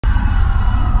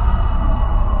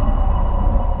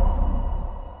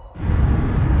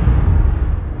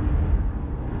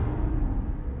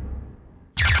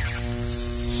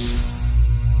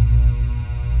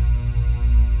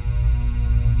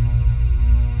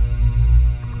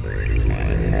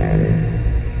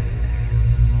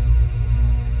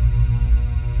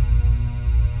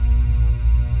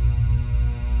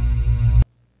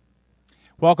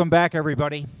Welcome back,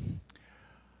 everybody.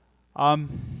 I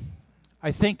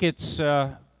think it's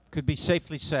could be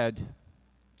safely said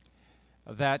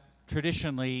that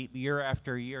traditionally, year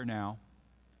after year now,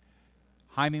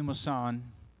 Jaime Maussan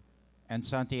and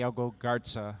Santiago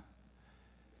Garza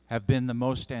have been the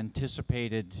most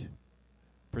anticipated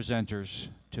presenters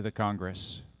to the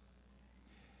Congress.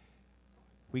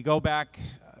 We go back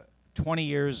 20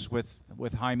 years with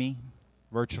Jaime,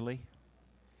 virtually.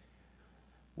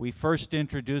 We first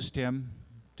introduced him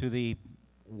to the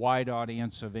wide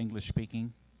audience of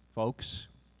English-speaking folks,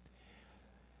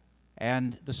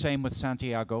 and the same with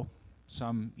Santiago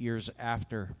some years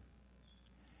after.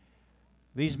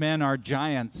 These men are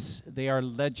giants, they are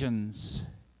legends.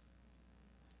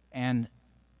 And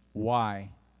why?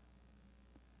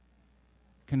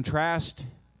 Contrast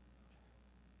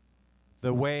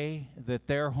the way that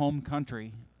their home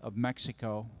country of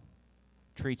Mexico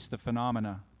treats the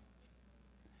phenomena.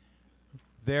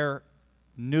 Their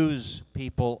news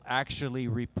people actually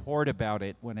report about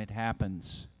it when it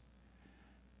happens.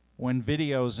 When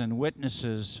videos and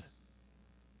witnesses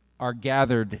are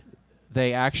gathered,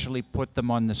 they actually put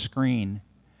them on the screen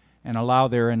and allow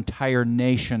their entire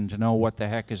nation to know what the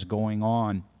heck is going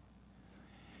on.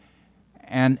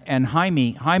 And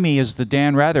Jaime is the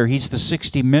Dan Rather. He's the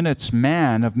 60 Minutes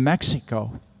man of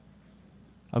Mexico.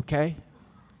 Okay?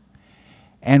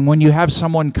 And when you have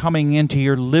someone coming into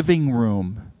your living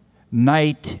room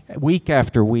week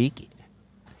after week,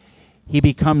 he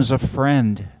becomes a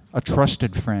friend, a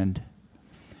trusted friend.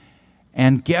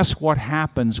 And guess what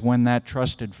happens when that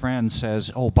trusted friend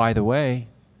says, oh, by the way,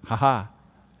 haha,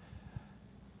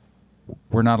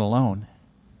 we're not alone,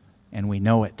 and we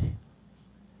know it.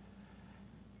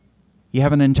 You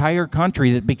have an entire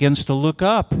country that begins to look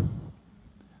up.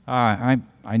 I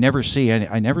never see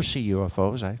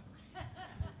UFOs.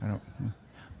 I don't.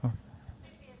 Oh.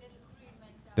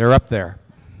 They're up there.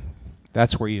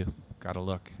 That's where you got to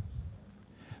look.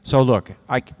 So look,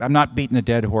 I'm not beating a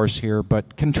dead horse here,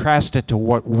 but contrast it to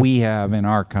what we have in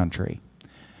our country,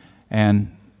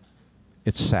 and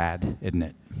it's sad, isn't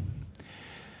it?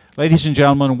 Ladies and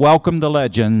gentlemen, welcome the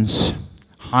legends,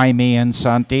 Jaime and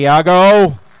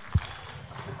Santiago.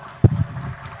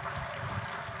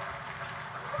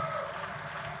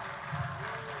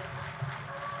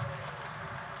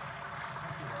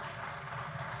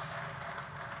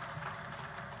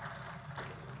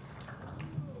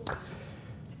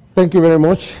 Thank you very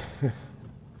much.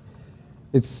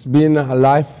 It's been a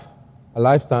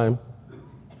lifetime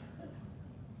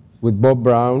with Bob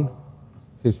Brown,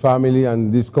 his family,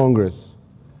 and this Congress.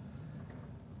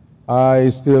 I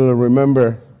still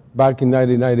remember back in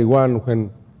 1991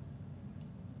 when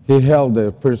he held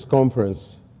the first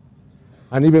conference,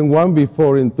 and even one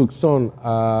before in Tucson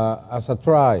as a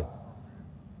try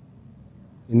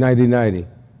in 1990.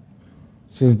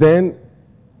 Since then,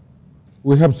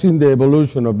 we have seen the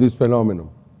evolution of this phenomenon.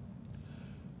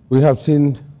 We have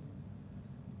seen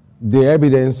the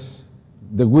evidence,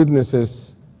 the witnesses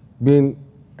being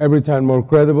every time more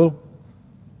credible,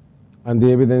 and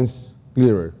the evidence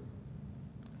clearer.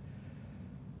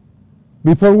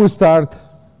 Before we start,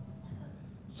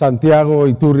 Santiago,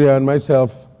 Iturria, and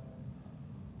myself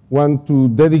want to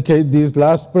dedicate this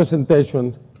last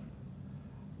presentation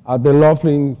at the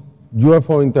Laughlin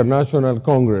UFO International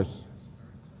Congress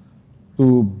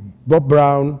to Bob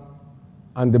Brown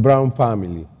and the Brown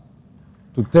family,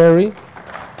 to Terry,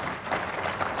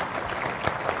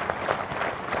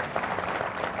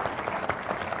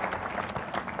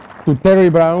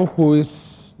 Brown, who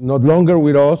is no longer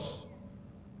with us,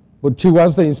 but she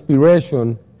was the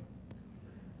inspiration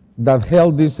that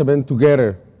held this event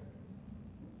together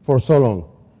for so long.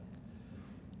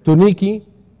 To Nikki,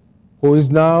 who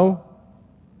is now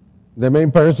the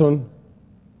main person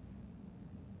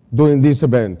doing this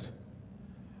event.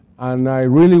 And I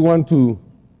really want to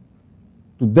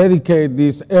dedicate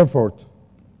this effort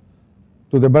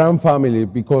to the Brown family,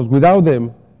 because without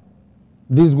them,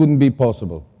 this wouldn't be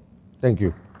possible. Thank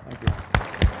you. Thank you.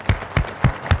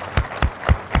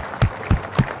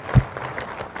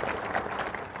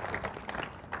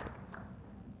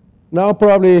 Now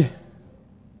probably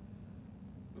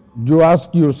you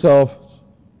ask yourself,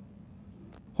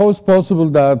 how is it possible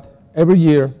that every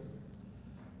year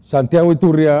Santiago,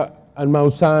 Iturria, and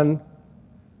Maussan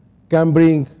can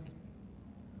bring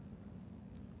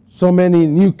so many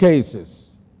new cases,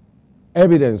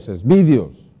 evidences,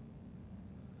 videos?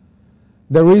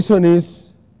 The reason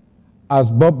is,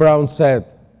 as Bob Brown said,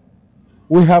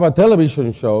 we have a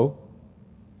television show.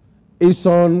 It's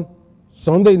on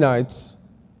Sunday nights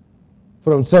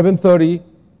from 7:30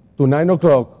 to 9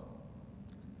 o'clock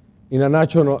in a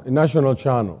national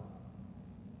channel.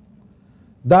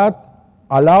 That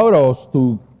allowed us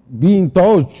to be in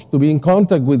touch, to be in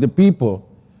contact with the people,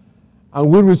 and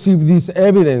we receive this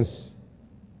evidence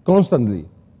constantly.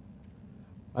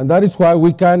 And that is why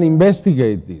we can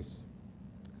investigate this.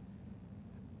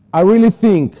 I really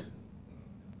think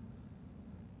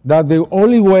that the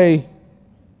only way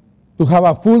to have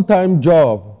a full-time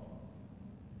job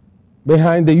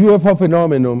behind the UFO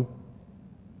phenomenon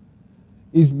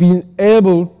is being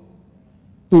able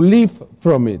to live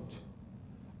from it.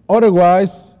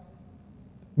 Otherwise,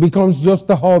 becomes just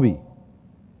a hobby.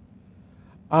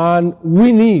 And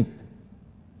we need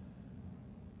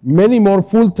many more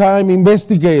full-time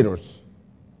investigators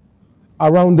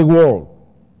around the world.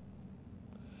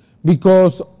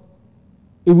 Because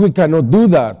if we cannot do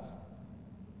that,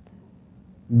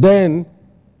 then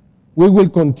we will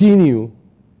continue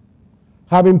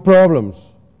having problems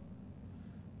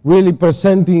really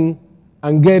presenting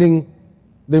and getting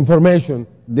the information,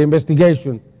 the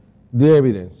investigation, the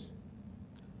evidence.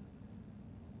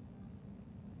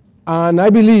 And I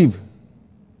believe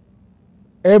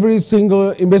every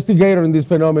single investigator in this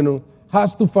phenomenon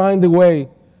has to find a way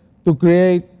to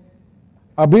create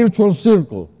a virtual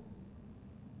circle,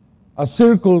 a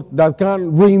circle that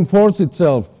can reinforce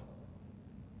itself,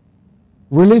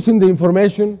 releasing the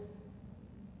information,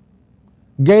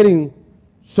 getting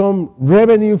some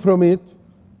revenue from it,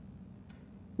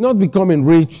 not becoming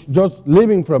rich, just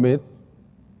living from it,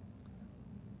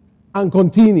 and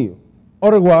continue.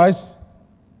 Otherwise,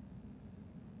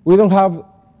 we don't have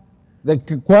the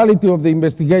quality of the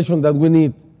investigation that we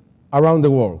need around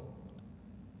the world.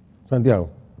 Santiago.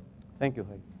 Thank you,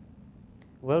 Jaime.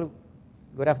 Well,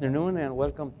 good afternoon and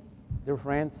welcome, dear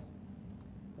friends,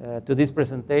 to this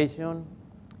presentation.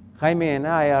 Jaime and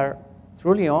I are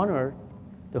truly honored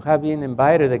to have been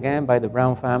invited again by the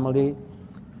Brown family,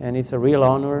 and it's a real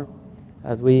honor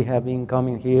as we have been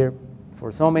coming here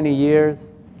for so many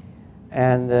years.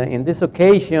 And in this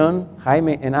occasion,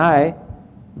 Jaime and I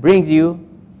bring you,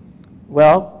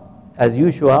 well, as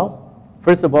usual,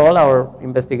 first of all, our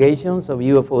investigations of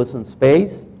UFOs in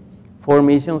space, 4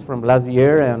 missions from last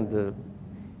year, and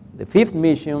the 5th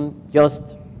mission just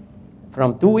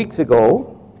from 2 weeks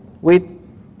ago, with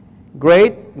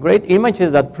great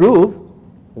images that prove,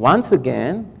 once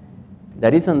again,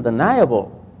 that it's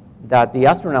undeniable that the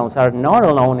astronauts are not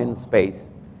alone in space.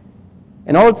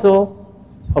 And also,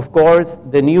 of course,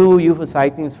 the new UFO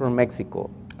sightings from Mexico.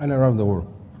 And around the world.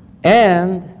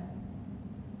 And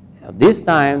this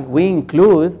time we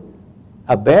include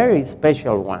a very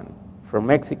special one from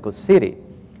Mexico City,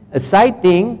 a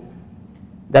sighting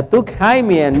that took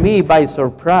Jaime and me by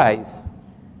surprise,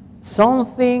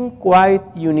 something quite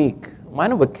unique,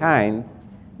 one of a kind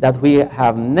that we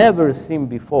have never seen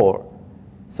before.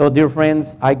 So, dear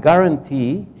friends, I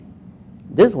guarantee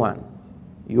this one,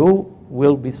 you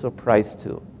will be surprised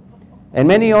too. And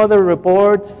many other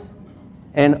reports,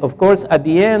 and of course, at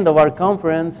the end of our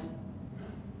conference,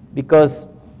 because,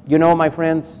 you know, my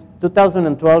friends,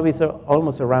 2012 is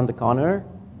almost around the corner.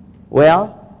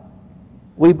 Well,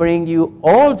 we bring you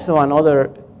also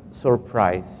another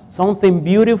surprise, something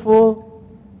beautiful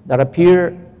that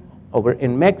appeared over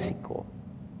in Mexico.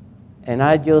 And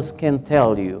I just can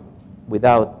tell you with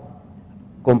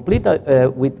complete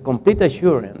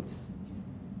assurance,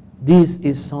 this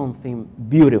is something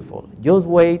beautiful. Just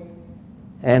wait,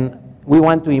 and we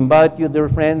want to invite you, dear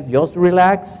friends, just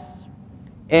relax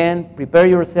and prepare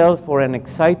yourselves for an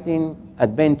exciting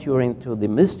adventure into the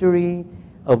mystery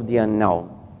of the unknown.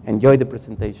 Enjoy the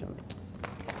presentation.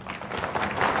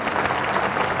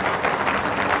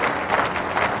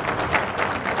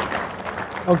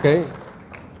 Okay.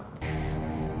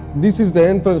 This is the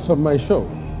entrance of my show.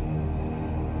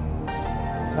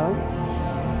 Sound?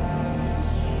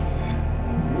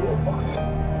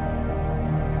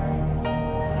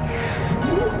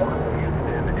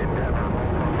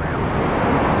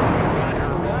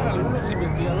 Algunos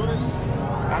investigadores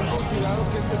han considerado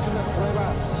que esta es una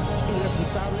prueba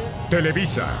irrefutable.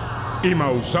 Televisa y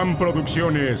Maussan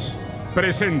Producciones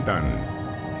presentan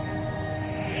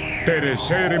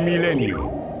Tercer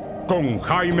Milenio con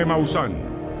Jaime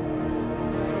Maussan.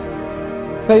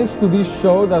 Thanks to this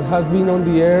show that has been on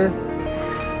the air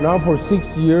now for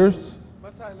 6 years,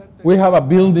 we have a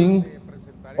building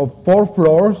of 4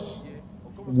 floors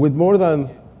with more than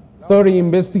 30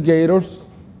 investigators,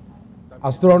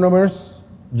 astronomers,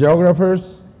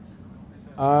 geographers,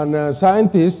 and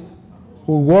scientists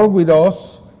who work with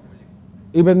us,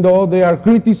 even though they are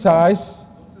criticized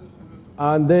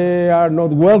and they are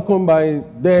not welcomed by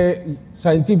the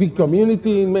scientific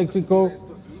community in Mexico.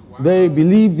 They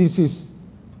believe this is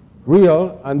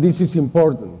real and this is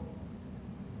important.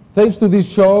 Thanks to this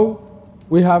show,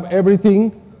 we have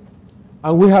everything,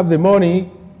 and we have the money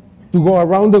to go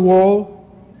around the world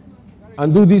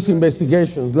and do these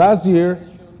investigations. Last year,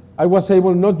 I was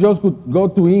able not just to go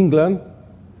to England,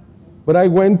 but I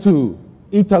went to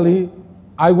Italy,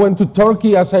 I went to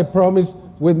Turkey, as I promised,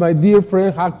 with my dear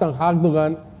friend Haktan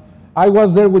Hakdogan. I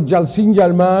was there with Yalcin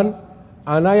Yalman,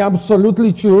 and I am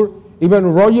absolutely sure, even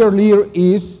Roger Lear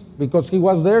is, because he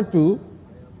was there too,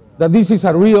 that this is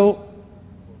a real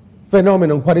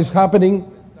phenomenon, what is happening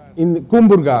in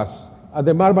Kumburgas at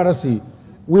the Marmara Sea.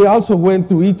 We also went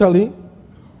to Italy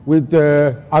with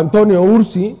Antonio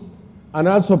Ursi and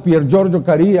also Pier Giorgio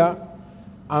Caria,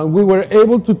 and we were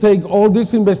able to take all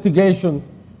this investigation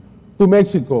to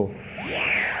Mexico.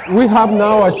 We have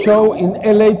now a show in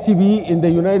LA TV in the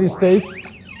United States.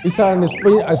 It's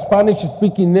a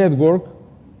Spanish-speaking network.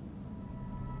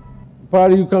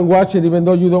 Probably you can watch it even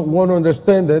though you don't want to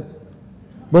understand it,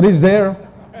 but it's there.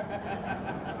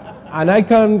 And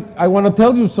I want to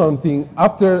tell you something.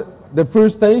 After the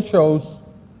first 10 shows,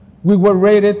 we were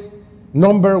rated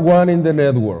 #1 in the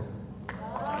network.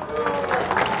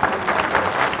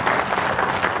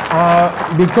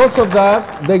 Because of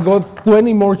that, they got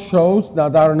 20 more shows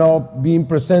that are now being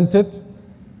presented.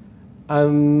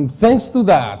 And thanks to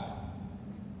that,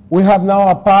 we have now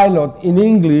a pilot in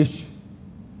English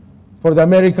for the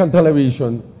American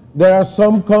television. There are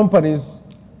some companies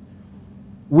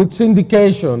with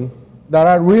syndication that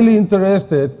are really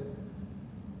interested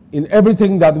in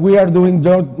everything that we are doing,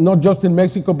 not just in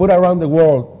Mexico, but around the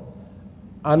world.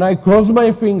 And I cross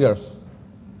my fingers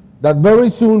that very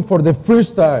soon, for the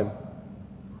first time,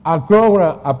 a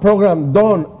program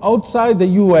done outside the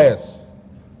US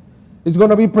is going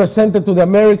to be presented to the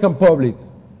American public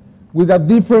with a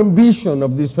different vision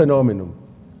of this phenomenon.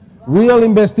 Real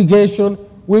investigation.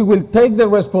 We will take the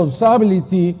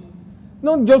responsibility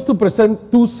not just to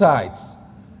present two sides.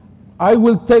 I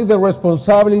will take the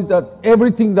responsibility that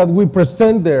everything that we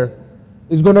present there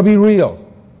is going to be real.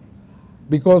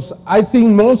 Because I think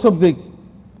most of the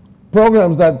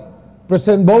programs that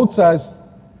present both sides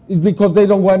is because they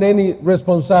don't want any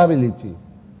responsibility.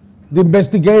 The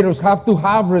investigators have to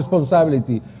have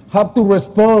responsibility, have to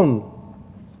respond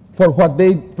for what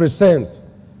they present.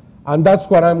 And that's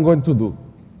what I'm going to do.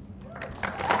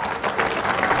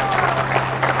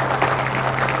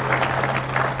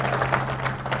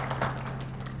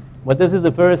 Well, this is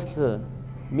the first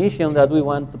mission that we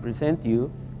want to present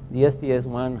you, the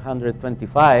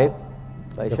STS-125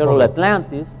 by Shuttle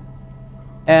Atlantis.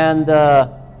 And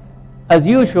as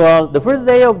usual, the first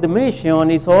day of the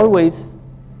mission is always,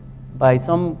 by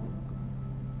some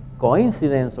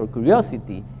coincidence or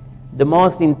curiosity, the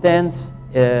most intense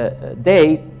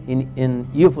day in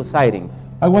UFO sightings.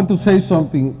 I want to say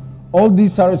something. All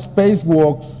these are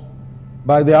spacewalks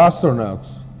by the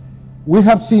astronauts. We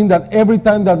have seen that every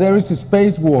time that there is a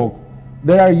spacewalk,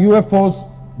 there are UFOs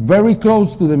very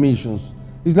close to the missions.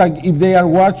 It's like if they are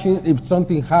watching, if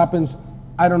something happens,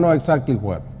 I don't know exactly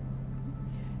what.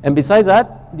 And besides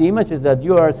that, the images that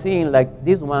you are seeing, like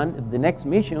this one, the next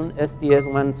mission,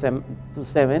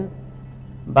 STS-127,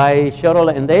 by Shuttle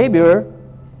Endeavour,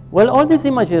 well, all these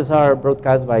images are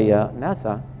broadcast by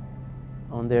NASA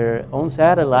on their own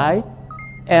satellite.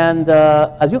 And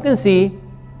as you can see,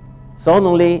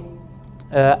 suddenly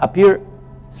appear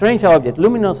strange objects,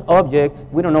 luminous objects.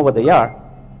 We don't know what they are.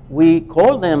 We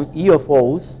call them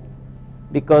UFOs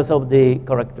because of the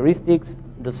characteristics,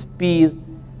 the speed.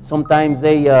 Sometimes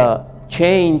they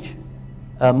change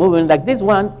movement. Like this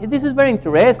one, this is very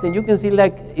interesting. You can see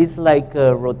like it's like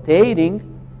rotating,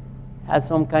 has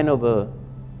some kind of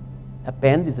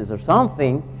appendices or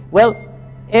something. Well,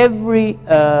 every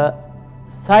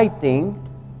sighting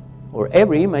or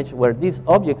every image where these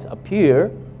objects appear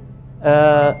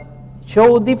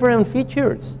show different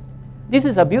features. This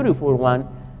is a beautiful one.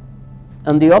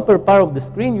 On the upper part of the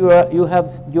screen, you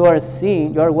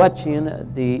are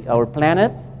watching our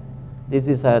planet. This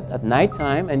is at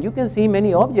nighttime, and you can see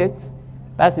many objects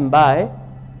passing by.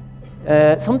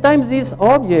 Sometimes these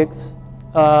objects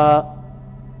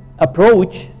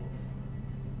approach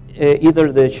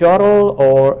either the shuttle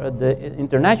or the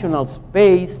International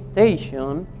Space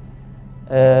Station.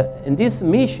 In this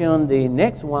mission, the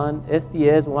next one,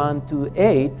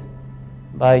 STS-128,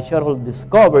 by Shuttle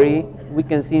Discovery, we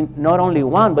can see not only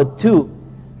one, but two.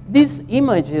 These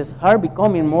images are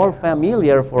becoming more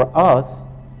familiar for us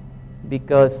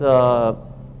because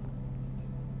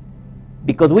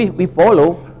we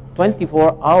follow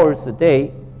 24 hours a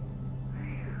day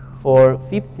for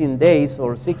 15 days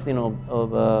or 16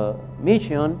 of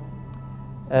mission,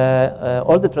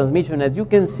 all the transmission. As you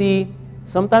can see,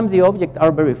 sometimes the objects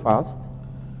are very fast.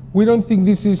 We don't think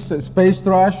this is space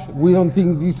trash. We don't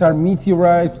think these are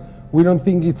meteorites. We don't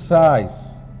think it's ice.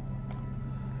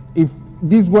 If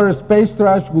this were space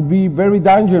trash, it would be very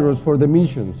dangerous for the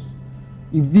missions.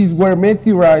 If these were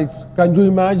meteorites, can you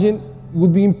imagine? It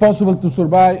would be impossible to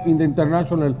survive in the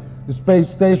International Space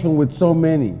Station with so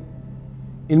many.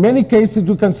 In many cases,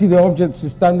 you can see the objects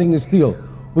standing still,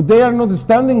 but they are not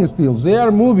standing still. They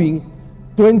are moving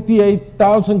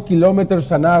 28,000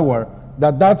 kilometers an hour.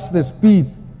 That's the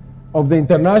speed of the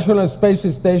International Space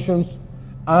Stations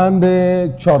and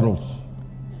the shuttles.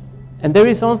 And there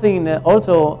is something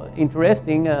also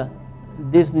interesting.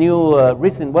 These new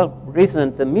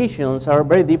recent missions are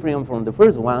very different from the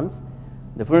first ones.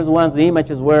 The first ones, the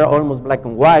images were almost black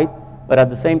and white, but at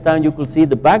the same time you could see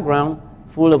the background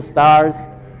full of stars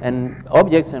and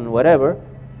objects and whatever.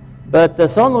 But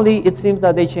suddenly it seems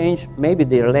that they changed maybe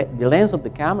the lens of the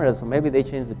camera, so maybe they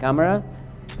changed the camera.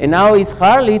 And now it's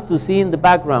hardly to see in the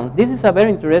background. This is a very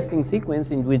interesting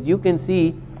sequence in which you can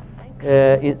see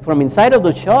from inside of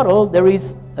the shuttle, there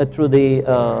is, through the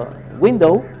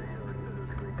window,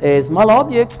 a small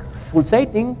object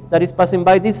pulsating that is passing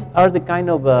by. These are the kind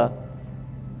of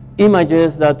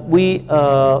images that we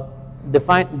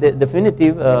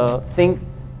definitive think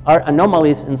are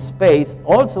anomalies in space.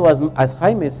 Also, as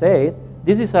Jaime said,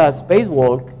 this is a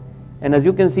spacewalk, and as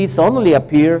you can see, suddenly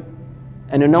appear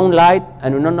an unknown light,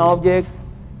 an unknown object,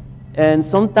 and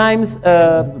sometimes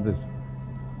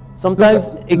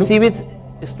exhibits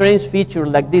a strange feature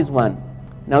like this one.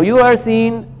 Now you are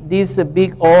seeing this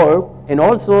big orb, and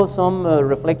also some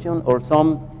reflection or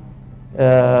some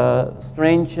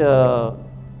strange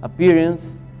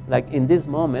appearance, like in this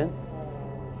moment.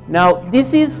 Now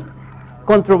this is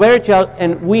controversial,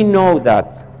 and we know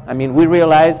that. I mean, we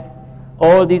realize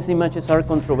all these images are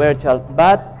controversial,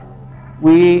 but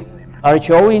we are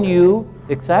showing you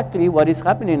exactly what is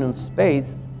happening in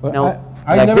space. But now,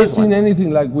 I've like never this seen one.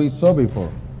 anything like we saw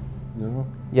before. You know?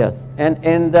 Yes,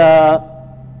 and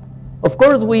of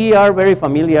course we are very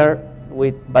familiar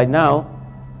with, by now,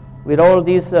 with all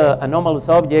these anomalous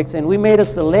objects, and we made a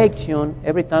selection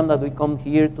every time that we come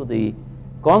here to the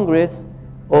Congress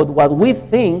of what we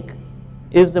think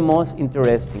is the most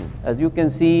interesting. As you can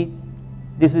see,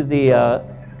 this is the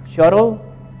shuttle.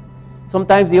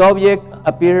 Sometimes the object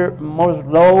appear more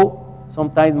slow,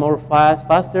 sometimes more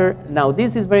faster. Now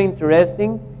this is very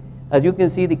interesting. As you can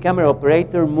see, the camera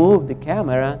operator moved the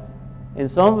camera and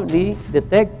somebody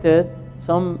detected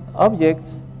some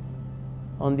objects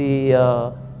on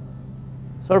the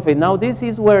surface. Now this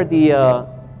is where the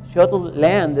shuttle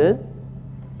landed.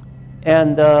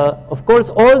 And of course,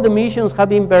 all the missions have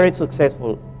been very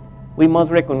successful. We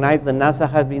must recognize that NASA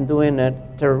has been doing a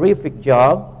terrific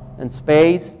job in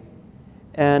space.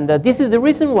 And this is the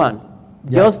recent one,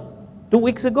 just 2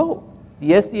 weeks ago,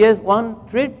 the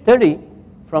STS-130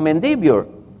 from Endeavour.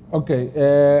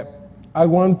 Okay, I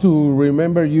want to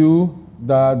remember you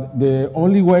that the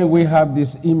only way we have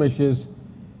these images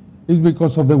is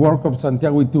because of the work of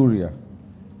Santiago Iturria.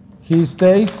 He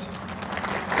stays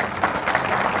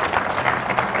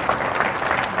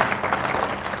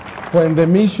when the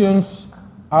missions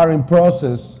are in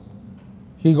process.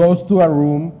 He goes to a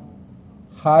room,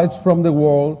 hides from the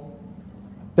wall,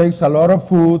 takes a lot of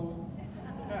food,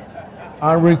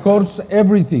 and records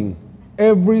everything,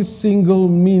 every single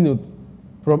minute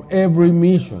from every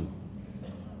mission.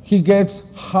 He gets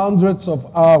hundreds of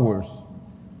hours.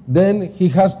 Then he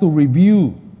has to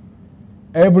review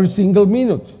every single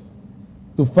minute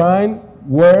to find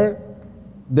where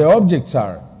the objects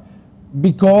are.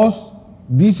 Because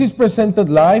this is presented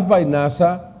live by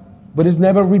NASA, but it's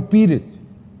never repeated.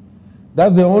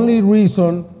 That's the only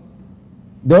reason.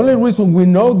 The only reason we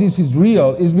know this is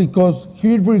real is because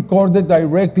he recorded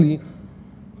directly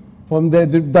from the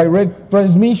direct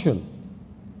transmission.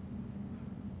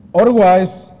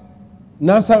 Otherwise,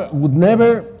 NASA would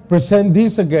never present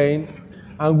this again,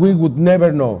 and we would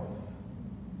never know.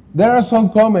 There are some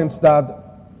comments that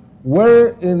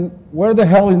where the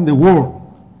hell in the world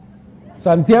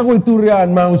Santiago Iturria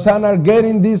and Maussan are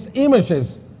getting these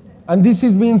images, and this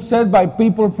is being said by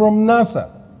people from NASA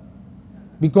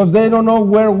because they don't know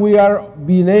where we are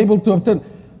being able to obtain.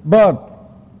 But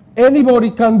anybody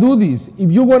can do this.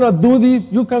 If you want to do this,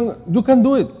 you can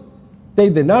do it.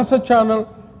 Take the NASA channel,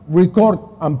 record,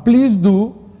 and please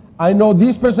do. I know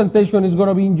this presentation is going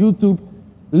to be in YouTube.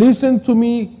 Listen to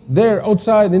me there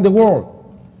outside in the world.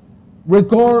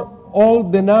 Record all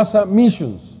the NASA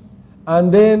missions,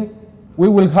 and then we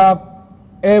will have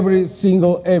every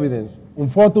single evidence.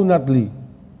 Unfortunately,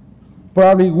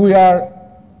 probably we are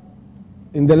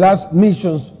in the last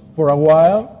missions for a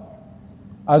while.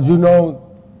 As you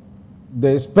know,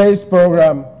 the space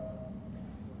program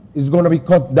is going to be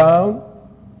cut down.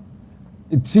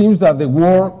 It seems that the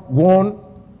war won,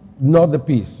 not the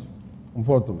peace,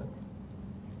 unfortunately.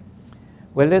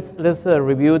 Well, let's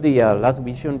review the last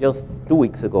mission just 2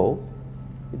 weeks ago.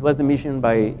 It was the mission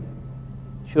by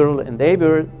Shuttle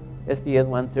Endeavour,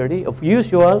 STS-130,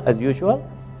 as usual.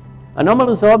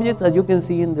 Anomalous objects, as you can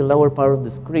see in the lower part of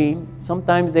the screen,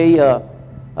 sometimes they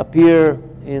appear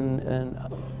in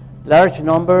large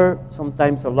number,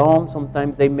 sometimes alone,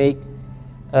 sometimes they make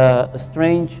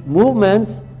strange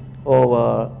movements,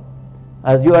 or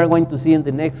as you are going to see in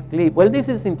the next clip. Well, this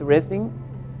is interesting.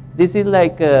 This is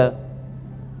like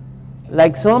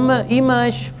some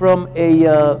image from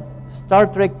a Star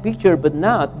Trek picture, but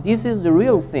not. This is the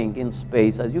real thing in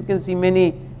space. As you can see,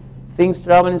 many things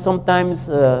traveling, sometimes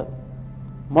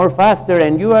more faster,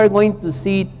 and you are going to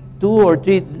see 2 or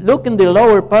 3. Look in the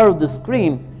lower part of the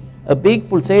screen, a big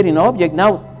pulsating object.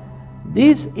 Now,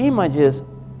 these images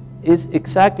is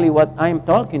exactly what I'm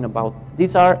talking about.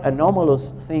 These are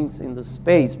anomalous things in the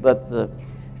space, but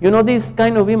you know, this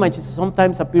kind of images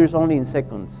sometimes appears only in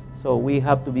seconds, so we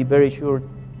have to be very sure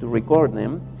to record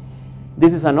them.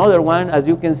 This is another one. As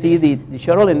you can see, the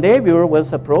Shuttle Endeavour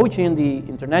was approaching the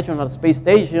International Space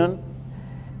Station,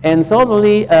 and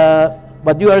suddenly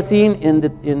what you are seeing in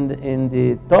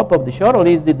the top of the shuttle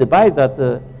is the device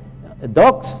that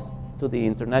docks to the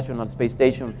International Space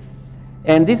Station.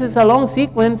 And this is a long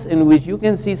sequence in which you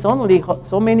can see suddenly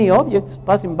so many objects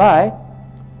passing by.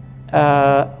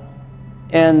 Well,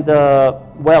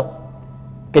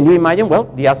 can you imagine? Well,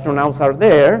 the astronauts are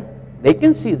there. They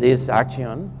can see this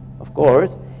action, of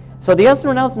course. So the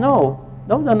astronauts know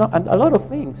a lot of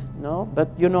things, no? But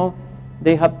you know,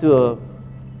 they have to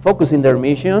focus in their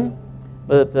mission.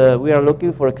 But we are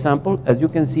looking, for example, as you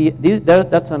can see,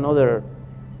 that's another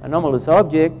anomalous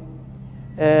object.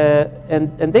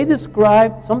 And they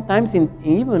describe sometimes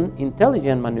even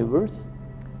intelligent maneuvers.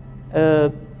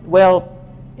 Well,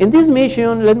 in this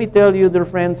mission, let me tell you, dear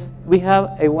friends, we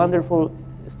have a wonderful,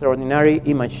 extraordinary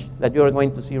image that you are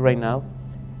going to see right now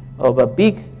of a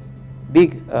big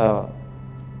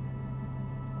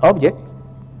object,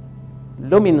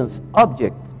 luminous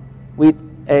object with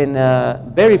a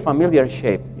very familiar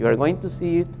shape. You are going to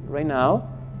see it right now,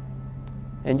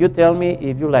 and you tell me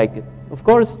if you like it. Of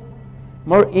course,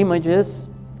 more images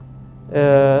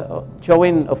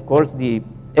showing, of course, the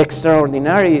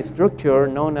extraordinary structure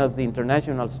known as the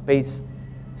International Space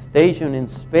Station in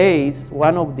space,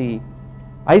 one of the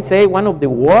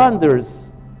wonders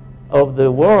of the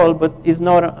world, but it's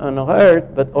not on Earth,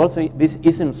 but also this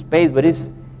is in space, but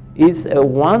it's a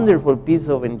wonderful piece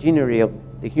of engineering of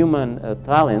the human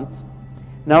talent.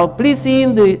 Now, please see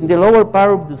in the lower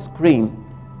part of the screen,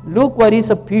 look what is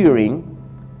appearing.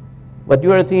 What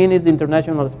you are seeing is the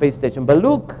International Space Station, but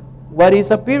look what is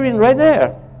appearing right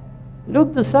there.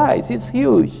 Look the size, it's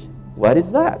huge. What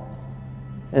is that?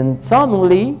 And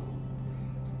suddenly,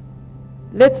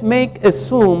 let's make a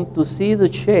zoom to see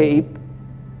the shape,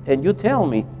 and you tell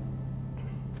me,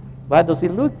 what does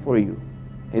it look for you?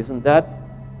 Isn't that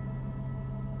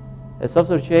a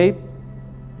saucer-shaped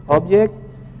object?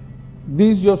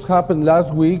 This just happened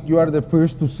last week. You are the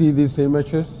first to see these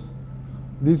images.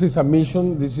 This is a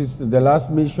mission. This is the last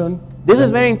mission. This is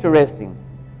very interesting.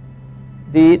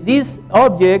 This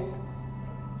object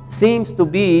seems to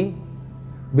be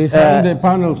behind the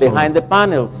panels. Behind the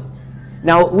panels.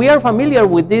 Now, we are familiar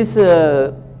with this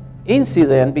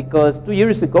incident because 2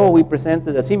 years ago we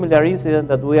presented a similar incident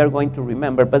that we are going to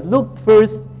remember. But look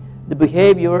first the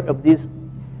behavior of this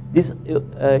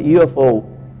UFO.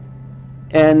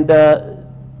 And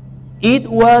it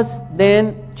was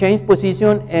then changed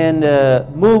position and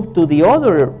moved to the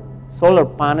other solar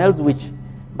panels, which,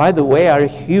 by the way, are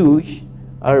huge,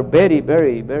 are very,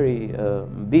 very, very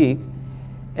big.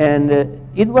 And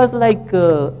it was like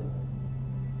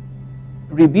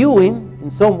reviewing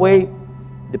in some way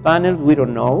the panels, we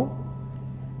don't know.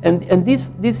 And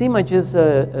these images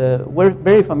were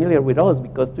very familiar with us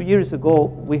because 2 years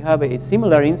ago we have a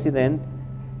similar incident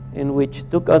in which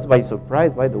took us by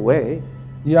surprise, by the way.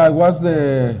 Yeah, it was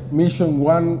the mission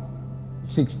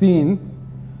 116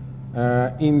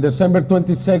 in December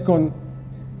 22nd,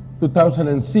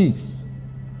 2006.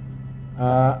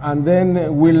 And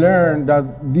then we learned that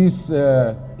this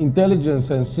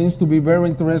intelligence seems to be very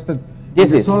interested in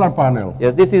the solar panel.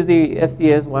 Yes, this is the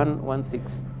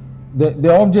STS-116.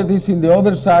 The object is in the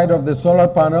other side of the solar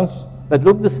panels. But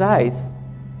look the size,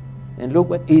 and look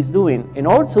what he's doing. And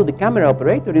also the camera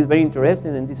operator is very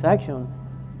interested in this action.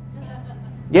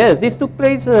 Yes, this took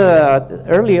place at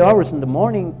early hours in the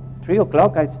morning, 3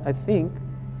 o'clock, I think.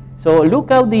 So look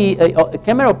how the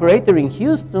camera operator in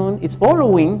Houston is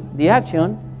following the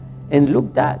action, And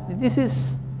look that, this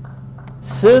is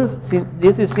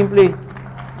simply,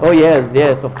 oh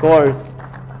yes, of course.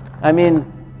 I mean,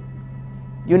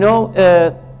 you know,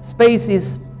 space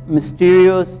is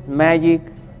mysterious, magic,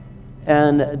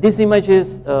 and these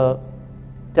images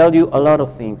tell you a lot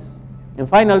of things. And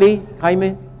finally,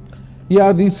 Jaime?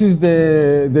 Yeah, this is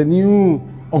the new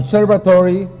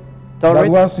observatory that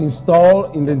was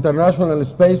installed in the International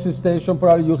Space Station.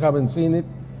 Probably you haven't seen it.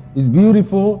 It's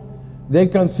beautiful. They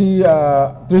can see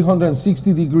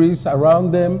 360 degrees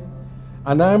around them,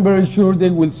 and I'm very sure they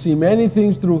will see many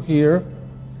things through here.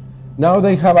 Now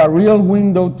they have a real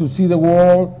window to see the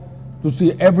world, to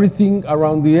see everything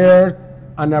around the Earth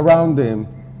and around them.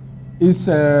 It's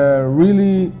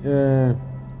really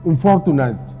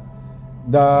unfortunate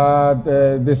that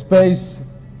the space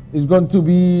is going to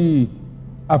be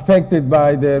affected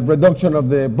by the reduction of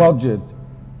the budget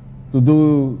to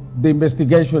do the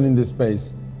investigation in the space.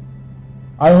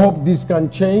 I hope this can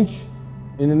change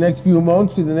in the next few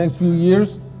months, in the next few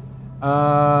years,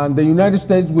 and the United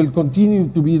States will continue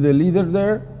to be the leader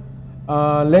there,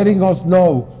 letting us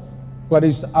know what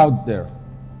is out there.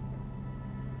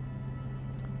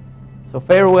 So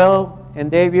farewell,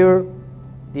 Endeavor.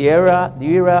 The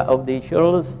era of the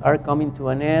shuttles are coming to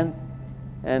an end,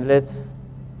 and let's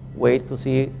wait to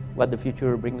see what the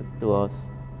future brings to us.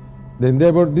 The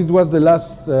Endeavor, this was the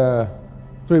last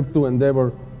trip to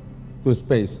Endeavor to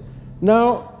space.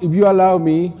 Now, if you allow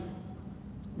me,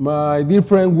 my dear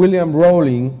friend William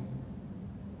Rowling,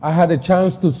 I had a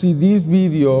chance to see this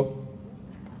video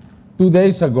 2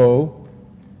 days ago,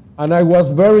 and I was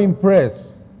very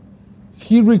impressed.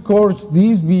 He records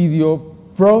this video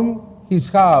from his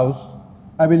house,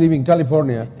 I believe in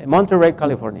California. Monterey,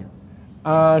 California.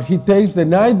 He takes the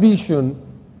night vision,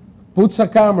 puts a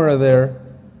camera there,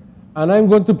 and I'm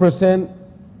going to present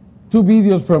 2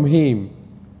 videos from him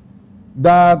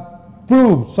that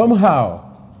prove somehow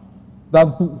that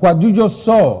what you just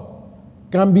saw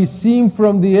can be seen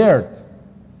from the Earth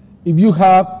if you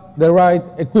have the right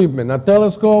equipment. A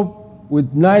telescope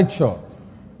with night shot.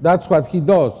 That's what he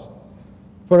does.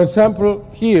 For example,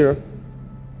 here,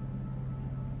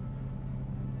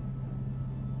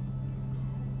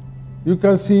 you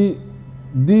can see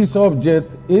this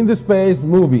object in the space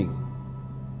moving.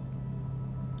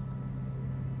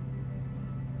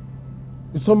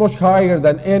 It's so much higher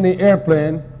than any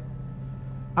airplane,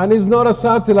 and it's not a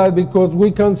satellite because we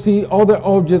can see other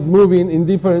objects moving in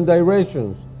different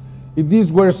directions. If these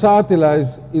were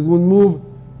satellites, it would move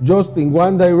just in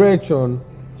one direction.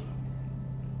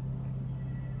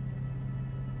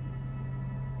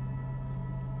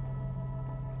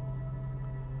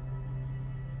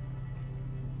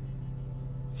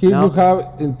 Here now, you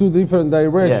have in 2 different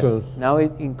directions. Yes, now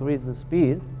it increases the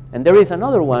speed. And there is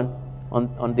another one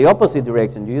on the opposite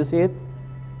direction. Do you see it?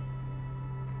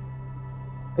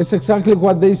 It's exactly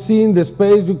what they see in the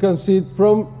space. You can see it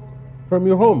from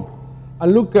your home.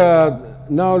 And look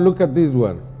at this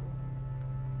one.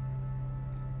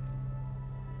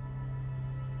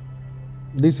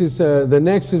 This is the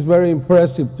next is very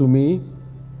impressive to me.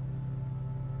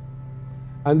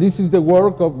 And this is the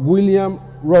work of William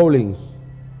Rawlings.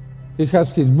 He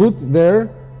has his booth there,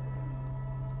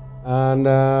 and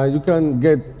you can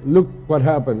look what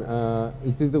happened.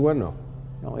 Is this the one? No.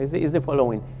 No, it's the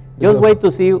following. Just wait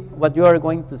to see what you are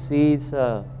going to see is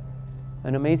an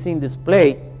amazing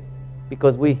display,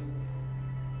 because we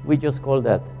just call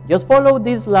that. Just follow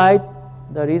this light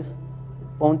that is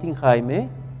pointing Jaime,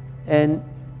 and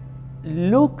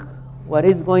look what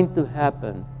is going to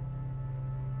happen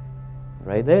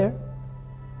right there.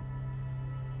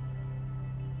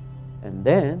 And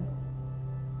then,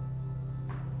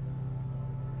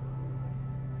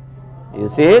 you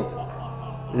see it?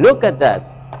 Look at that.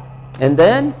 And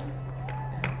then,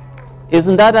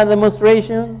 isn't that a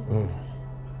demonstration?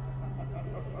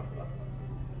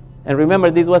 And remember,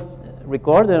 this was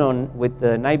recorded with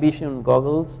the night vision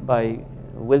goggles by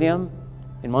William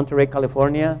in Monterey,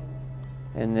 California,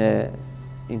 and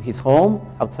in his home,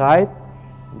 outside,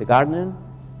 in the garden.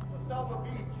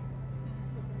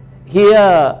 He,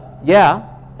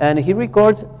 and he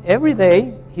records every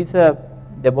day. He's a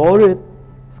devoted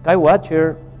sky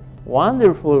watcher,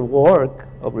 wonderful work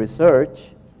of research.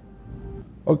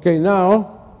 Okay,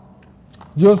 now,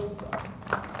 just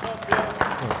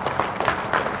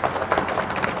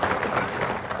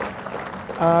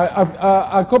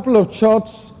a couple of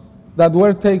shots that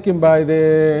were taken by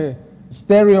the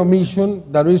stereo mission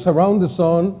that is around the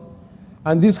sun,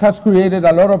 and this has created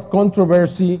a lot of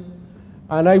controversy,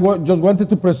 and I just wanted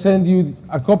to present you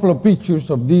a couple of pictures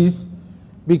of this,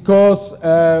 because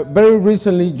very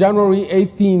recently, January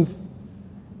 18th,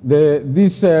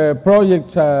 These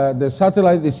projects, the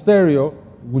satellite stereo,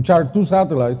 which are 2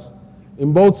 satellites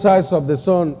in both sides of the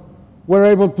sun, were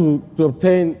able to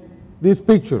obtain these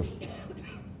pictures.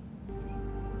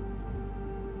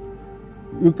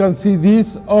 You can see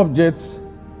these objects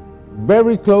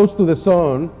very close to the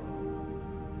sun,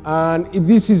 and if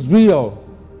this is real,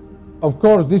 of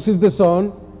course, this is the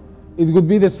sun, it would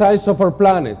be the size of our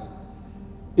planet.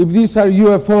 If these are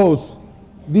UFOs,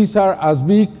 these are as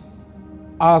big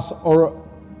as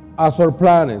our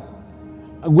planet.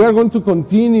 We're going to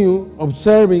continue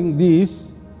observing this.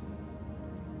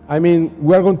 I mean,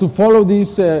 we're going to follow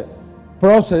this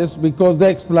process because the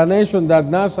explanation that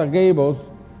NASA gave us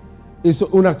is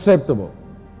unacceptable.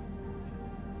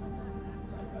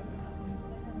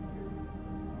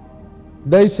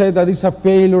 They say that it's a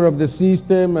failure of the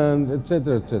system and et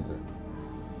cetera, et cetera.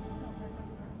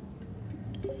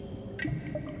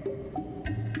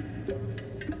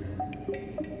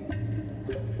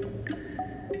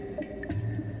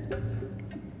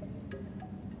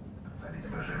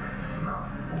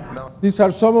 These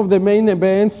are some of the main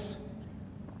events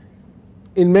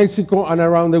in Mexico and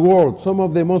around the world, some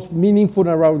of the most meaningful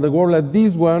around the world. Like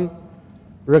this one,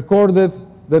 recorded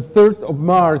the 3rd of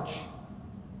March,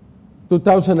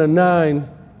 2009,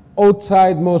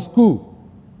 outside Moscow.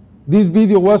 This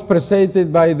video was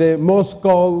presented by the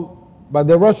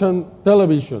Russian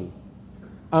television,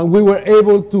 and we were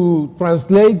able to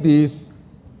translate this,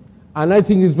 and I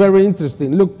think it's very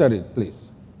interesting. Look at it, please.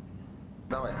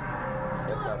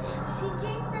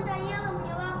 Сидеть надоело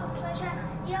мне, лапа сложа.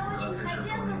 Я очень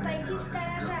хотел бы пойти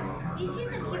сторожа. Висит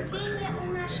объявление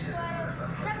у наших ворот.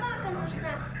 Собака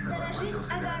нужна, сторожить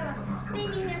огород. Ты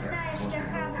меня знаешь, я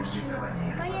храбрый щенок.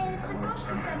 Появится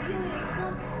кошка, собью ее с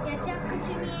ног. Я тявкать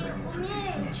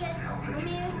умею рычать.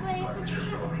 Умею своих у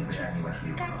чужих отвечать.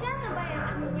 Котята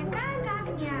боятся меня как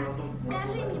огня.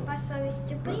 Скажи мне по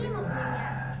совести, примут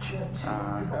меня?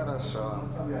 Хорошо.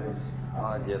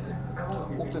 Молодец.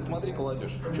 Ух ты, смотри,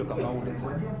 молодежь, что там на улице?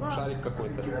 Шарик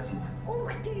какой-то.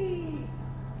 Ух ты!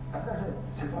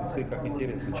 Ух ты, как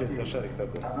интересно, что это за шарик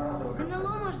такой?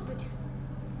 НЛО, может быть?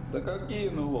 Да какие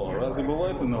НЛО? Разве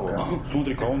бывает НЛО?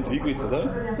 Смотри-ка, он двигается, да?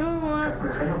 Ну вот.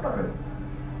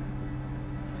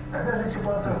 Такая же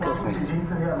ситуация сталкивалась с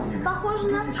зенитными орудиями. Похоже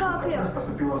на каплю.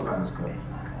 Поступила Знаменская.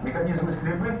 Механизмы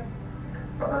стрельбы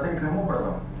подозрительным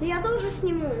образом Я тоже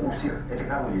сниму. у всех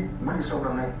этих орудий были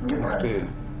собраны Ух неправильно. ты.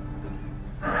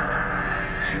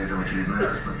 Все это в очередной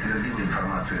раз подтвердило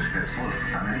информацию спецслужб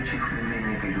о наличии в Кремле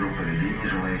некой группы людей,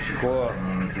 желающих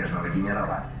создания мятежного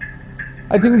генерала.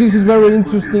 I think this is very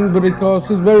interesting because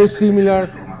it's very similar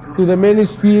to the many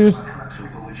spheres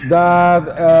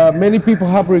that many people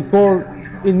have recorded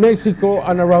in Mexico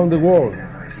and around the world.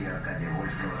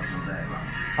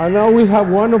 And now we have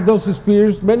one of those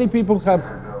spheres. Many people have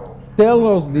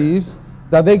told us this,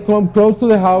 that they come close to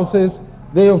the houses,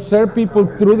 they observe people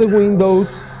through the windows,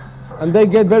 and they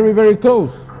get very, very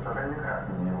close.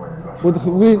 But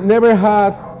we never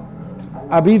had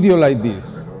a video like this.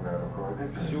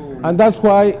 And that's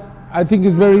why I think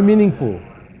it's very meaningful.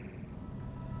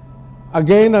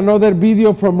 Again, another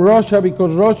video from Russia,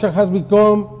 because Russia has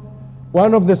become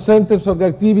one of the centers of the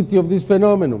activity of this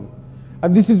phenomenon.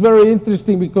 And this is very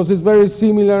interesting because it's very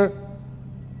similar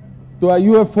to a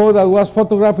UFO that was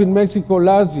photographed in Mexico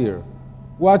last year.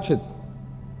 Watch it.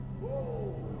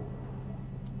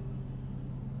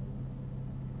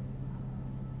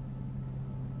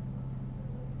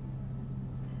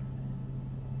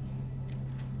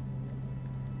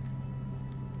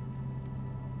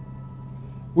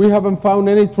 We haven't found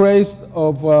any trace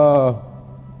of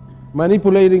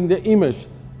manipulating the image.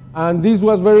 And this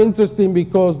was very interesting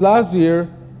because last year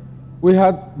we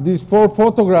had these 4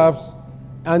 photographs,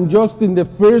 and just in the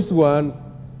first one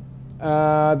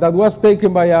that was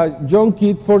taken by a young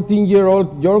kid,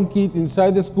 14-year-old young kid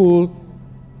inside the school,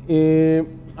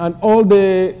 and all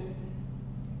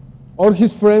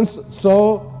his friends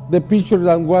saw the picture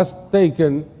that was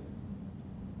taken,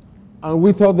 and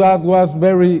we thought that was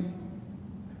very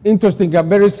interesting and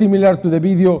very similar to the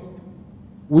video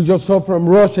we just saw from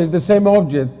Russia. It's the same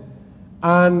object.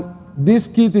 And this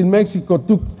kid in Mexico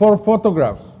took 4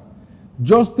 photographs.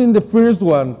 Just in the first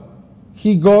one,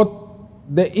 he got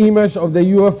the image of the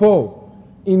UFO.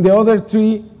 In the other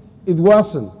 3, it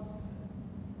wasn't.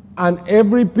 And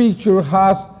every picture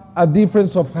has a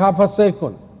difference of half a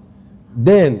second.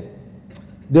 Then,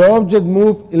 the object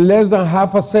moved in less than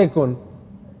half a second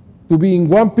to be in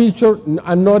one picture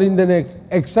and not in the next.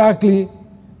 Exactly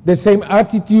the same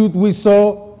attitude we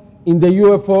saw in the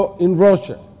UFO in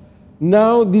Russia.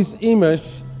 Now this image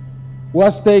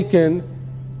was taken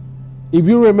If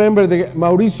you remember the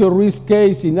Mauricio Ruiz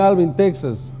case in Alvin,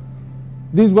 Texas,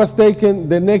 this was taken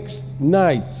the next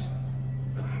night.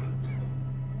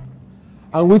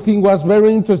 And we think was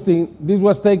very interesting, this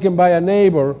was taken by a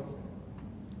neighbor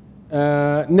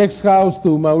next house to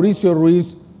Mauricio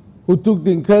Ruiz, who took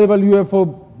the incredible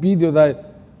UFO video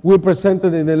that we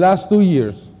presented in the last 2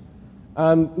 years,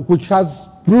 and which has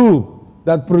proved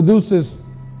that produces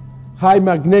high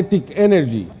magnetic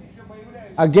energy.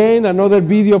 Again, another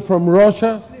video from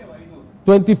Russia,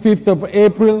 25th of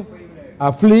April,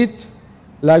 a fleet,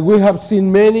 like we have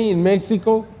seen many in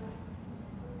Mexico.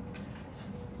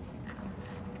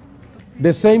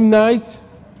 The same night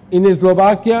in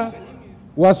Slovakia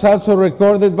was also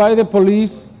recorded by the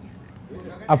police,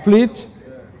 a fleet.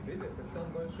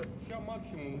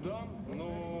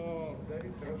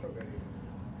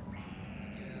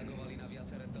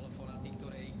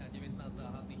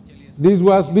 This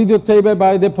was videotaped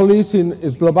by the police in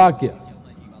Slovakia.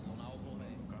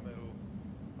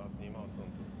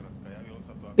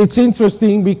 It's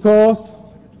interesting because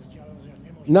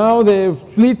now the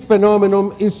fleet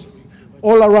phenomenon is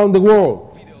all around the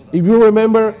world. If you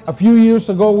remember, a few years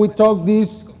ago we talked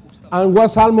this and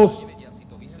was almost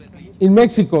in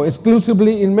Mexico,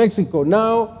 exclusively in Mexico.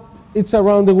 Now it's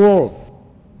around the world.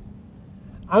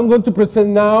 I'm going to present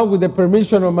now, with the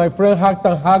permission of my friend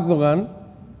Haktan Hakdogan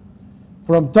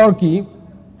from Turkey,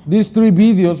 these 3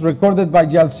 videos recorded by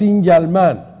Yalcin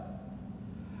Yalman.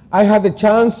 I had the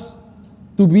chance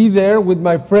to be there with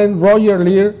my friend Roger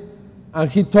Lear, and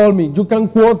he told me, you can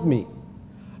quote me,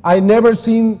 I never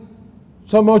seen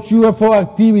so much UFO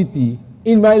activity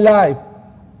in my life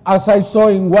as I saw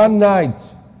in one night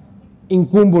in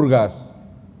Kumburgas.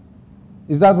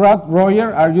 Is that right,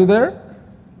 Roger? Are you there?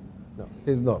 No,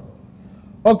 he's not.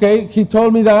 Okay, he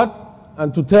told me that,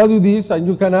 and to tell you this, and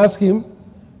you can ask him,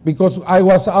 because I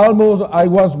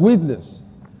was witness.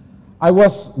 I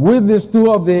was witness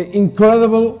too of the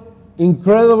incredible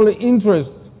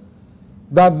interest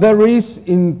that there is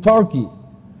in Turkey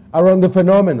around the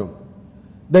phenomenon.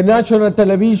 The national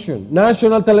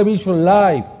television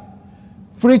live,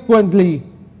 frequently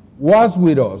was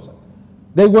with us.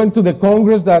 They went to the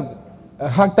Congress that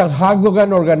Haktan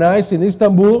Hakdogan organized in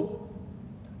Istanbul,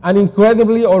 and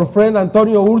incredibly our friend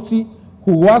Antonio Ursi,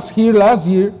 who was here last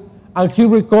year, and he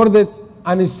recorded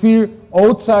an sphere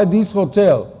outside this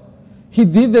hotel. He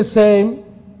did the same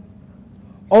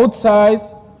outside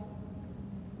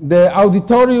the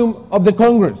auditorium of the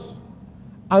Congress,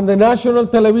 and the national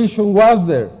television was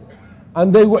there,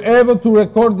 and they were able to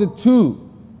record it too.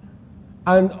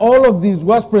 And all of this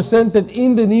was presented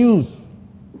in the news,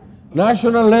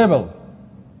 national level,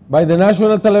 by the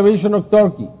national television of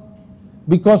Turkey.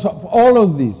 Because of all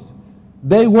of this,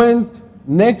 they went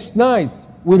next night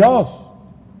with us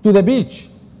to the beach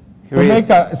to make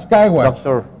a skywatch.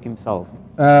 Doctor himself.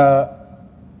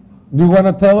 Do you want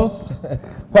to tell us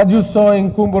what you saw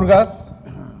in Kumburgas?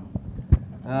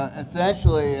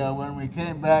 Essentially, when we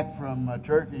came back from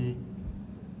Turkey,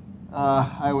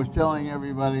 I was telling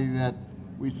everybody that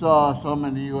we saw so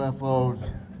many UFOs,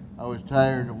 I was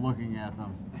tired of looking at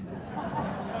them.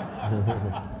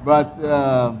 But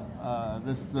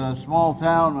this small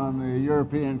town on the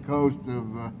European coast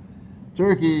of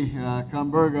Turkey,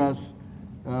 Kumburgas,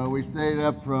 we stayed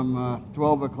up from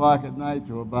 12 o'clock at night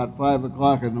to about 5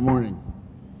 o'clock in the morning.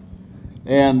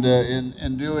 And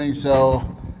in doing so,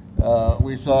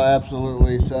 we saw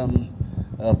absolutely some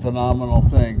phenomenal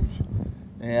things,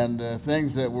 and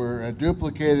things that were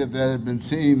duplicated that had been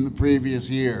seen the previous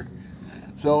year.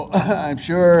 So I'm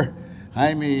sure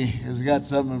Jaime has got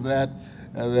some of that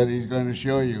that he's going to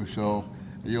show you, so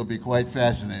you'll be quite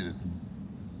fascinated.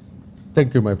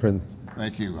 Thank you, my friend.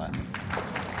 Thank you, Jaime.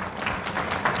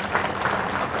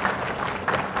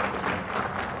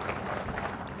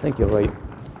 Thank you, Roy.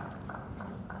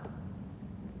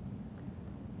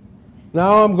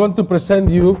 Now I'm going to present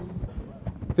you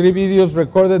 3 videos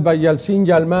recorded by Yalcin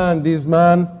Yalman, this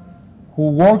man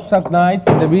who works at night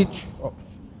on the beach.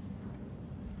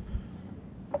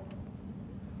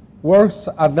 Works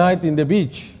at night in the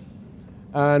beach.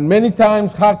 And many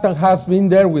times Haktan has been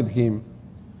there with him.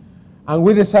 And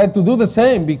we decided to do the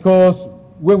same because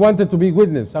we wanted to be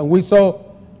witness, and we saw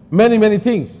many, many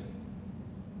things.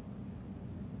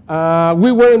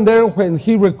 We weren't there when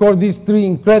he recorded these 3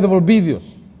 incredible videos.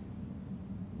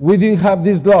 We didn't have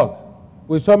this log.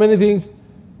 We saw many things,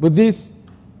 but this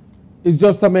is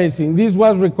just amazing. This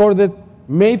was recorded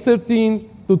May 13,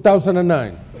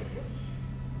 2009.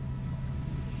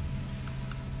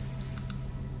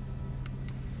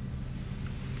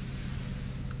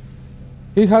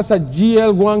 He has a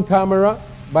GL1 camera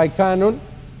by Canon.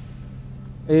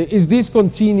 It's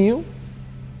discontinued,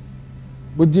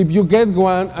 But if you get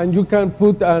one and you can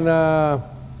put an, how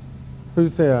do you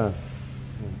say,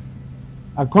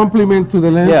 a complement to the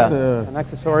lens, Yeah, an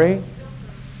accessory.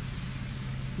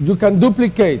 you can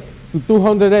duplicate to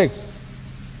 200x.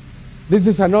 This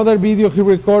is another video he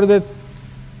recorded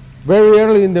very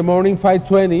early in the morning,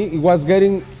 5:20. It was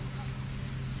getting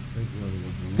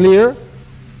clear.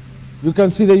 You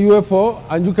can see the UFO,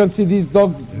 and you can see this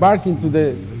dog barking to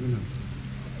the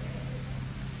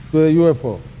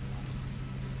UFO.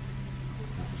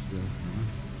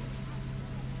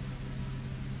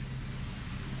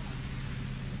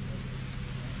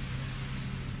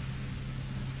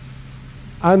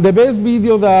 And the best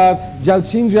video that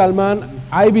Yalcin Yalman,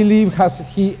 I believe, has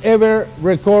he ever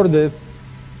recorded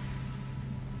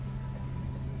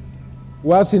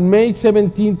was in May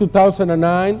 17,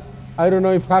 2009. I don't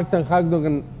know if Haktan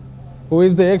Hakdogan, who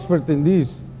is the expert in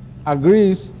this,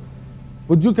 agrees,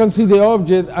 but you can see the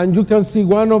object and you can see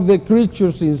one of the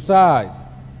creatures inside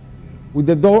with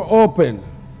the door open.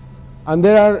 And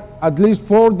there are at least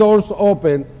 4 doors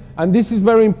open. And this is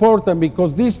very important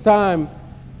because this time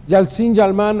Yalcin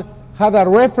Yalman had a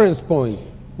reference point,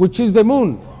 which is the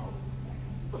moon.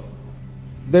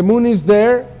 The moon is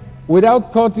there.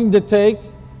 Without cutting the take,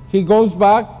 he goes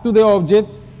back to the object,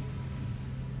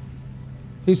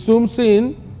 he zooms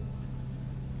in,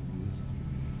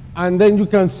 and then you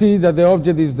can see that the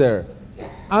object is there.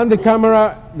 And the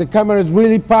camera is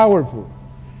really powerful.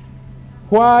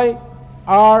 Why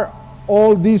are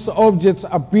all these objects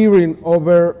appearing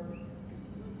over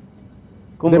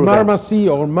the Marmara Sea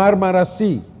or Marmara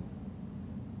Sea?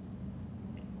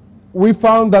 We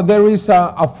found that there is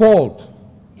a fault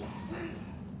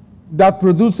that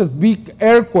produces big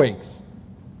earthquakes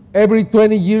every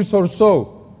 20 years or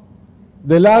so.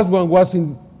 The last one was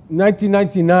in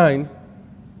 1999,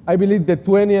 I believe the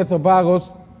 20th of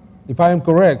August, if I am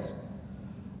correct,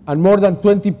 and more than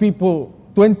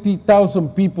 20,000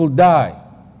 people died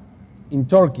in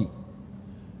Turkey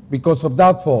because of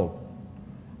that fault.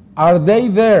 Are they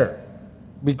there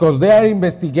because they are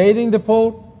investigating the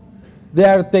fault, they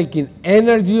are taking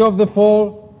energy of the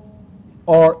fault,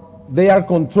 or they are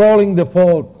controlling the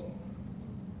fault?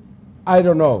 I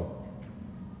don't know.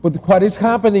 But what is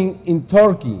happening in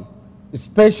Turkey,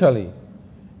 especially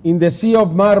in the Sea of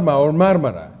Marmara or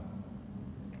Marmara,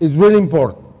 is really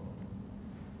important.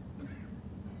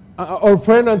 Our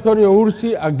friend Antonio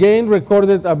Ursi again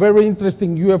recorded a very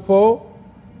interesting UFO,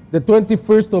 the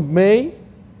 21st of May.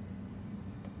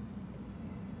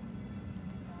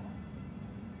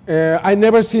 I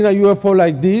never seen a UFO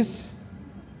like this.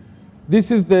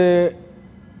 This is the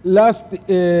last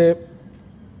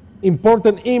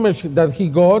important image that he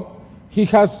got. He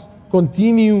has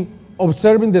continued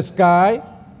observing the sky.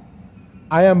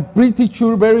 I am pretty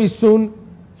sure very soon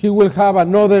he will have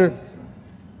another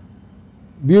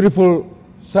beautiful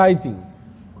sighting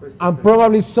and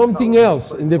probably something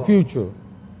else in the future.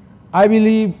 I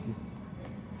believe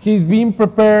he's being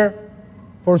prepared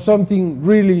for something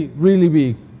really, really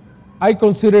big. I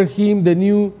consider him the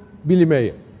new Billy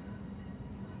Mayer.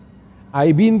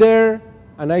 I've been there,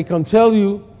 and I can tell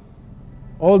you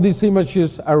all these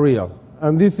images are real.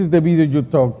 And this is the video you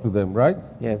talked to them, right?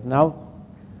 Yes, now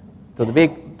to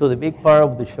the big part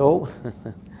of the show,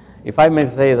 if I may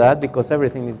say that, because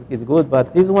everything is good,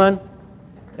 but this one,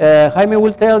 Jaime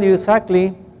will tell you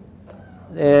exactly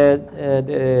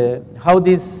how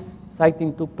this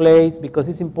sighting took place, because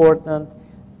it's important,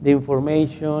 the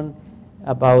information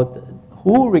about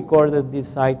who recorded this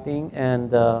sighting,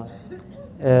 and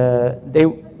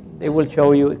they will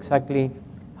show you exactly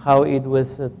how it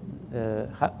was,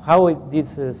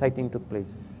 this sighting took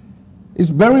place. It's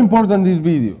very important, this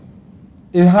video.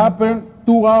 It happened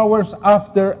 2 hours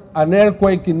after an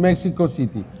earthquake in Mexico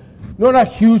City. Not a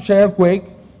huge earthquake,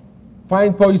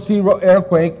 5.0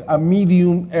 earthquake, a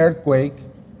medium earthquake.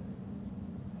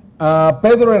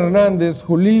 Pedro Hernandez,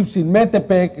 who lives in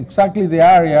Metepec, exactly the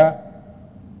area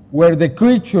where the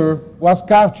creature was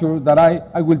captured, that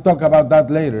I will talk about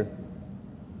that later.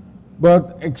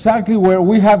 But exactly where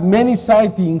we have many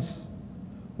sightings,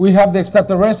 we have the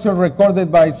extraterrestrial recorded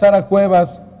by Sara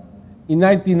Cuevas in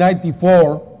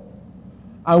 1994,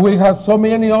 and we have so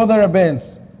many other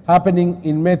events happening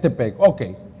in Metepec.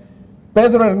 Okay,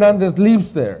 Pedro Hernandez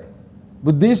lives there,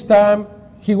 but this time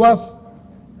he was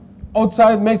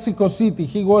outside Mexico City.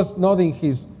 He was not in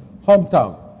his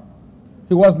hometown.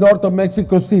 He was north of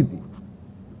Mexico City.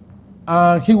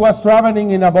 He was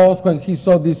traveling in a bus when he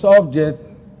saw this object.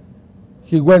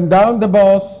 He went down the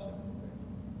bus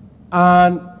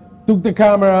and took the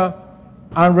camera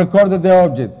and recorded the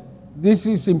object. This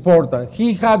is important.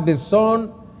 He had the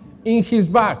sun in his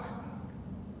back.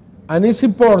 And it's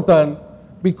important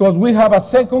because we have a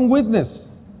second witness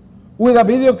with a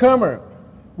video camera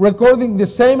recording the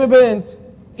same event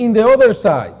in the other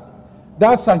side.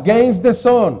 That's against the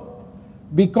sun.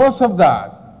 Because of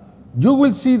that, you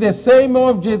will see the same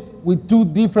object with two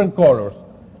different colors.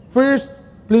 First,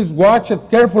 please watch it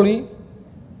carefully.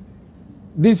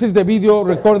 This is the video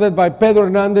recorded by Pedro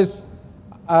Hernandez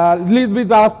a little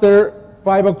bit after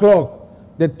 5 o'clock,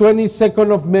 the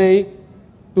 22nd of May,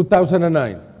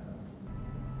 2009.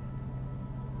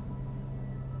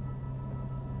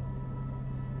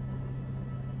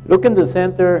 Look in the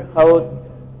center how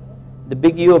the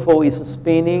big UFO is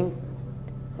spinning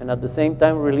and at the same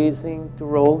time releasing two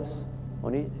rows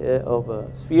on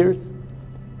of spheres.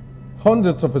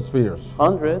 Hundreds of spheres.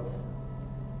 Hundreds.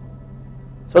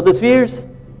 So the spheres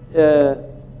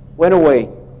went away.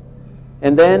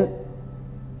 And then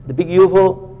the big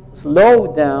UFO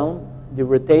slowed down the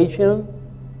rotation.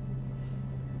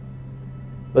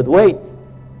 But wait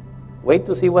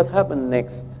to see what happened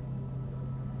next.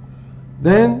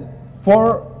 Then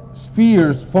four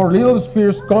little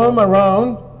spheres come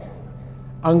around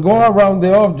and go around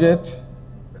the object,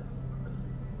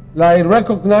 like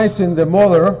recognizing the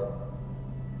mother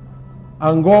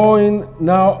and going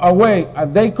now away.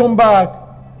 And they come back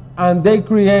and they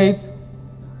create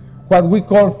what we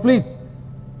call fleet.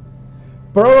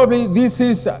 Probably this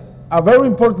is a very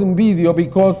important video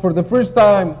because for the first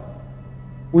time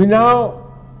we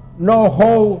now know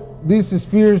how these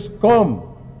spheres come.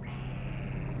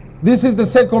 This is the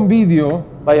second video.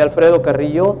 By Alfredo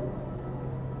Carrillo.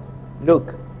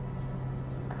 Look.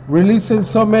 Releasing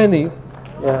so many.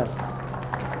 Yeah.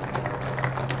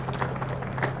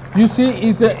 You see,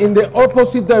 it's in the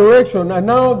opposite direction, and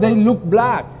now they look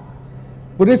black.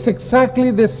 But it's exactly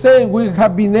the same. We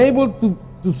have been able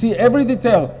to see every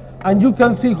detail, and you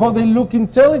can see how they look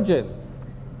intelligent.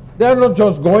 They're not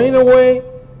just going away,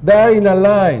 they're in a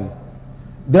line.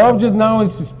 The object now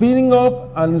is spinning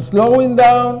up and slowing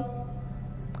down.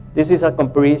 This is a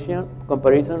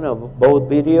comparison of both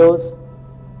videos.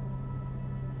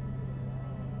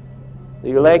 Do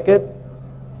you like it?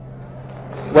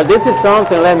 Well, this is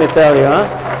something, let me tell you, huh?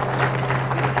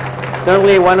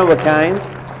 Certainly one of a kind.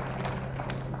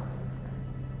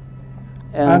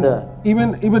 And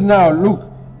even now, look,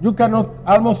 you cannot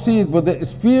almost see it, but the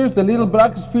spheres, the little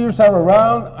black spheres are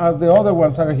around as the other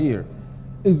ones are here.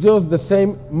 It's just the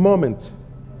same moment.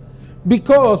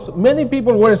 Because many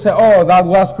people will say, oh, that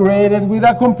was created with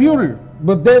a computer.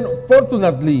 But then,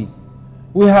 fortunately,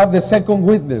 we have the second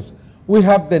witness. We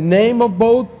have the name of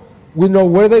both. We know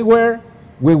where they were.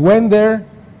 We went there.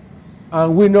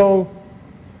 And we know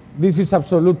this is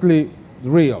absolutely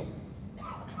real.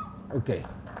 Okay.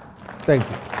 Thank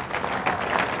you.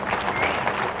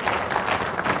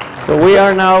 so we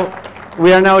are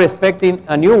now expecting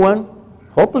a new one,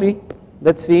 hopefully.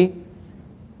 Let's see.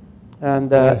 And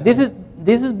this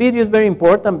video is very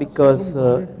important because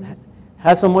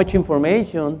has so much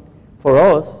information for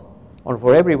us or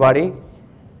for everybody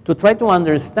to try to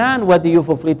understand what the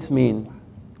UFO fleets mean.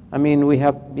 I mean, we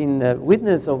have been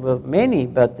witness of many,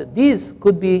 but this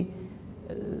could be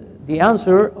the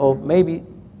answer, or maybe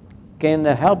can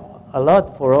help a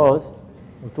lot for us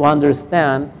to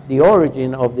understand the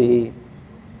origin of the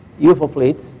UFO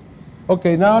fleets.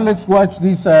 Okay, now let's watch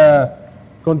this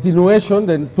continuation.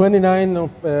 The 29th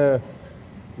of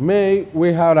May,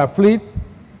 we had a fleet.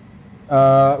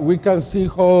 We can see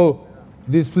how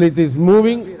this fleet is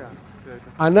moving.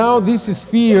 And now this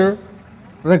sphere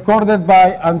recorded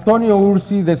by Antonio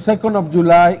Ursi, the 2nd of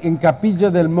July in Capilla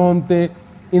del Monte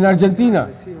in Argentina.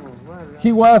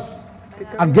 He was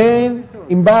again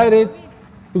invited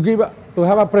to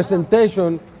have a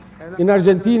presentation in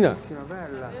Argentina.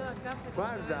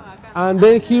 And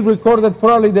then he recorded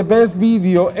probably the best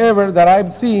video ever that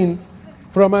I've seen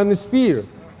from a sphere.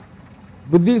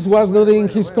 But this was not in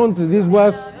his country, this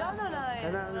was...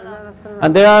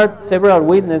 And there are several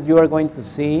witnesses you are going to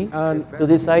see to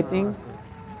this sighting.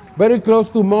 Very close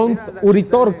to Mount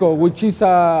Uritorco, which is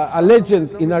a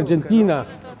legend in Argentina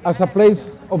as a place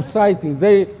of sighting.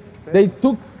 They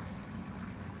took...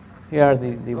 Here are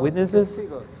the witnesses.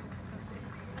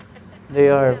 They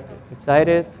are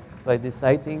excited by this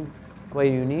sighting,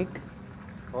 quite unique.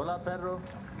 Hola, perro.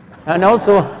 And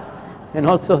also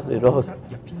the dog.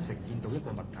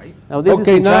 Now this is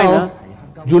Okay, in now, China.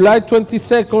 July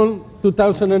 22nd,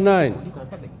 2009.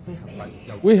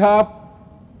 We have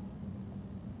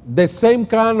the same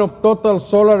kind of total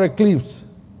solar eclipse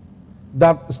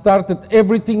that started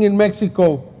everything in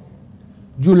Mexico,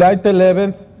 July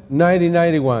 11th,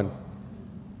 1991.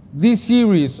 This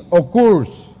series occurs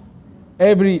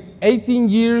every 18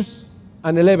 years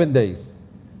and 11 days.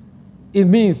 It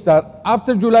means that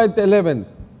after July 11th,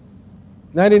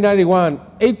 1991,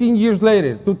 18 years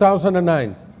later,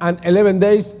 2009, and 11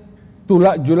 days to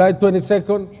July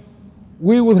 22nd,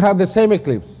 we would have the same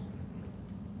eclipse.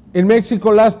 In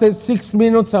Mexico lasted 6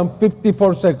 minutes and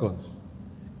 54 seconds.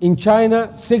 In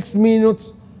China, 6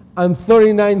 minutes and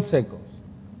 39 seconds.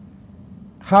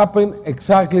 Happened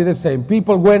exactly the same.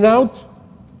 People went out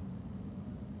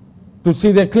to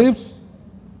see the eclipse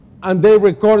and they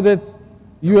recorded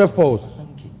UFOs.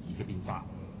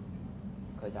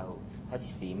 佢就開始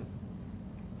閃，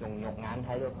用肉眼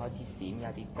睇到開始閃，有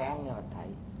啲光嘅物體。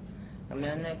咁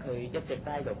樣咧，佢一直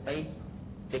都喺度飛，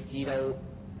直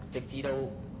至到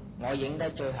我影低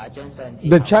最後一張相之後。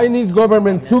 The Chinese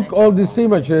government took all these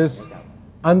images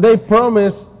and they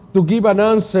promised to give an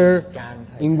answer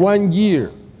in 1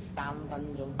 year.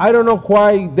 I don't know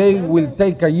why they will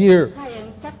take a year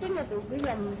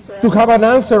to have an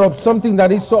answer of something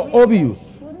that is so obvious.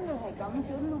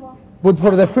 But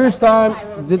for the first time,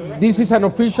 this is an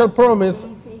official promise.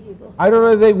 I don't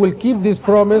know if they will keep this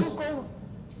promise,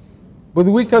 but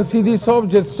we can see these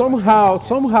objects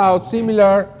somehow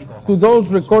similar to those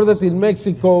recorded in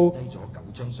Mexico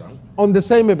on the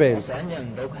same event.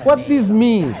 What this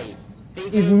means?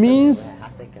 It means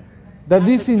that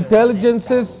these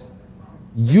intelligences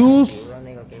use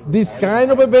these kind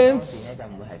of events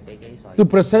to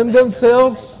present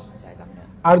themselves.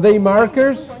 Are they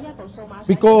markers?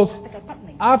 Because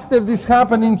after this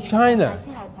happened in China,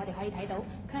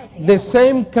 the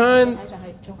same kind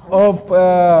of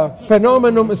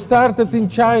phenomenon started in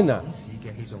China.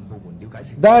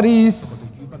 That is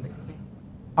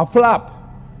a flap.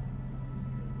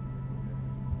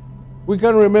 We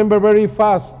can remember very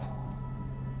fast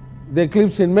the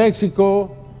eclipse in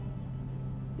Mexico.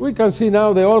 We can see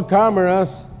now the old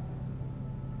cameras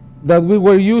that we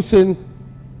were using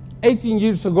 18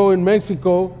 years ago in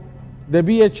Mexico, the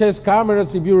VHS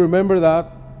cameras, if you remember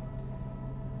that.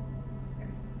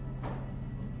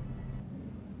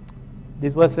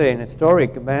 This was an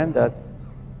historic event that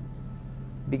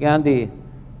began the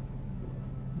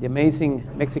amazing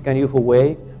Mexican UFO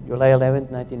way, July 11,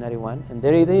 1991, and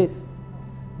there it is.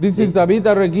 This is David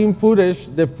Arreguin footage,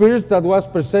 the first that was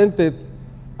presented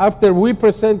after we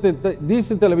presented this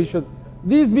in television.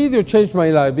 This video changed my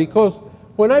life because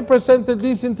when I presented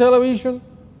this in television,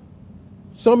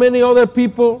 so many other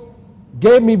people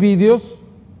gave me videos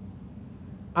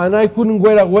and I couldn't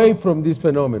get away from this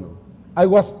phenomenon. I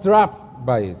was trapped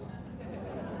by it.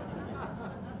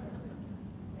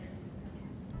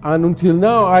 And until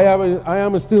now, I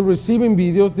am still receiving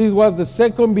videos. This was the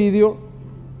second video,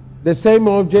 the same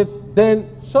object. Then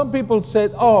some people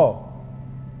said, oh,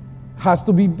 has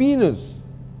to be Venus.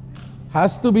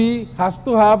 Has to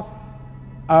have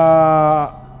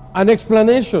an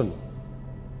explanation.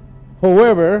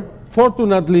 However,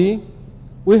 fortunately,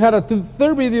 we had a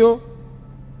third video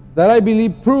that I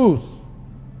believe proves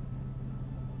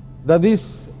that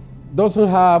this doesn't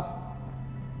have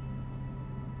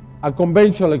a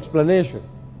conventional explanation.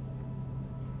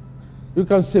 You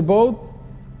can see both.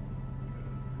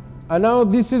 And now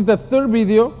this is the third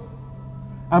video.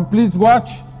 And please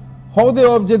watch how the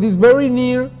object is very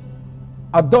near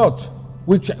a dot,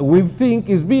 which we think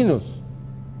is Venus.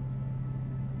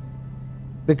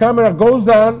 The camera goes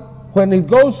down. When it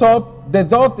goes up, the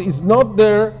dot is not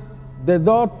there. The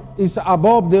dot is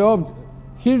above the object.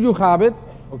 Here you have it,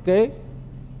 okay?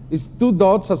 It's two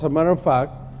dots, as a matter of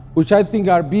fact, which I think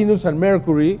are Venus and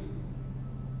Mercury.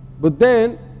 But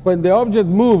then, when the object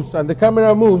moves and the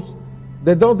camera moves,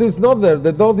 the dot is not there,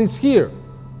 the dot is here.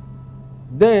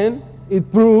 Then, it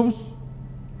proves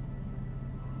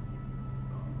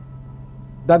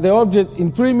that the object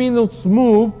in 3 minutes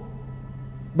moved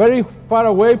very far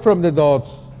away from the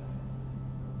dots.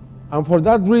 And for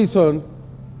that reason,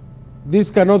 this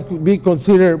cannot be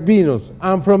considered Venus.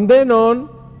 And from then on,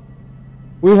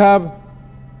 we have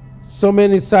so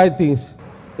many sightings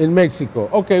in Mexico.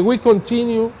 Okay, we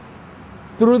continue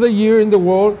through the year in the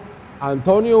world.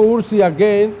 Antonio Ursi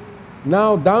again,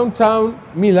 now downtown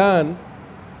Milan.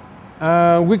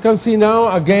 We can see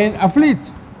now again a fleet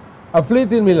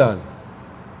in Milan.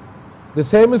 The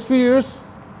same spheres.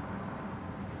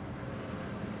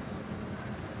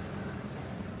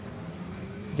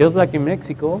 Just like in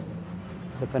Mexico,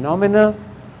 the phenomena,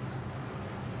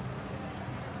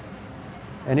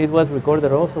 and it was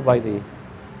recorded also by the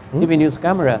TV news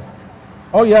cameras.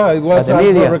 Oh yeah, it was the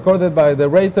media. Recorded by the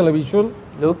Ray Television.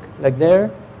 Look, like there,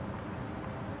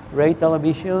 Ray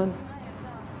Television.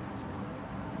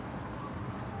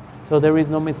 So there is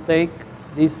no mistake.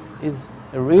 This is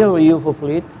a real UFO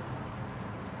fleet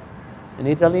in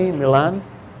Italy, Milan.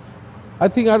 I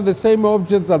think are the same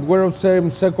objects that were observed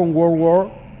in Second World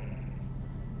War.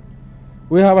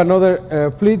 We have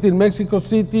another fleet in Mexico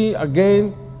City,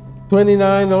 again,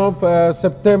 29 of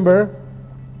September.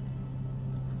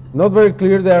 Not very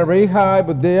clear, they are very high,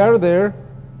 but they are there.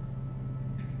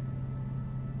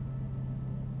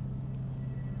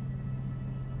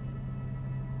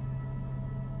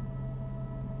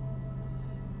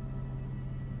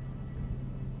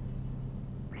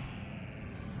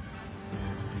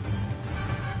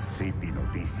 City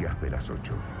Noticias de las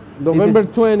 8. November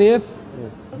 20th. Yes.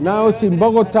 Now it's in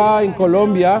Bogota, in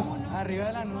Colombia. Arriba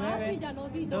de la 9,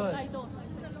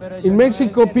 In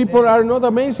Mexico, people are not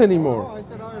amazed anymore.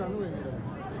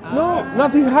 No,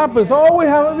 nothing happens. Oh, we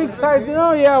have a big sighting.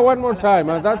 Oh, yeah, one more time,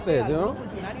 and that's it, you know?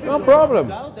 No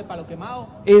problem.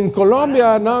 In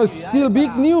Colombia, now it's still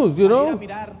big news, you know?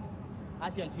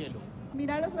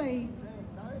 Míralos ahí.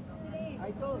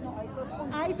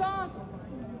 Hay dos.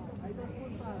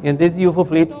 And this UFO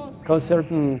fleet caused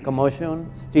certain commotion,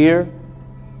 stir.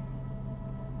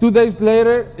 2 days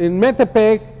later, in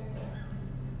Metepec,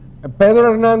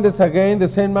 Pedro Hernandez, again, the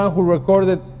same man who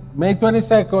recorded May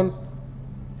 22nd,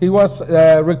 he was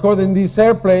recording this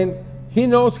airplane. He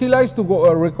knows, he likes to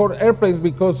go record airplanes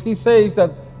because he says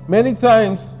that many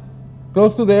times,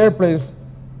 close to the airplanes,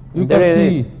 you can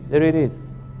see. There it is,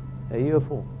 a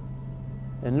UFO.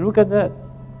 And look at that.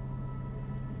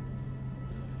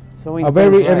 So A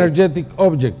very energetic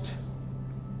object.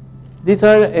 These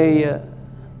are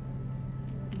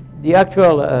the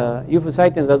actual UFO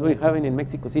sightings that we're having in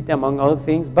Mexico City, among other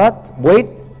things. But wait,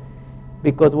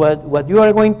 because what you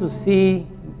are going to see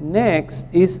next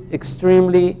is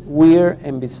extremely weird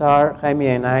and bizarre. Jaime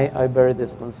and I are very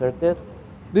disconcerted.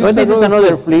 This is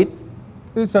another fleet.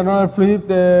 This is another fleet,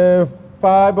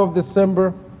 5 of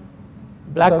December.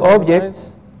 Black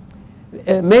objects.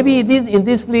 Maybe in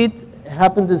this fleet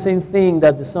happens the same thing,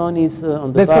 that the sun is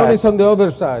on the back. The sun is on the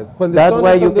other side. When the That's sun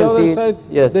why is you on the can other see side,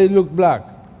 yes. they look black.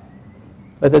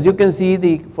 But as you can see,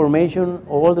 the formation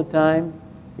all the time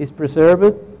is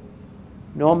preserved,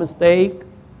 no mistake,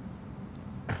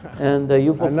 and the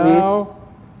UFO And fleet. now,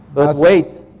 But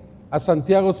wait, as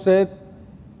Santiago said,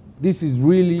 this is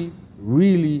really,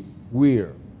 really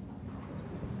weird.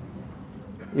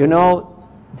 you know,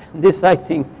 this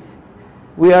sighting,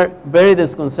 we are very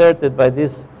disconcerted by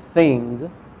this thing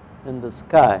in the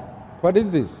sky. What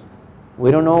is this?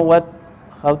 We don't know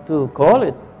how to call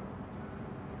it.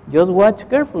 Just watch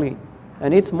carefully,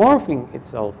 and it's morphing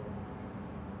itself.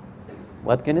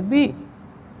 What can it be?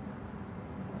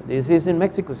 This is in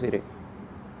Mexico City.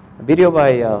 A video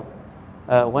by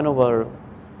one of our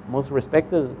most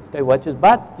respected sky watchers.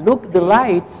 But look, the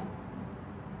lights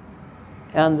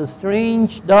and the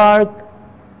strange dark,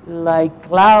 like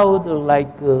cloud or like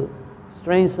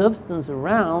strange substance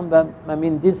around. But I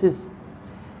mean, these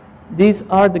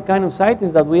are the kind of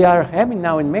sightings that we are having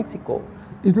now in Mexico.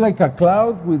 It's like a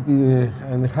cloud with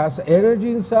and it has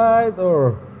energy inside,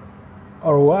 or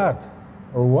what?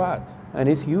 Or what? And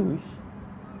it's huge.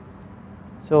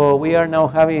 So we are now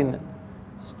having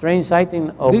strange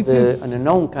sighting of an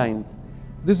unknown kind.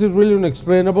 This is really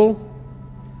unexplainable.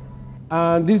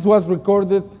 And this was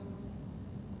recorded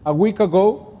a week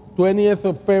ago, 20th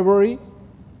of February.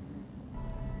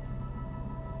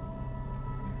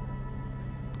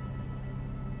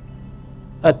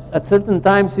 At certain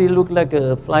times, it looked like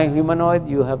a flying humanoid.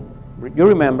 You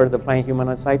remember the flying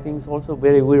humanoid sightings, also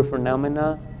very weird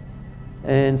phenomena.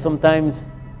 And sometimes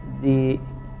the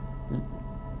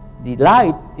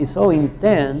light is so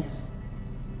intense,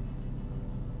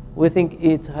 we think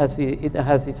it has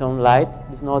its own light.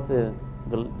 It's not the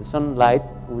sunlight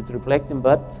which is reflecting,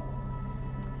 but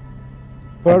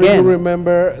Probably again, you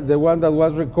remember the one that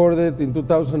was recorded in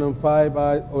 2005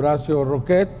 by Horacio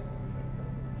Roquet.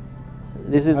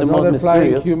 this is the Another most flying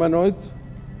mysterious. humanoid.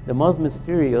 The most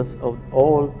mysterious of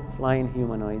all flying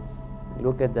humanoids.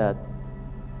 Look at that.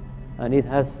 And it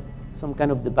has some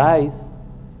kind of device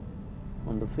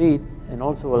on the feet and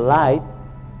also a light.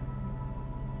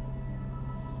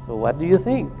 So what do you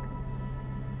think?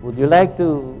 Would you like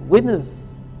to witness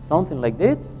something like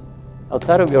this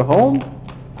outside of your home?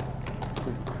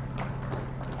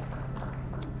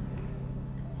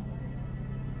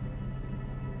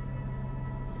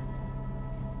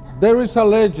 There is a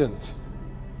legend.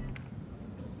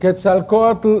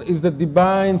 Quetzalcoatl is the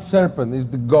divine serpent, is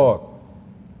the god.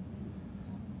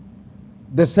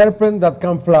 The serpent that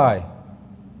can fly.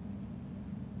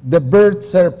 The bird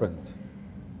serpent.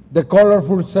 The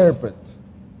colorful serpent.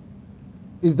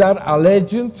 Is that a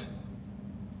legend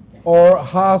or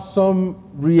has some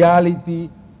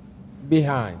reality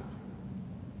behind?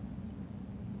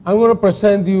 I'm going to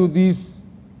present you this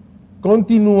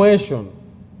continuation,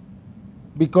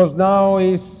 because now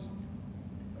is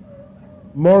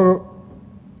more,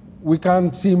 we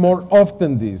can see more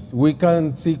often this. We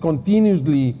can see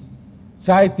continuously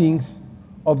sightings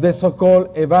of the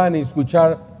so-called EVANIs, which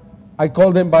are, I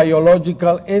call them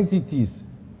biological entities,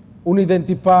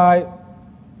 unidentified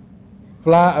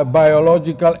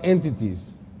biological entities,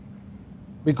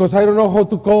 because I don't know how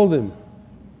to call them.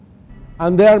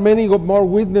 And there are many more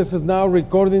witnesses now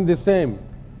recording the same.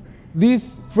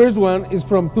 This first one is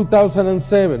from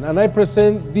 2007, and I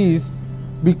present this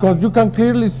because you can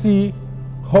clearly see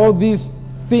how this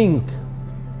thing,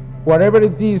 whatever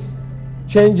it is,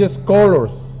 changes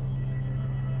colors.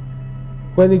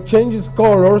 When it changes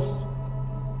colors,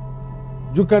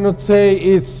 you cannot say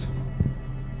it's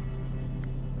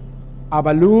a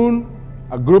balloon,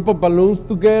 a group of balloons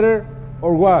together,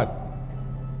 or what.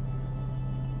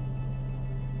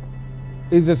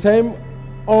 It's the same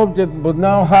object, but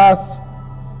now has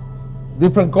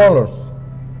different colors,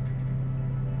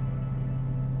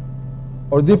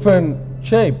 or different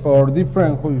shape, or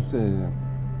different, how you say,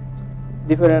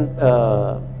 different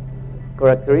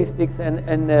characteristics,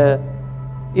 and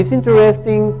it's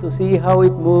interesting to see how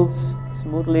it moves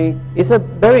smoothly. It's a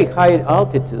very high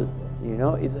altitude, you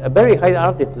know, it's a very high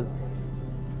altitude.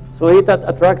 So it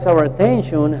attracts our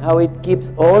attention, how it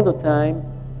keeps all the time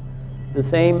the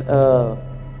same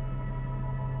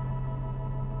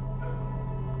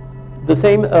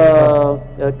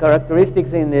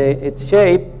characteristics in its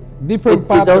shape. Different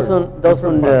it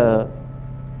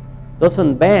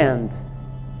doesn't bend.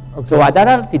 Okay. So at that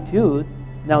altitude,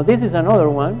 now this is another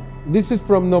one. This is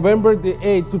from November the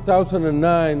 8th,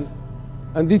 2009,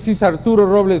 and this is Arturo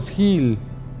Robles Gil,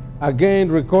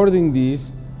 again recording this.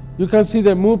 You can see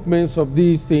the movements of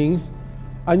these things,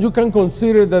 and you can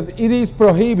consider that it is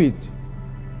prohibited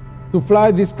to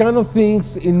fly these kind of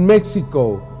things in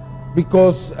Mexico,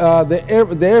 because the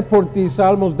airport is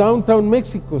almost downtown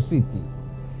Mexico City.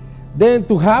 Then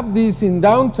to have this in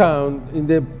downtown, in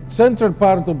the central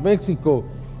part of Mexico,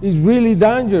 is really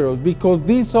dangerous, because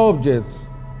these objects,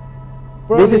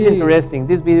 this is interesting.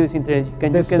 This video is interesting. You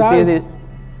can see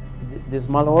the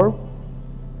small orb?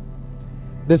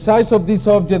 The size of these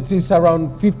objects is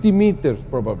around 50 meters,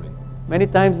 probably. Many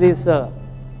times these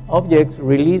objects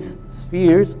release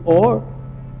spheres, or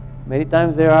many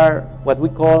times there are what we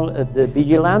call the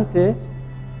vigilante,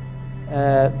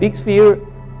 big sphere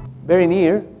very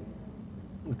near.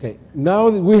 Okay, now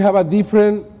we have a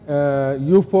different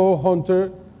UFO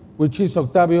hunter, which is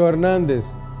Octavio Hernandez,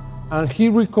 and he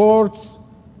records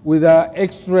with an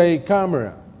X-ray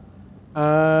camera.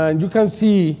 And you can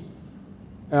see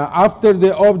after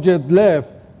the object left,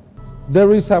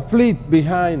 there is a fleet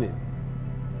behind it.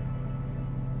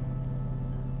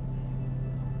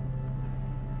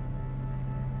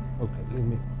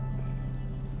 Okay,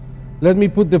 let me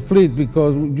put the fleet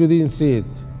because you didn't see it.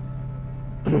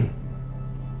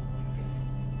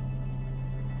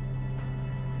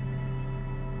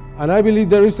 And I believe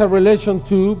there is a relation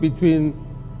too between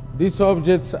these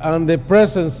objects and the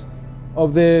presence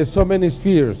of the so many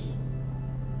spheres.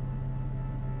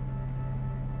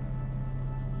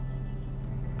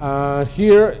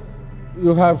 Here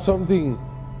you have something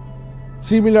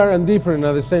similar and different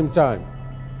at the same time.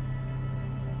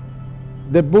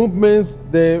 The movements,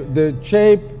 the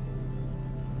shape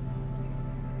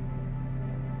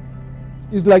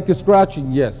is like a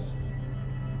scratching, yes.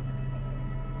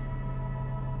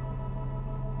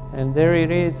 And there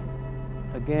it is,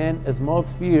 again, a small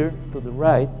sphere to the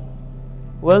right.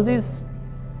 Well, these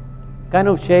kind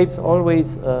of shapes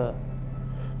always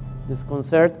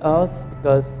disconcert us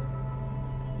because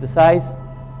the size,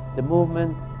 the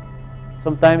movement,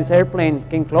 sometimes airplane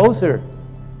came closer.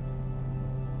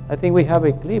 I think we have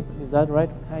a clip, is that right,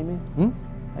 Jaime?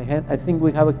 I think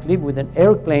we have a clip with an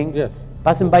airplane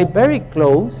passing by very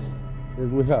close. Yes,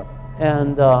 we have.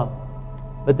 And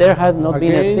but there has not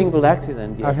been a single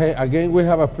accident yet. Again, we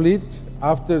have a fleet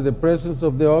after the presence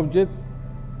of the object,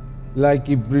 like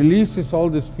it releases all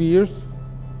the spheres.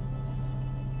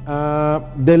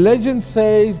 The legend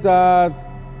says that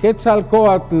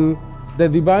Quetzalcoatl, the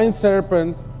divine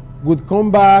serpent, would come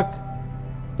back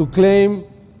to claim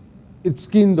its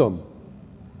kingdom.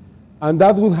 And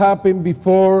that would happen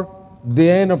before the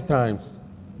end of times,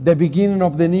 the beginning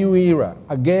of the new era.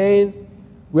 Again,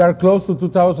 we are close to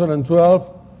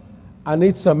 2012, and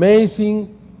it's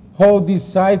amazing how these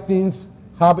sightings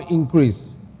have increased.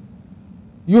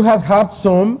 You have had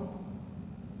some,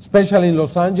 especially in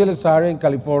Los Angeles area in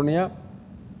California.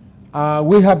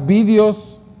 We have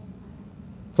videos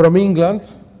from England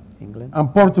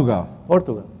and Portugal.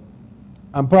 Portugal.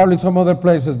 And probably some other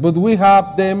places, but we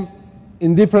have them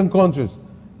in different countries,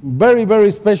 very, very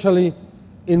especially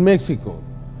in Mexico.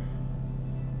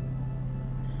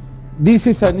 This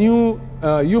is a new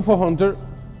UFO hunter.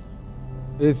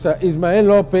 It's Ismael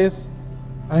Lopez,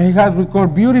 and he has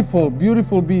recorded beautiful,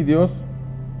 beautiful videos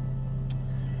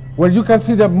where you can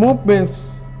see the movements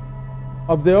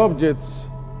of the objects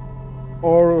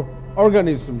or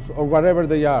organisms or whatever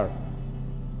they are.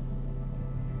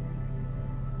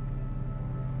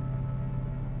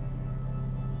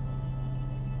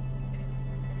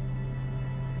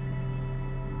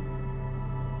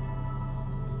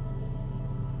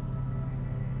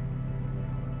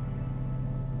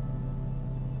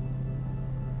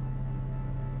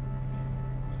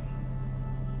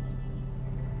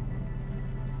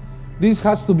 This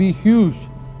has to be huge.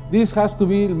 This has to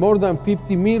be more than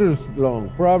 50 meters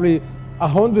long, probably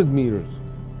 100 meters,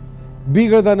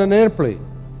 bigger than an airplane.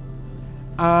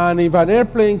 And if an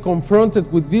airplane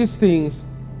confronted with these things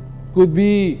could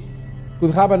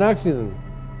have an accident,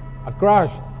 a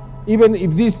crash, even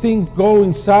if these things go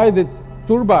inside the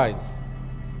turbines,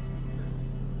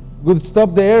 would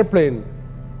stop the airplane,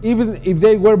 even if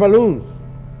they were balloons,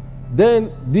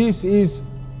 then this is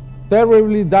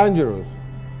terribly dangerous.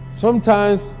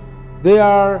 Sometimes they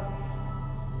are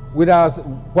with us,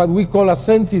 what we call a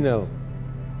sentinel,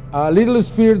 a little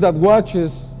sphere that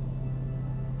watches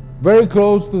very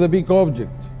close to the big object.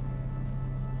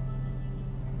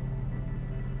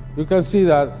 You can see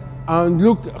that, and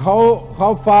look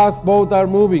how fast both are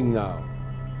moving now.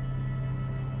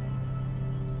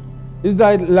 It's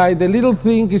like the little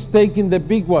thing is taking the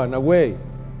big one away.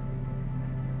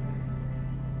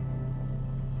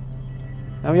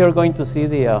 Now you're going to see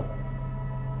the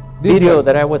video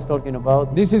that I was talking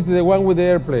about. This is the one with the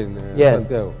airplane, yes.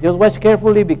 Santiago. Just watch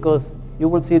carefully because you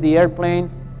will see the airplane,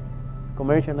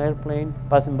 commercial airplane,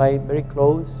 passing by very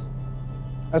close.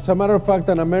 As a matter of fact,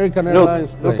 an American Airlines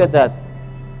plane. Look at that.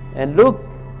 And look.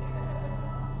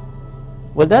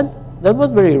 Well, that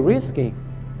was very risky.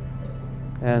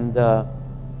 And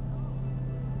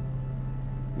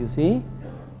you see?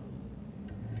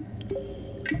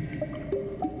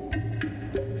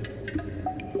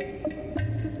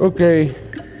 Okay,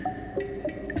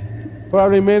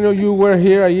 probably many of you were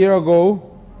here a year ago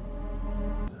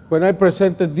when I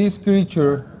presented this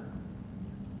creature.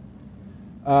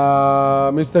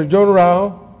 Mr. John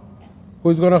Rao,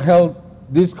 who is going to hold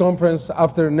this conference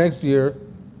after next year,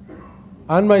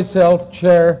 and myself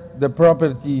share the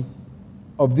property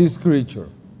of this creature.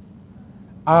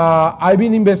 I've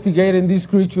been investigating this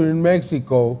creature in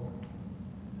Mexico.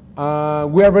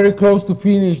 We are very close to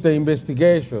finish the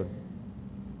investigation.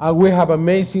 And we have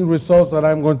amazing results that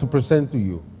I'm going to present to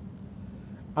you.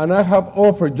 And I have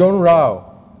offered John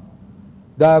Rao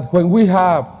that when we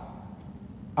have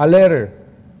a letter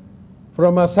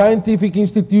from a scientific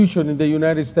institution in the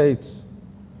United States,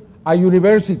 a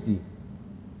university,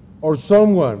 or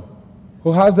someone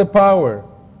who has the power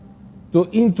to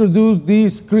introduce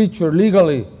this creature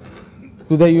legally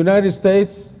to the United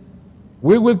States,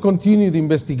 we will continue the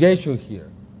investigation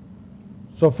here.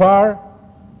 So far,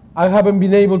 I haven't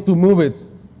been able to move it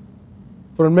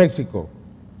from Mexico.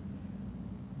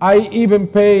 I even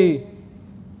pay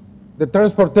the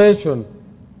transportation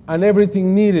and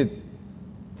everything needed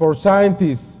for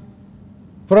scientists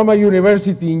from a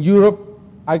university in Europe.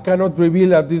 I cannot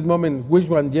reveal at this moment which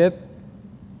one yet.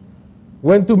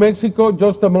 Went to Mexico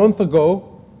just a month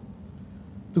ago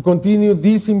to continue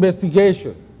this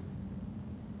investigation.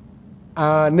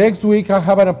 Next week I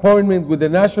have an appointment with the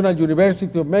National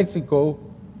University of Mexico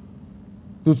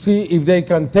to see if they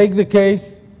can take the case,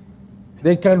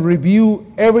 they can review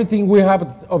everything we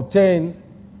have obtained,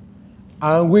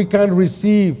 and we can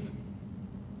receive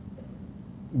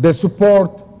the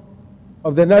support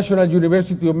of the National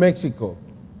University of Mexico,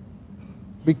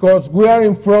 because we are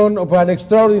in front of an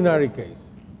extraordinary case.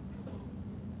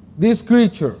 This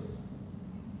creature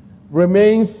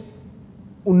remains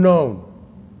unknown.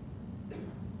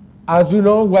 As you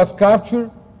know, was captured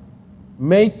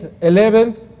May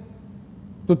 11th,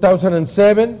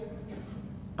 2007,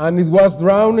 and it was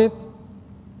drowned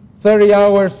 30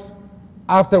 hours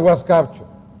after it was captured.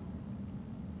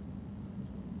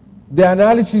 The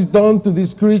analysis done to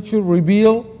this creature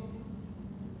revealed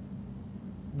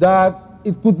that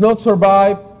it could not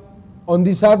survive on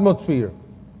this atmosphere,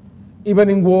 even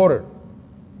in water.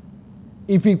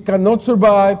 If it cannot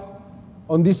survive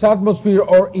on this atmosphere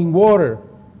or in water,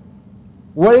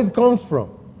 where it comes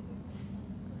from?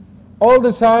 All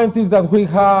the scientists that we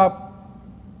have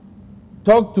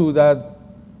talked to that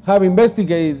have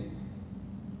investigated,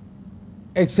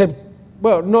 except,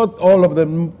 well, not all of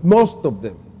them, most of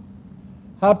them,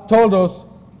 have told us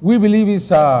we believe it's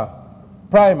a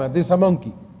primate is a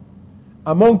monkey.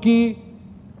 A monkey,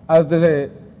 as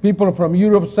the people from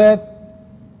Europe said,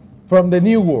 from the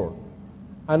New World.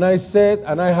 And I said,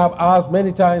 and I have asked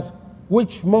many times,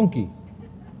 which monkey?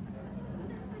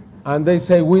 And they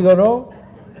say, we don't know.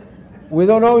 We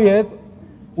don't know yet.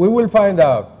 We will find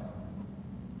out.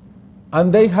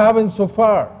 And they haven't so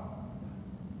far.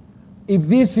 If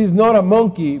this is not a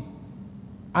monkey,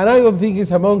 and I don't think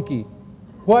it's a monkey,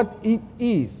 what it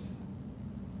is,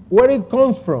 where it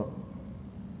comes from.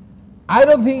 I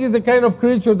don't think it's the kind of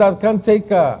creature that can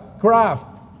take a craft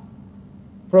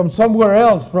from somewhere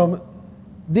else, from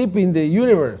deep in the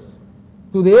universe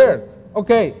to the earth.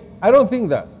 Okay, I don't think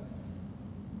that.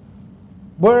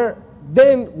 Where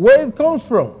it comes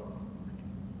from?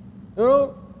 You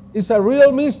know, it's a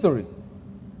real mystery.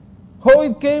 How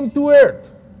it came to earth?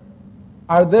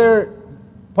 Are there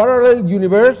parallel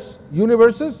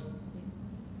universes?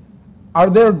 Are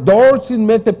there doors in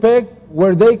Metepec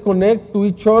where they connect to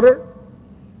each other?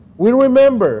 We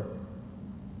remember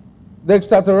the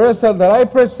extraterrestrial that I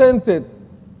presented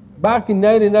back in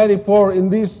 1994 in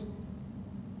this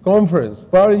conference.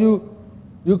 Probably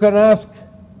you can ask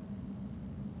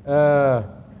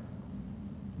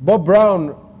Bob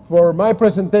Brown for my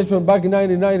presentation back in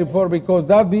 1994, because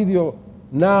that video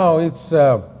now it's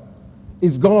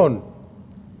gone.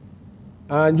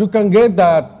 And you can get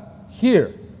that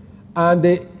here. And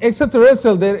the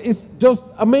extraterrestrial there is just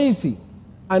amazing.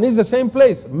 And it's the same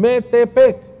place,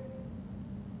 Metepec.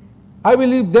 I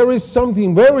believe there is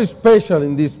something very special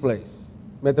in this place,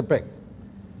 Metepec.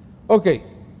 Okay,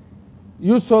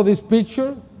 you saw this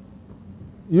picture.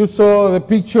 You saw the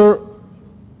picture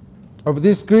of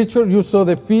this creature. You saw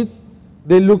the feet.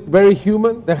 They look very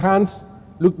human. The hands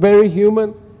look very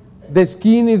human. The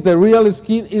skin is the real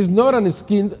skin. It's not a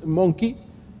skinned monkey.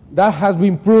 That has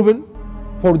been proven.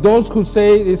 For those who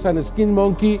say it's a skinned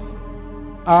monkey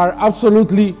are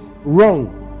absolutely wrong.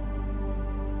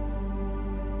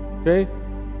 Okay?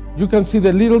 You can see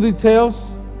the little details.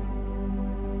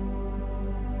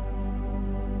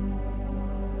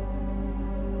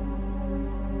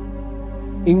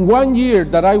 In 1 year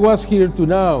that I was here to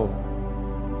now,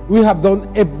 we have done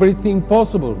everything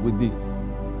possible with this.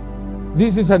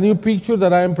 This is a new picture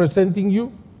that I am presenting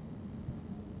you.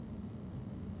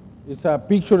 It's a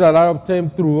picture that I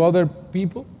obtained through other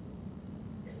people.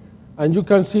 And you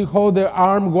can see how the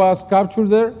arm was captured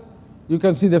there. You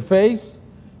can see the face.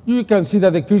 You can see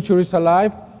that the creature is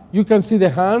alive. You can see the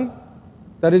hand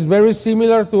that is very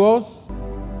similar to us.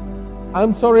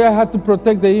 I'm sorry I had to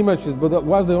protect the images, but that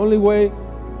was the only way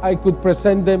I could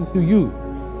present them to you.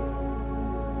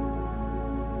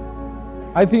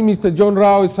 I think Mr. John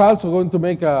Rao is also going to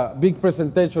make a big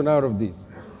presentation out of this.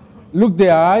 Look the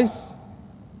eyes.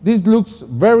 This looks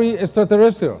very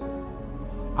extraterrestrial.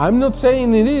 I'm not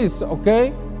saying it is,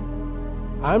 okay?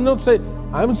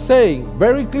 I'm saying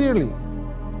very clearly,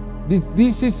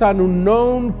 this is an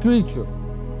unknown creature.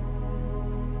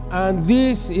 And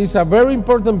this is a very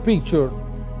important picture.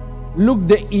 Look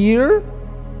the ear.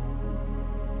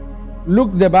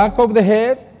 Look the back of the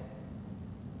head.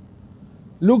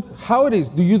 Look how it is.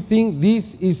 Do you think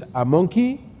this is a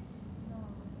monkey?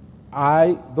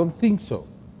 I don't think so.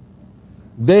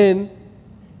 Then,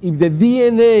 if the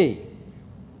DNA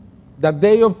that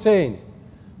they obtained,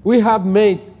 we have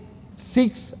made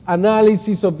 6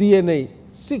 analyses of DNA.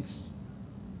 6.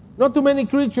 Not too many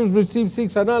creatures receive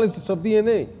 6 analyses of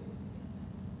DNA.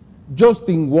 Just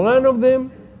in one of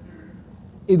them,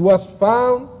 it was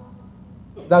found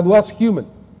that was human.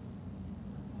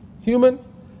 Human.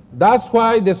 That's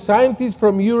why the scientists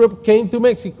from Europe came to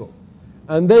Mexico.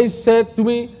 And they said to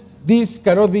me, this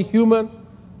cannot be human.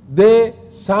 The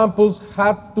samples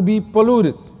had to be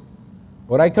polluted.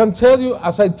 But I can tell you,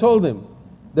 as I told them,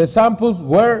 the samples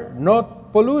were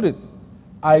not polluted.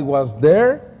 I was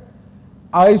there.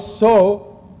 I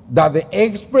saw that the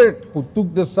expert who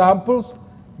took the samples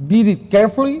did it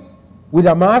carefully, with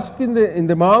a mask in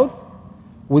the mouth,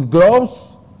 with gloves,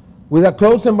 with a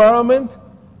closed environment,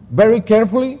 very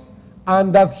carefully,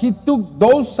 and that he took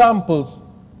those samples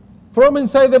from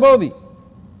inside the body.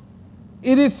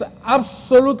 It is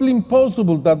absolutely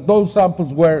impossible that those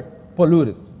samples were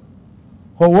polluted.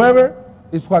 However,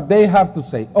 it's what they have to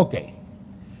say. Okay,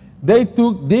 they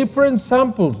took different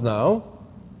samples now.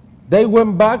 They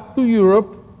went back to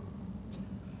Europe,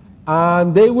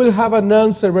 and they will have an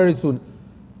answer very soon.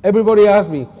 Everybody asks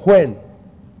me, when?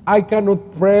 I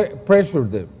cannot pressure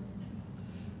them.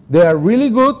 They are really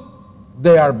good.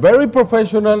 They are very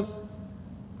professional,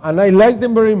 and I like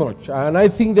them very much. And I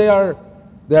think they are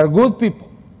good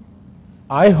people.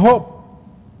 I hope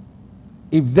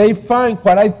if they find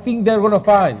what I think they're going to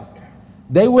find,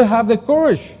 they will have the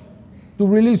courage to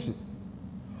release it.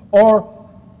 Or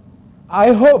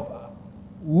I hope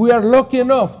we are lucky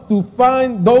enough to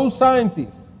find those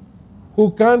scientists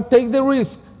who can take the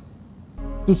risk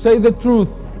to say the truth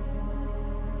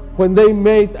when they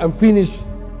made and finished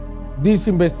this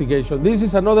investigation. This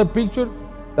is another picture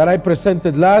that I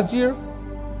presented last year.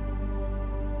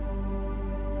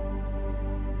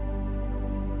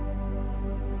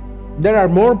 There are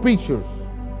more pictures,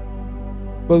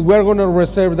 but we're going to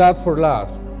reserve that for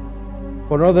last,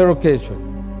 for another occasion.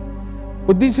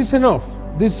 But this is enough.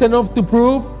 This is enough to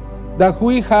prove that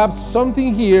we have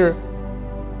something here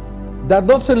that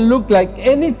doesn't look like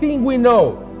anything we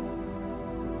know.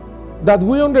 That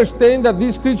we understand that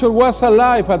this creature was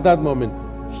alive at that moment.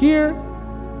 Here,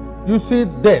 you see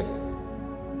it dead.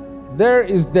 There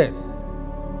is dead.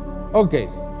 Okay,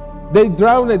 they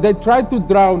drowned it. They tried to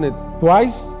drown it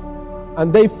twice,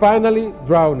 and they finally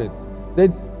drowned it.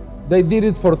 They did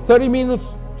it for 30 minutes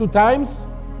 2 times.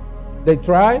 They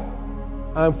tried,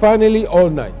 and finally all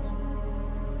night.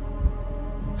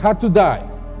 Had to die,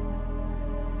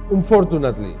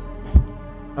 unfortunately.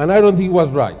 And I don't think it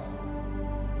was right.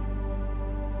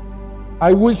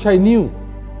 I wish I knew.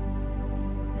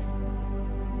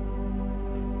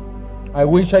 I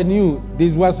wish I knew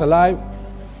this was alive.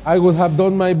 I would have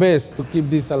done my best to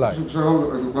keep this alive.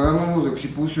 Cuando hablamos de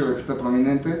occipucio, de que está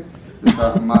prominente,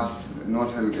 está más, no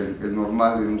es el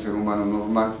normal de un ser humano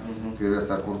normal, que debe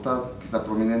estar cortado, que está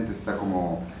prominente, está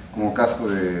como casco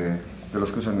de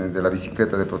los que usan de la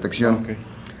bicicleta de protección. Okay.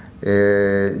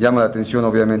 Llama la atención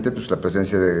obviamente pues, la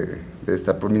presencia de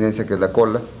esta prominencia que es la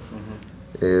cola,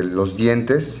 los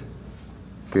dientes,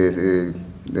 que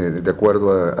de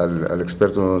acuerdo al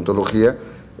experto en odontología,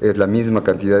 es la misma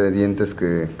cantidad de dientes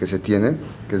que se tiene,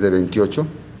 que es de 28.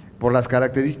 Por las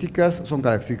características, son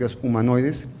características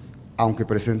humanoides, aunque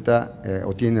presenta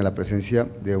o tiene la presencia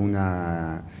de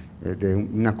una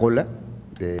cola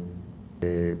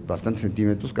de bastantes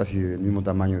centímetros, casi del mismo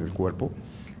tamaño del cuerpo.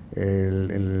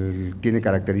 Tiene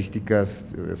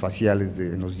características faciales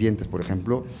en los dientes, por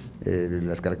ejemplo,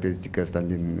 las características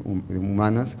también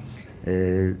humanas.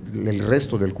 El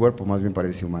resto del cuerpo más bien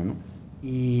parece humano.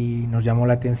 Y nos llamó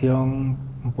la atención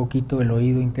un poquito el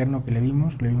oído interno que le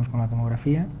vimos con la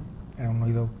tomografía. Era un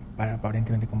oído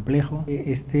aparentemente complejo.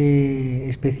 Este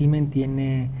espécimen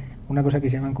tiene una cosa que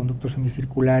se llaman conductos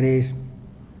semicirculares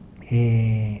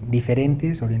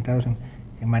diferentes, orientados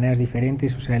en maneras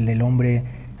diferentes. O sea, el del hombre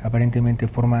aparentemente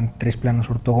forman 3 planos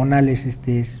ortogonales,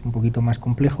 este es un poquito más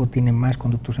complejo, tiene más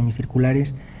conductos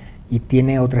semicirculares y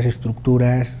tiene otras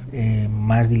estructuras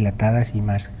más dilatadas y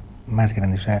más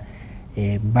grandes. O sea,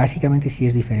 básicamente sí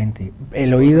es diferente.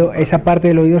 El oído, esa parte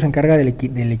del oído se encarga del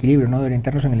equilibrio, ¿no? De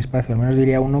orientarnos en el espacio. Al menos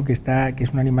diría uno que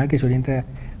es un animal que se orienta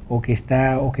o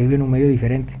que vive en un medio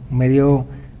diferente, un medio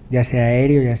ya sea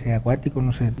aéreo, ya sea acuático,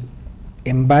 no sé.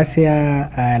 En base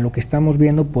a lo que estamos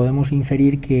viendo podemos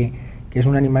inferir que es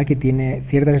un animal que tiene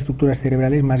ciertas estructuras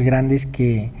cerebrales más grandes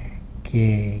que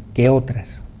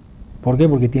otras. ¿Por qué?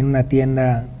 Porque tiene una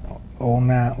tienda o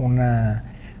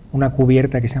una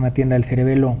cubierta que se llama tienda del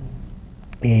cerebelo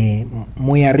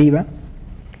muy arriba,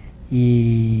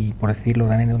 y por decirlo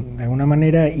también de alguna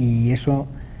manera, y eso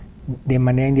de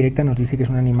manera indirecta nos dice que es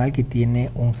un animal que tiene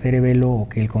un cerebelo, o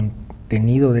que el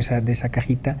contenido de esa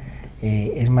cajita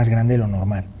es más grande de lo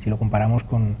normal, si lo comparamos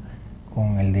con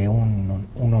el de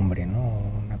un hombre, ¿no?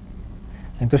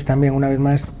 Entonces también, una vez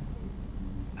más,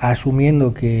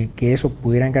 asumiendo que eso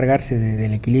pudiera encargarse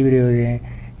del equilibrio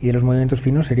y de los movimientos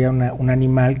finos, sería un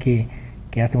animal que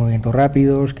hace movimientos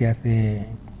rápidos, que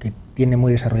tiene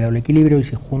muy desarrollado el equilibrio, y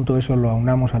si junto a eso lo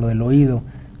aunamos a lo del oído,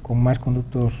 con más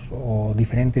conductos o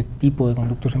diferentes tipos de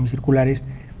conductos semicirculares,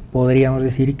 podríamos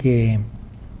decir que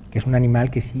es un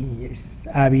animal que sí es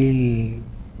hábil,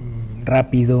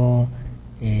 rápido,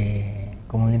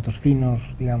 con movimientos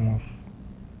finos, digamos.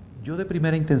 Yo de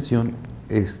primera intención,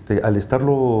 al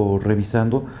estarlo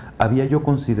revisando, había yo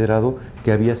considerado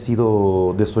que había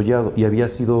sido desollado, y había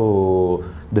sido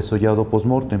desollado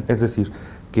post-mortem, es decir,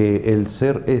 que el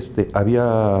ser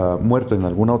había muerto en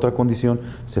alguna otra condición,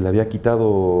 se le había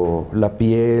quitado la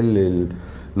piel,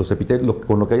 los epitelios,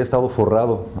 con lo que haya estado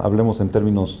forrado, hablemos en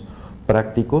términos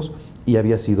prácticos, y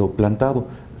había sido plantado.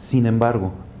 Sin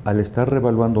embargo, al estar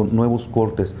reevaluando nuevos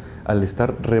cortes, al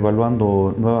estar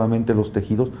reevaluando nuevamente los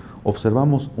tejidos,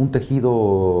 observamos un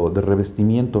tejido de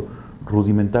revestimiento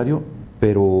rudimentario,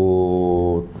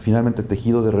 pero finalmente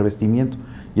tejido de revestimiento,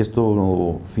 y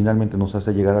esto finalmente nos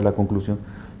hace llegar a la conclusión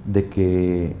de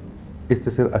que este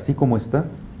ser, así como está,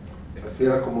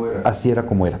 así era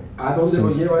como era. ¿A dónde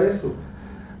lo lleva eso?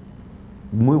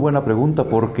 Muy buena pregunta,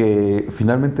 porque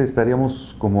finalmente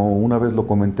estaríamos, como una vez lo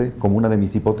comenté, como una de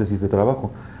mis hipótesis de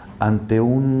trabajo, ante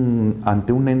un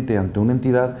ente, ante una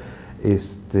entidad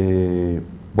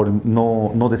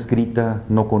no descrita,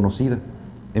 no conocida,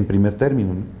 en primer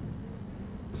término, ¿no?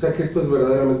 O sea que esto es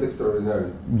verdaderamente extraordinario.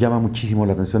 Llama muchísimo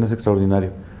la atención, es extraordinario.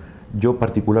 Yo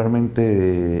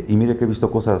particularmente, y mire que he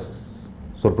visto cosas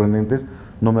sorprendentes,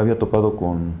 no me había topado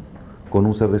con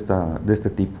un ser de este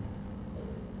tipo.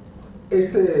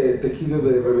 ¿Este tejido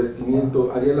de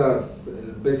revestimiento haría las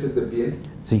veces de piel?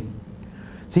 Sí,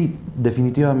 sí,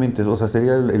 definitivamente. O sea,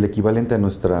 sería el equivalente a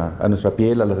nuestra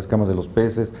piel, a las escamas de los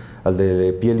peces, al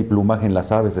de piel y plumaje en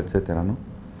las aves, etcétera, ¿no?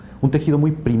 Un tejido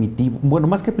muy primitivo, bueno,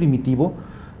 más que primitivo,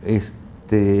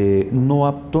 no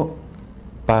apto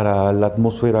para la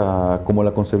atmósfera como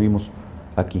la concebimos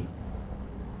aquí,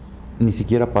 ni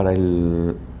siquiera para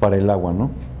el agua,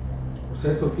 ¿no? O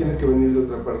sea, eso tiene que venir de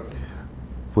otra parte.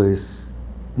 Pues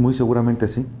muy seguramente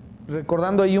sí.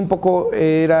 Recordando ahí un poco,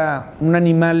 era un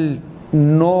animal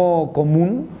no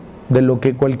común, de lo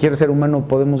que cualquier ser humano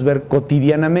podemos ver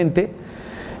cotidianamente.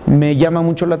 Me llama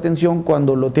mucho la atención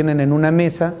cuando lo tienen en una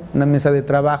mesa de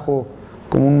trabajo,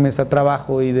 como una mesa de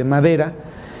trabajo y de madera,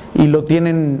 y lo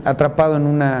tienen atrapado en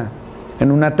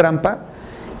una trampa,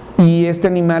 y este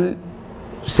animal,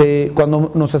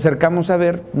 cuando nos acercamos a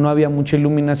ver, no había mucha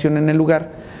iluminación en el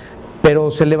lugar,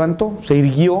 pero se levantó, se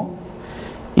irguió,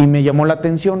 y me llamó la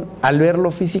atención. Al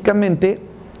verlo físicamente,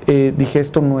 dije,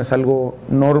 esto no es algo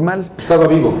normal. ¿Estaba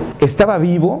vivo? Estaba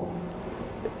vivo,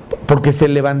 porque se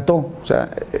levantó, o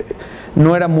sea,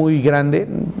 no era muy grande,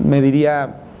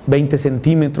 mediría 20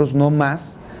 centímetros, no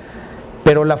más,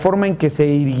 pero la forma en que se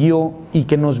irguió y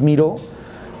que nos miró,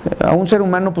 a un ser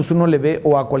humano pues uno le ve,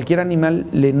 o a cualquier animal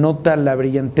le nota la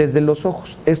brillantez de los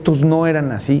ojos. Estos no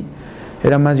eran así,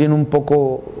 era más bien un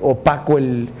poco opaco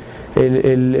el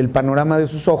panorama de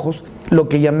sus ojos. Lo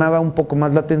que llamaba un poco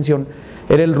más la atención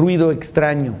era el ruido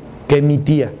extraño que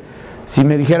emitía. Si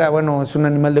me dijera, bueno, es un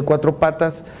animal de 4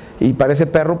 patas y parece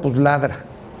perro, pues ladra,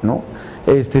 ¿no?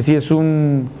 Si es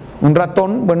un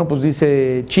ratón, bueno, pues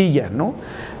dice chilla, ¿no?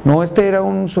 No, este era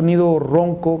un sonido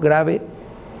ronco, grave,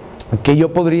 que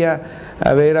yo podría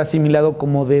haber asimilado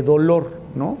como de dolor,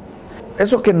 ¿no?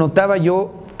 Eso que notaba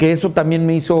yo, que eso también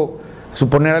me hizo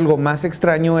suponer algo más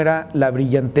extraño, era la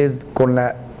brillantez con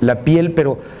la piel,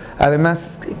 pero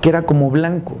además que era como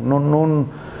blanco,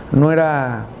 no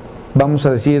era, vamos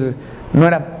a decir, no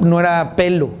era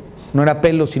pelo,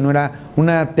 sino era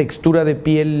una textura de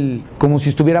piel como si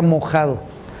estuviera mojado,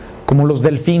 como los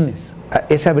delfines,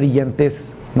 esa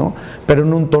brillantez, ¿no? Pero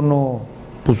en un tono,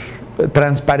 pues,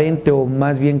 transparente o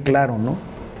más bien claro, ¿no?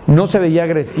 No se veía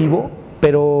agresivo,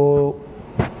 pero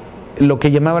lo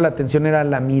que llamaba la atención era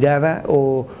la mirada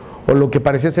o lo que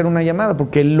parecía ser una llamada,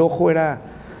 porque el ojo era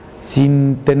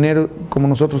sin tener, como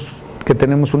nosotros que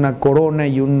tenemos una corona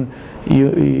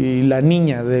y la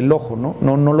niña del ojo,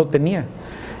 no lo tenía.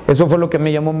 Eso fue lo que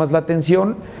me llamó más la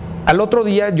atención. Al otro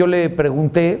día yo le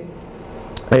pregunté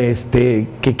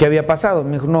que qué había pasado.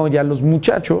 Me dijo, no, ya los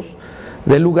muchachos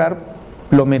del lugar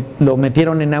lo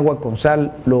metieron en agua con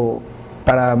sal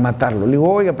para matarlo. Le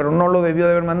digo, oiga, pero no lo debió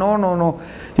de haber matado. No.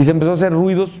 Y se empezó a hacer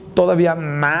ruidos todavía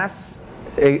más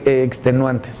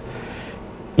extenuantes.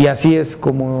 Y así es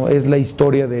como es la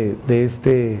historia de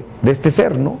este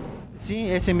ser, ¿no?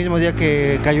 Sí, ese mismo día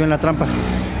que cayó en la trampa.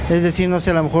 Es decir, no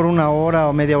sé, a lo mejor una hora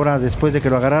o media hora después de que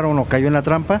lo agarraron o cayó en la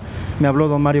trampa, me habló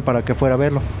don Mario para que fuera a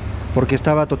verlo, porque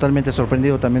estaba totalmente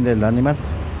sorprendido también del animal.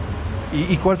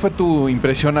 ¿Y cuál fue tu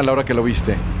impresión a la hora que lo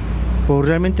viste? Pues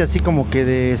realmente así como que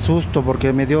de susto,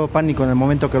 porque me dio pánico en el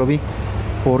momento que lo vi,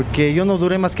 porque yo no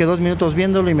duré más que 2 minutos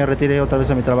viéndolo y me retiré otra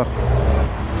vez a mi trabajo.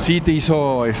 ¿Sí te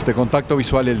hizo contacto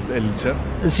visual el ser?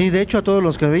 Sí, de hecho a todos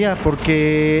los que veía,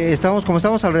 porque como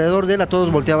estábamos alrededor de él, a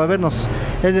todos volteaba a vernos.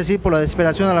 Es decir, por la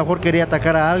desesperación a lo mejor quería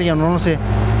atacar a alguien, no sé,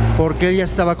 porque él ya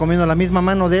se estaba comiendo la misma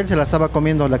mano de él, se la estaba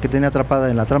comiendo la que tenía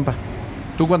atrapada en la trampa.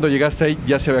 ¿Tú cuando llegaste ahí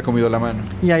ya se había comido la mano?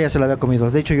 Ya se la había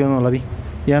comido, de hecho yo no la vi,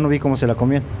 ya no vi cómo se la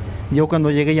comió. Yo cuando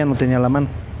llegué ya no tenía la mano.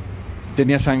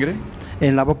 ¿Tenía sangre?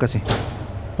 En la boca sí,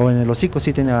 o en el hocico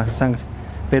sí tenía sangre.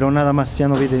 Pero nada más, ya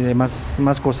no vi de más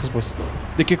cosas, pues.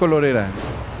 ¿De qué color era?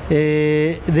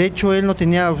 De hecho, él no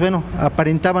tenía, bueno,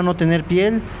 aparentaba no tener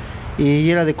piel y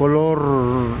era de color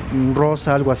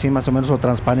rosa, algo así más o menos, o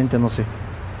transparente, no sé.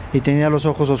 Y tenía los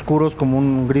ojos oscuros como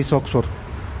un gris Oxford,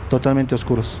 totalmente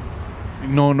oscuros.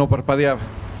 No parpadeaba.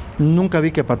 Nunca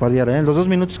vi que parpadeara, en los 2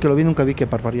 minutos que lo vi nunca vi que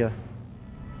parpadeara.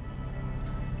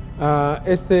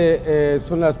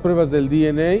 Son las pruebas del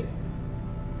DNA.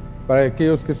 Para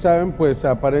aquellos que saben, pues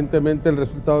aparentemente el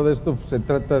resultado de esto se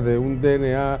trata de un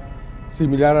DNA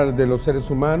similar al de los seres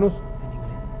humanos.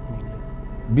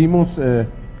 vimos...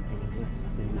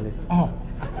 Oh.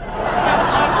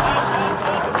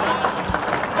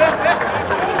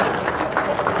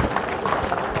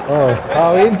 Oh,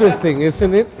 how interesting,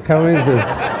 isn't it? How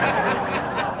interesting.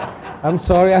 I'm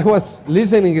sorry, I was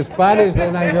listening in Spanish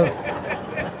and I just...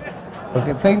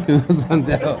 Okay, thank you,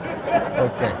 Santiago.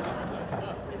 Okay.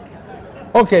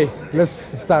 Okay, let's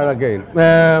start again.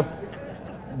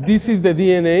 This is the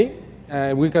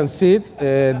DNA. We can see it.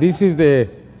 This is the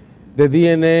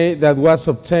DNA that was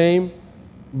obtained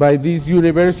by this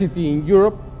university in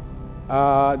Europe.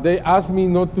 They asked me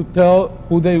not to tell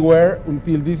who they were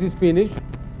until this is finished,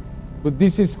 but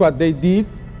this is what they did.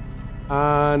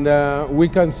 And we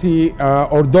can see,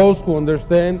 or those who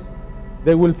understand,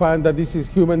 they will find that this is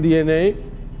human DNA.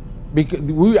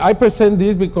 I present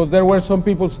this because there were some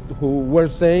people who were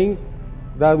saying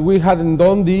that we hadn't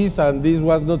done this and this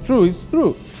was not true. It's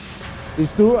true.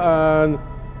 It's true, and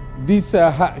this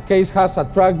case has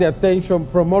attracted the attention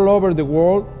from all over the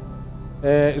world,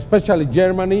 especially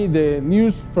Germany. The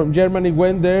news from Germany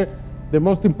went there. The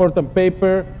most important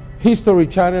paper, History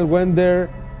Channel, went there.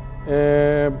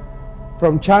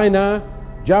 From China,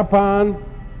 Japan,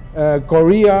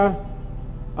 Korea,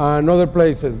 and other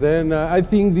places. Then I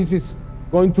think this is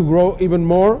going to grow even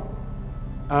more,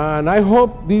 and I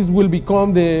hope this will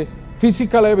become the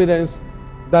physical evidence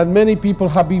that many people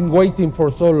have been waiting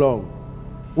for so long.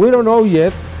 We don't know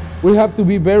yet. We have to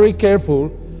be very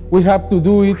careful. We have to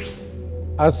do it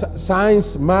as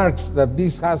science marks that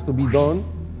this has to be done,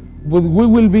 but we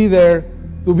will be there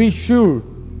to be sure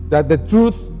that the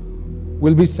truth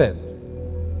will be said.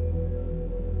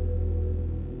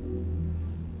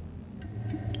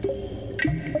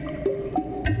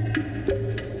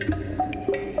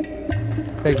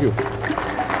 Thank you.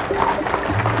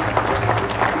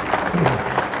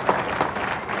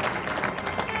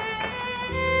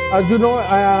 As you know,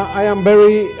 I am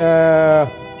very,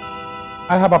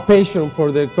 I have a passion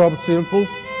for the crop circles.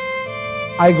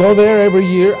 I go there every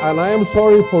year, and I am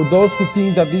sorry for those who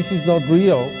think that this is not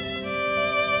real.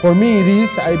 For me it is.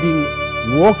 I've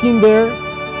been walking there.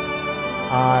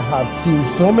 I have seen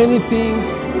so many things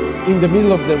in the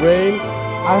middle of the rain.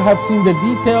 I have seen the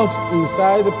details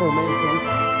inside the formation,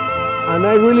 and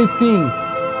I really think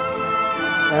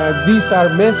these are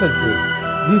messages,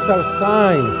 these are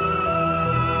signs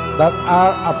that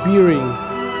are appearing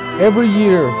every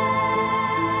year,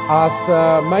 as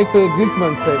Michael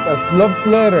Glickman said, as love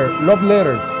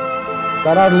letters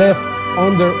that are left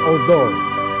under our door.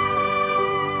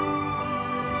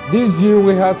 This year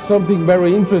we had something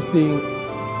very interesting.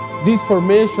 This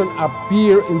formation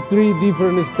appeared in 3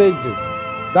 different stages.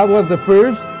 That was the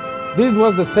first, this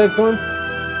was the second,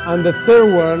 and the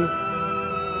third one,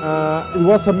 it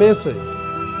was a message.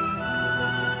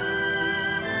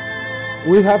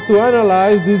 We have to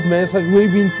analyze this message.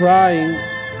 We've been trying.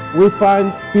 We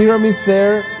find pyramids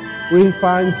there, we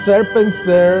find serpents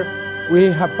there, we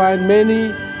have find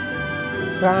many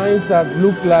signs that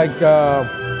look like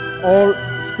all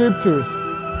scriptures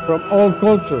from all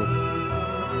cultures.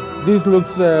 This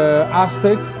looks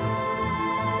Aztec.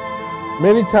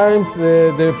 Many times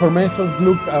the formations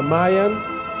look Mayan.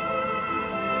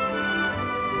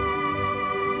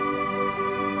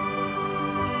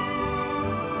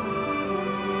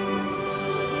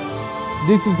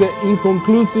 This is the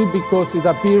inconclusive because it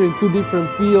appeared in 2 different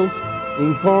fields,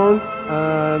 in corn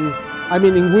and,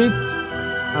 in wheat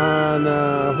and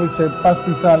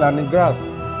pastizal and in grass.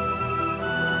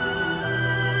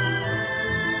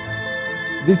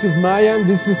 This is Mayan.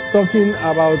 This is talking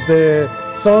about the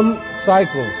sun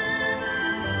cycles.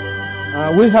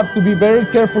 We have to be very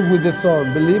careful with the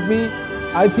sun. Believe me,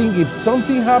 I think if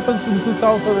something happens in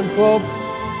 2012,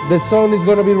 the sun is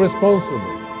going to be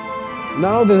responsible.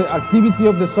 Now the activity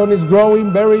of the sun is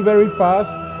growing very, very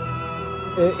fast.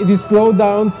 It is slowed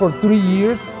down for 3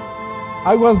 years.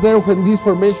 I was there when this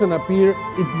formation appeared.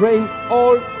 It rained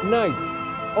all night,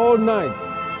 all night.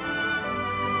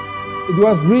 It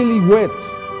was really wet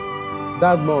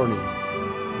that morning.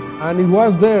 And it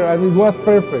was there, and it was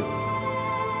perfect.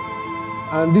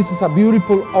 And this is a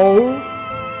beautiful owl.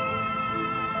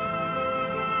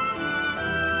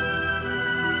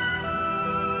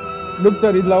 Look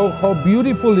at it now, how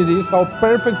beautiful it is, how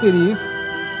perfect it is.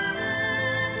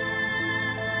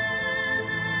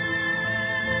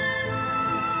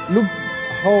 Look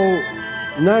how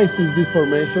nice is this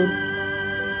formation,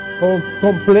 how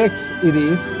complex it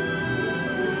is.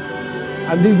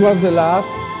 And this was the last.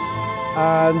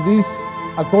 And this,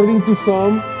 according to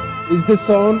some, is the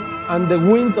sun and the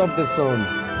wind of the sun.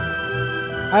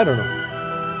 I don't know.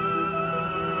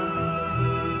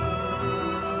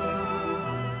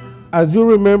 As you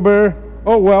remember,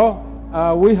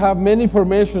 we have many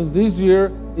formations this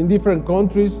year in different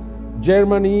countries: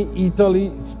 Germany,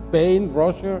 Italy, Spain,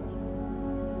 Russia,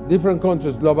 different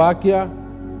countries, Slovakia.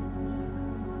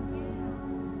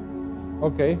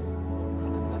 Okay.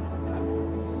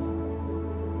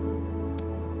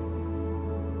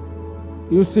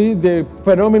 You see the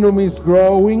phenomenon is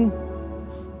growing,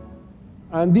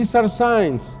 and these are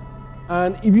signs.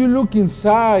 And if you look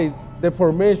inside the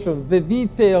formations, the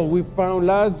detail we found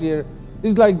last year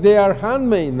is like they are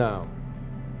handmade now.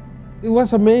 It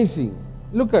was amazing.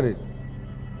 Look at it.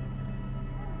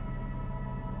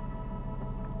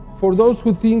 For those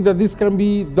who think that this can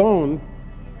be done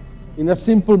in a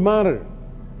simple manner.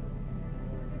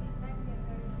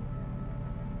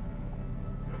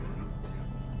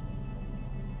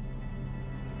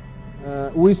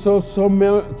 We saw so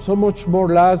much more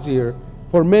last year.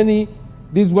 For many,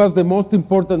 this was the most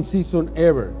important season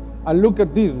ever. And look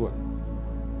at this one.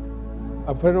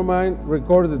 A friend of mine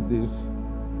recorded this.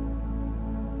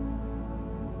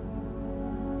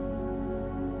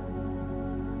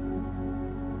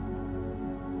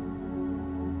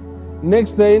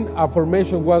 Next day, a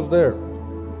formation was there.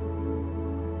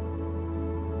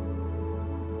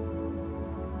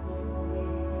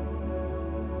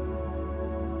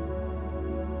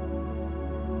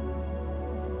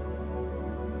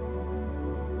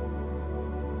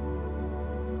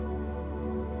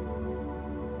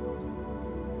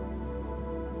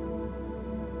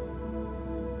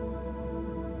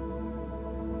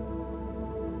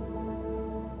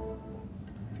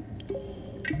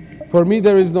 For me,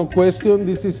 there is no question.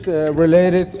 This is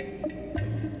related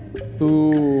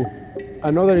to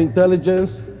another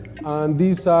intelligence, and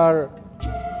these are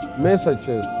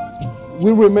messages.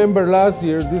 We remember last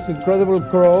year this incredible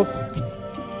cross.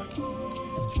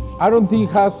 I don't think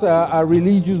it has a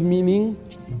religious meaning.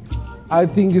 I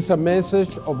think it's a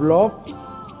message of love.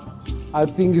 I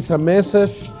think it's a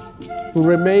message to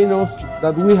remind us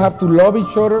that we have to love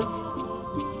each other,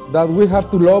 that we have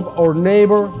to love our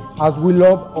neighbor as we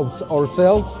love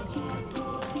ourselves.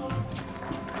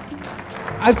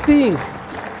 I think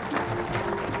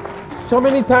so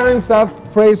many times that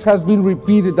phrase has been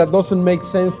repeated that doesn't make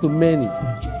sense to many.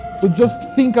 But just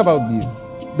think about this.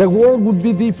 The world would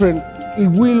be different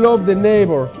if we love the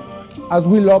neighbor as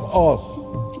we love us.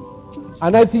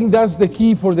 And I think that's the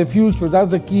key for the future.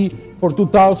 That's the key for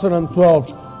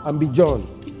 2012 and beyond.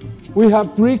 We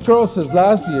have 3 crosses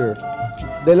last year.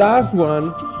 The last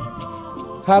one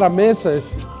had a message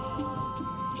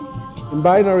in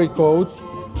binary codes,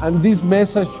 and this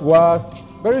message was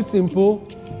very simple.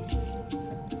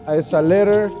 It's a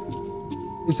letter,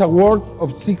 it's a word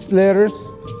of 6 letters,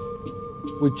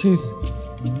 which is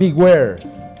beware.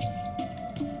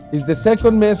 It's the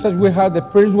second message. We had the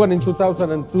first one in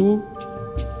 2002,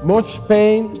 much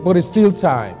pain, but it's still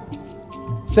time.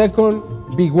 Second,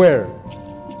 beware.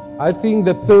 I think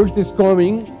the third is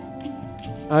coming,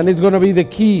 and it's going to be the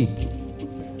key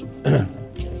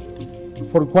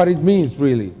for what it means,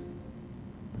 really.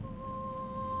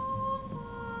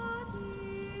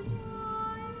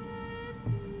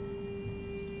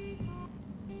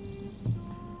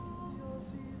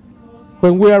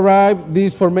 When we arrived,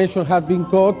 this formation had been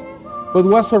caught, but it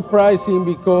was surprising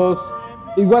because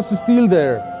it was still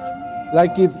there,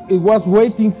 like it was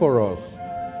waiting for us.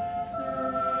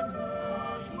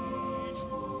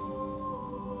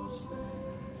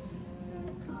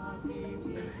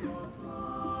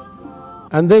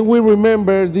 And then we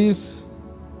remember this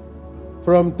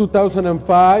from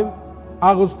 2005,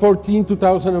 August 14,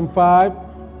 2005,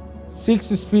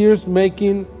 7 spheres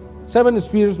making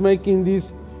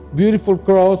this beautiful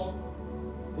cross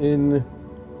in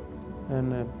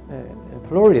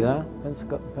Florida.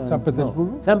 San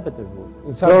Petersburg? San Petersburg,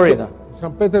 In Florida.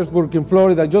 St. Petersburg in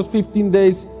Florida, just 15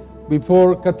 days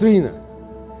before Katrina.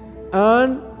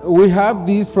 And we have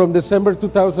this from December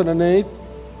 2008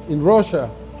 in Russia.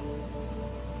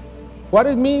 What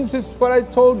it means is what I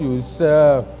told you.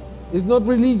 It's not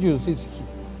religious, it's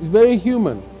very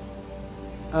human.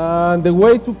 And the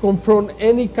way to confront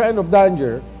any kind of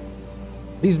danger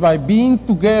is by being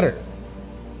together.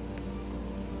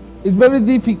 It's very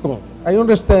difficult. I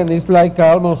understand it's like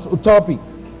almost utopic.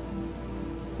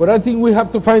 But I think we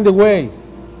have to find a way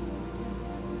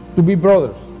to be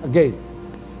brothers again.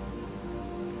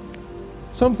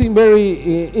 Something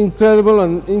very incredible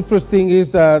and interesting is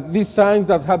that these signs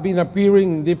that have been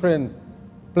appearing in different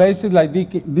places, like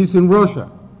this in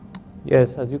Russia.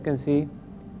 Yes, as you can see,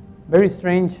 very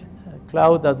strange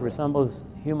cloud that resembles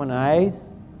human eyes.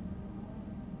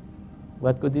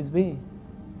 What could this be?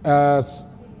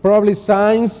 Probably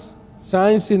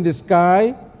signs in the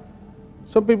sky.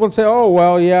 Some people say, oh,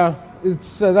 well, yeah,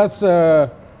 that's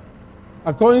a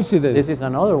coincidence. This is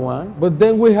another one. But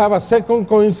then we have a second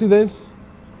coincidence,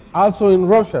 also in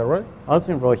Russia, right?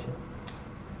 Also in Russia.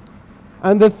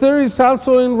 And the third is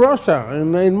also in Russia,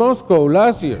 in Moscow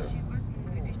last year.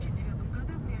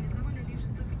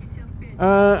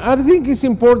 I think it's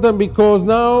important because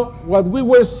now what we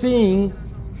were seeing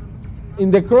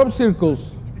in the crop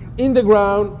circles, in the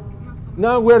ground,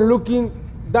 now we're looking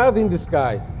that in the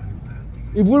sky.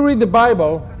 If we read the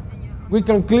Bible, we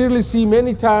can clearly see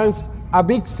many times a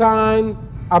big sign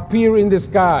appear in the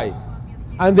sky,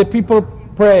 and the people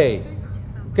pray,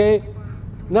 okay?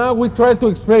 Now we try to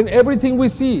explain everything we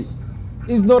see.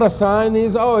 It's not a sign,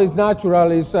 it's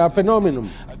natural, it's a phenomenon.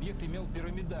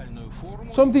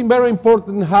 Something very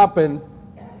important happened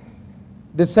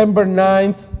December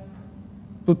 9th,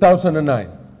 2009.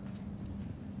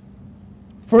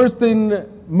 First in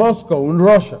Moscow, in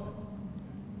Russia.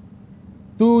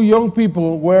 Two young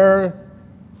people were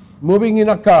moving in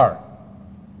a car,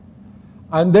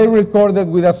 and they recorded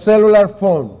with a cellular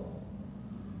phone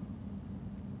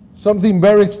something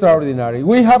very extraordinary.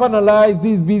 We have analyzed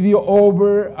this video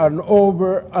over and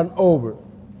over and over.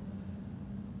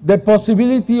 The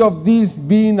possibility of this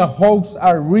being a hoax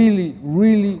are really,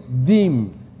 really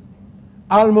dim,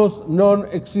 almost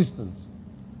non-existent.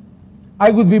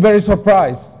 I would be very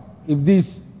surprised if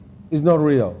this is not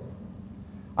real.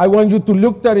 I want you to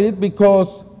look at it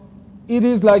because it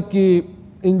is like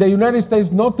in the United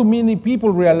States, not too many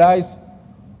people realize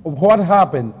of what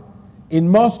happened in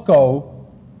Moscow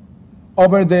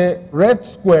over the Red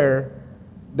Square,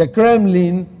 the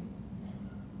Kremlin,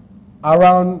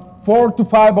 around 4 to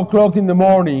 5 o'clock in the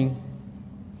morning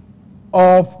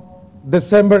of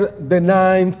December the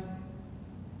 9th,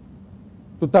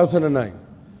 2009.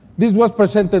 This was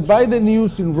presented by the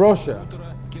news in Russia.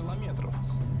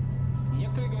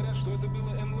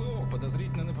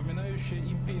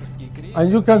 And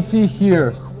you can see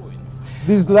here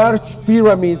this large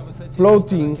pyramid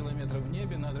floating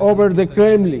over the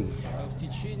Kremlin.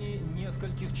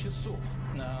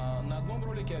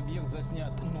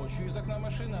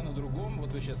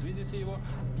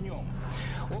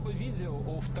 Оба видео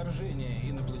о вторжении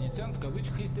инопланетян, в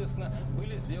кавычках, естественно,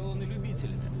 были сделаны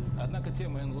любителями. Однако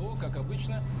тема НЛО, как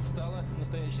обычно, стала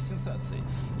настоящей сенсацией.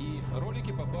 И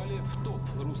ролики попали в топ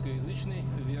русскоязычной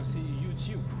версии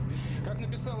YouTube. Как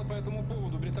написала по этому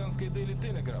поводу британская Daily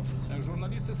Telegraph,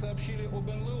 журналисты сообщили об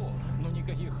НЛО, но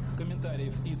никаких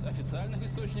комментариев из официальных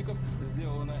источников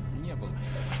сделано не было.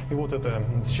 И вот это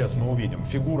сейчас мы увидим.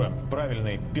 Фигура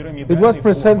правильной пирамидальной It was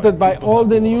presented by all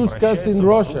the newscasts in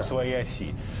Russia. Своей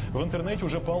оси. В интернете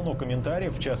уже полно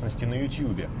комментариев, в частности на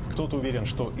YouTube. Кто-то уверен,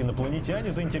 что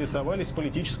инопланетяне заинтересовались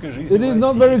политической жизнью It is России.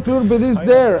 not very clear, but it's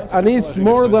there, and it's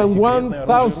more than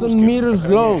 1,000 meters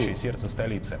long. Сердце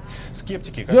столицы.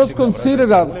 Скептики, как Just всегда, consider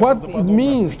that, what it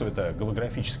means. что это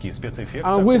голографические спецэффекты.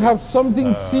 And we have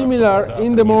something similar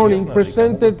in the morning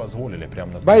presented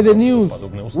by the news.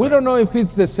 We don't know if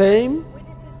it's the same.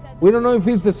 We don't know if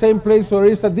it's the same place or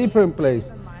it's a different place.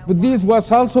 But this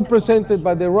was also presented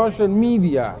by the Russian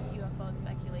media.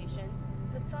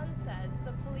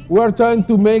 We are trying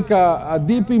to make a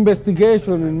deep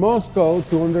investigation in Moscow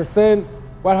to understand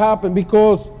what happened,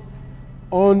 because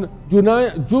on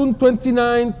June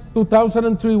 29,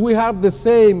 2003, we have the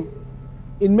same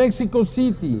in Mexico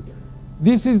City.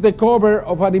 This is the cover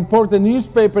of an important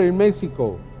newspaper in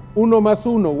Mexico, Uno más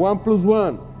Uno, 1 plus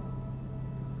 1.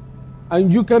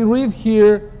 And you can read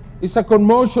here, it's a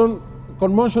commotion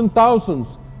thousands,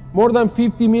 more than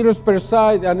 50 meters per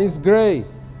side, and it's gray,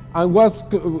 and was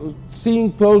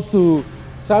seen close to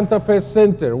Santa Fe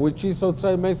Center, which is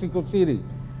outside Mexico City.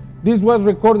 This was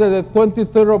recorded at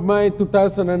 23rd of May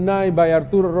 2009 by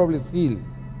Arturo Robles Gil.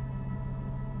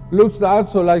 Looks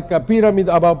also like a pyramid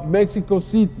above Mexico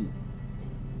City.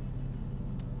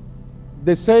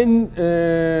 The same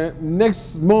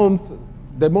next month,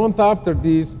 the month after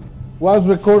this, was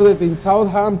recorded in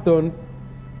Southampton,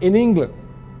 in England.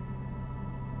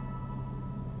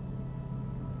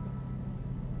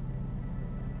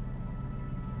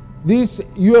 These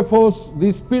UFOs,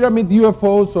 these pyramid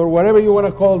UFOs, or whatever you want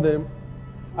to call them,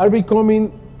 are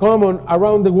becoming common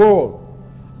around the world.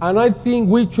 And I think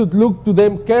we should look to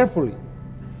them carefully.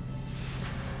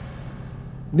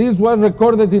 This was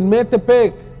recorded in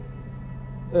Metepec,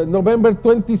 November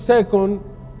 22nd,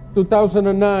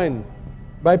 2009,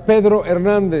 by Pedro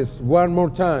Hernandez, one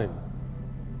more time.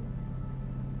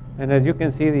 And as you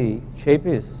can see, the shape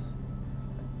is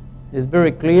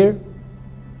very clear.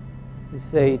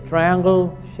 It's a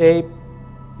triangle shape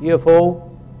UFO,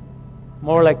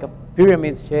 more like a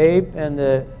pyramid shape, and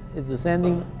it's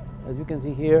descending, as you can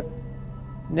see here.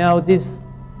 Now this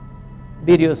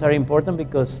videos are important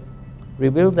because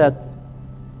reveal that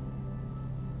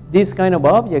these kind of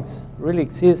objects really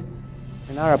exist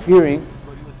and are appearing.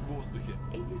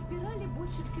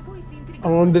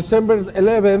 On December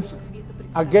 11th,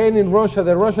 again in Russia,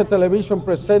 the Russia television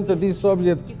presented this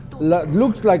object,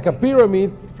 looks like a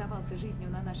pyramid,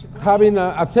 having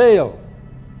a tail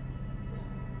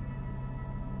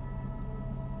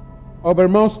over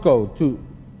Moscow to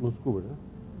Moscow.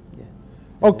 Yeah.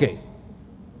 Okay.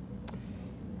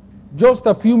 Just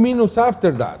a few minutes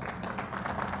after that,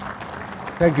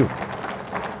 thank you.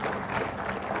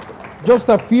 Just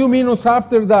a few minutes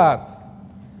after that,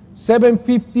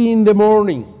 7:50 in the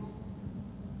morning,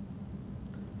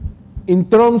 in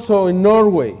Tromsø, in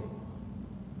Norway,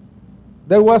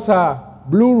 there was a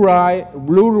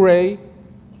Blu-ray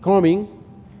coming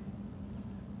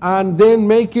and then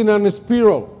making a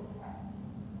spiral.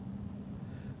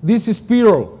 This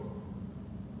spiral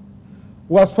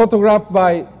was photographed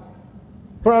by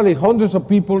probably hundreds of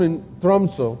people in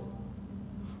Tromsø,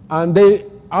 and they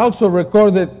also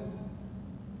recorded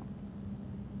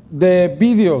the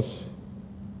videos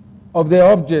of the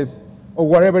object or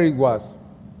whatever it was.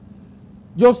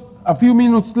 Just a few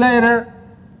minutes later,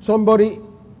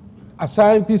 a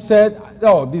scientist said,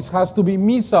 "Oh, this has to be a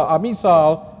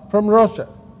missile from Russia."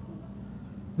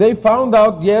 They found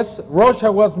out, yes,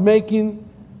 Russia was making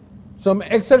some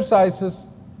exercises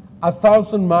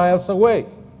 1,000 miles away.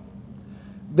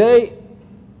 They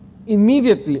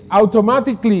immediately,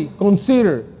 automatically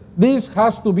considered this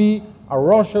has to be a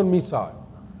Russian missile.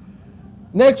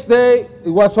 Next day, it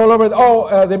was all over,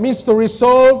 the mystery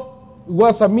solved, it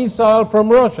was a missile from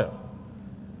Russia.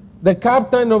 The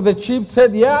captain of the ship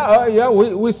said,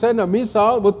 we sent a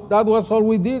missile, but that was all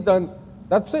we did, and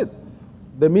that's it.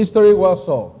 The mystery was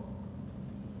solved.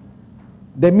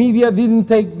 The media didn't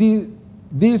take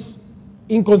this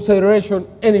in consideration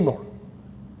anymore.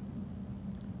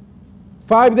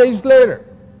 5 days later,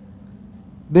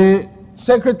 the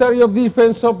Secretary of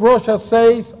Defense of Russia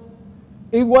says,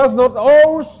 it was not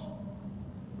ours.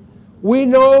 We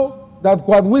know that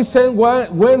what we sent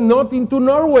went not into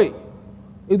Norway.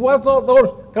 It was not ours.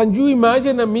 Can you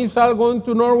imagine a missile going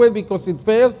to Norway because it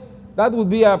failed? That would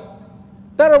be a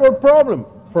terrible problem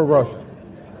for Russia.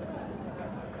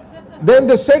 Then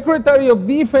the Secretary of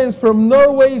Defense from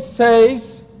Norway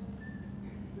says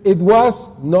it was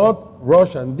not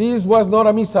Russian. This was not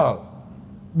a missile.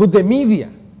 But the media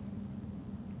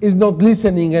is not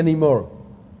listening anymore.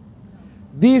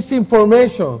 This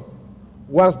information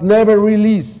was never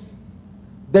released.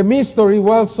 The mystery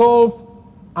was solved,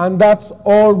 and that's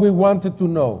all we wanted to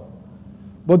know.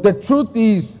 But the truth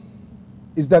is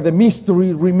that the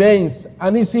mystery remains,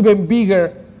 and it's even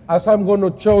bigger, as I'm going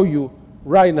to show you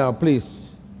right now, please.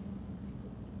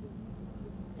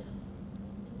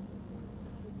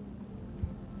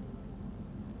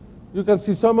 You can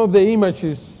see some of the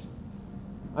images,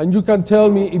 and you can tell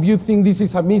me if you think this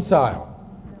is a missile.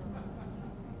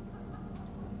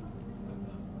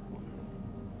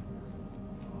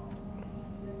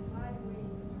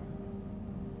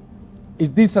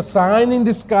 Is this a sign in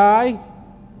the sky?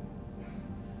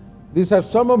 These are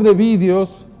some of the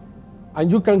videos, and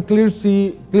you can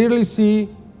clearly see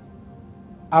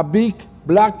a big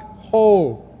black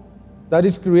hole that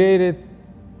is created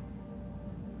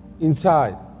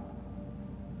inside.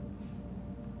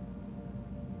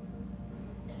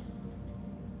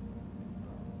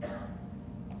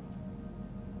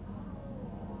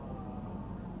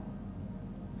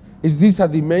 Is this a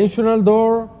dimensional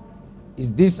door?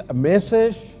 Is this a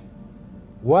message?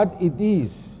 What it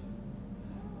is?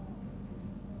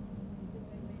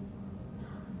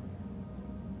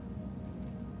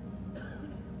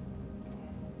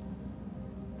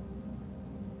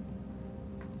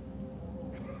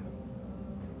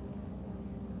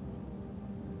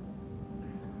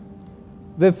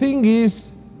 The thing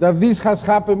is that this has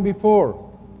happened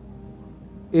before.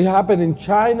 It happened in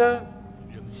China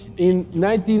in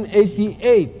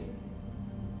 1988.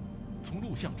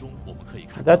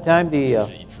 At that time, the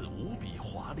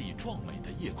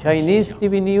Chinese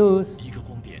TV news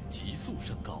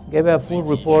gave a full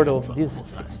report of this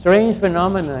strange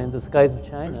phenomena in the skies of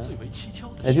China.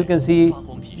 As you can see,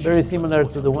 very similar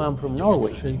to the one from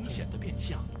Norway.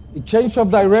 It changed of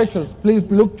directions. Please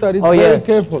look at it very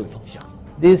carefully.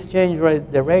 This changed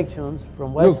directions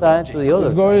from one side to the other.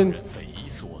 It's going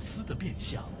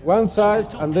one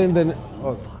side and then the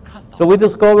other. So we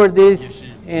discovered this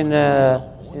in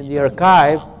the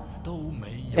archive,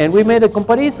 and we made a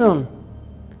comparison.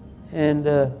 And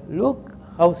look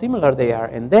how similar they are.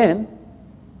 And then,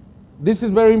 this is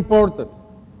very important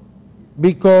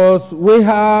because we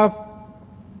have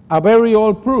a very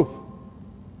old proof.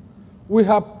 we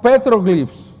have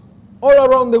petroglyphs all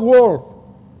around the world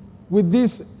with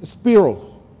these spirals.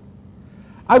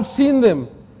 I've seen them,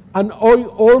 and I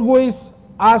always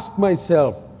ask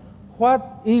myself, what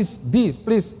is this?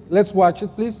 Please, let's watch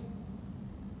it, please.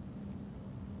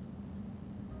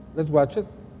 Let's watch it.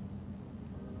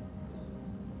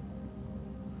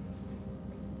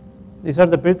 These are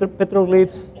the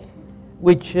petroglyphs,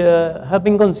 which have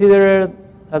been considered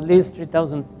at least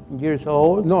 3,000 years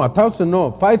old. No, 1,000,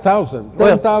 no, 5,000,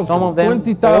 Well, 10,000, some of them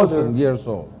 20,000 older. years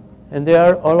old. And they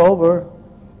are all over.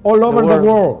 All over the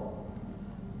world.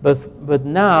 But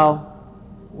now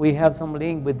we have some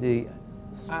link with the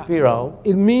spiral.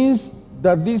 It means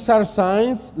that these are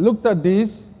signs. Look at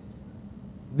this.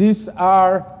 These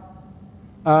are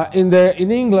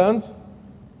in England,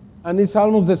 and it's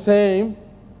almost the same.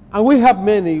 And we have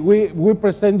many. We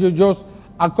present you just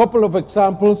a couple of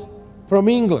examples from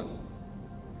England.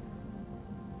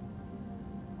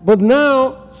 But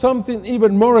now, something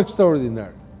even more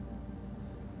extraordinary.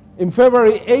 In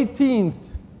February 18th,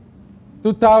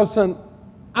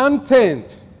 2010,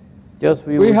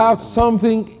 we have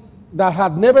something that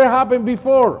had never happened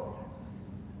before.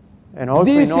 And also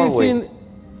this in Norway. is in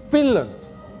Finland.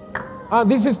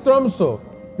 This is Tromsø.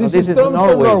 This this is is Tromsø,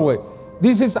 Norway. Norway.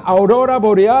 This is Aurora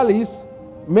Borealis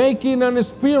making a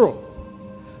spiral.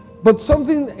 But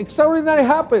something extraordinary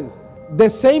happened. The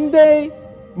same day,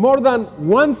 more than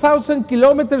 1,000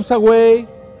 kilometers away,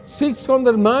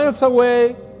 600 miles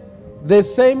away, the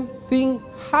same thing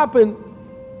happened,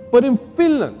 but in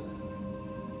Finland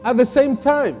at the same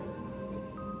time.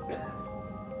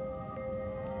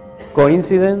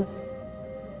 Coincidence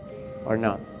or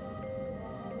not?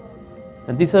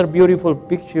 And these are beautiful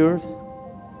pictures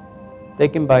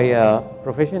taken by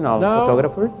professional Now,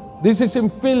 photographers. This is in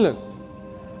Finland.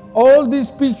 All these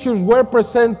pictures were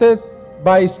presented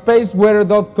by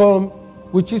spaceweather.com,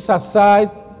 which is a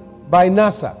site by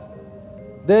NASA.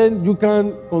 Then you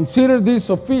can consider this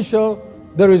official.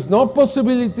 There is no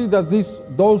possibility that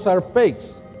those are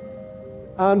fakes.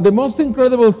 And the most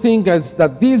incredible thing is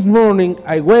that this morning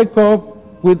I wake up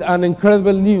with an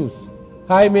incredible news.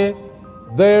 Jaime,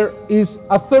 there is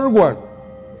a third one.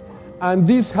 And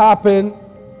this happened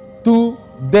 2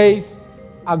 days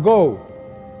ago.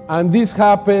 And this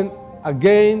happened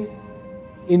again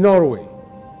in Norway.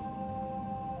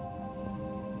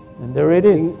 And there it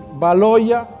is. In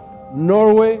Baloya,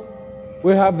 Norway,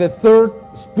 we have the third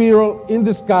spiral in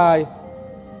the sky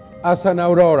as an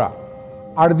aurora.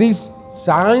 Are these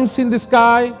signs in the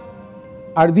sky?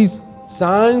 Are these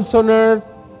signs on earth?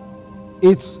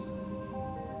 It's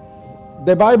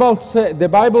the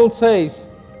Bible says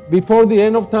before the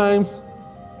end of times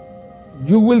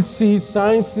you will see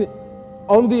signs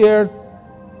on the earth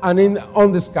and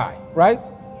on the sky, right?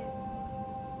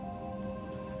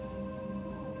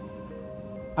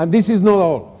 And this is not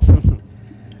all.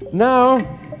 Now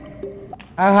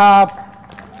I have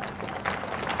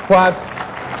what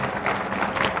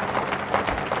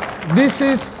this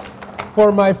is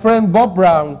for my friend Bob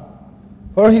Brown,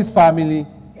 for his family.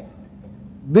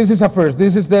 This is a first.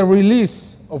 This is the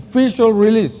release, official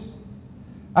release.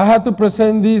 I had to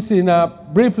present this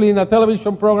briefly in a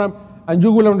television program, and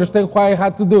you will understand why I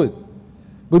had to do it.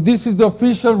 But this is the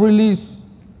official release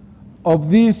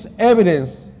of this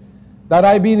evidence that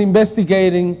I've been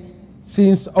investigating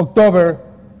since October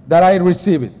that I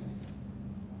received it.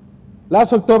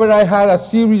 Last October, I had a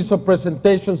series of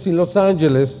presentations in Los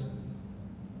Angeles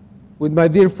with my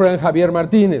dear friend Javier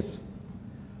Martinez.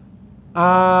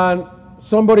 And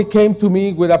somebody came to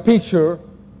me with a picture,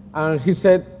 and he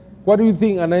said, "What do you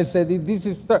think?" And I said, if this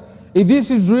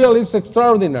is real, it's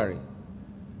extraordinary.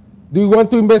 Do you want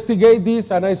to investigate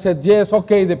this? And I said, yes,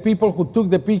 okay, the people who took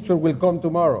the picture will come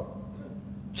tomorrow.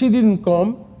 She didn't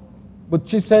come, but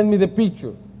she sent me the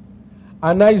picture.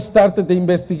 And I started the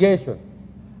investigation.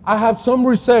 I have some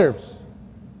reserves,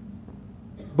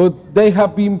 but they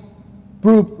have been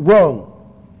proved wrong,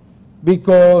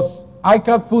 because I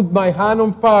can put my hand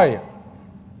on fire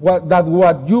that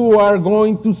what you are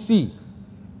going to see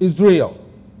is real.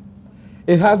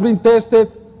 It has been tested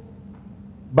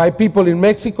by people in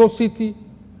Mexico City,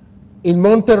 in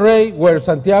Monterrey, where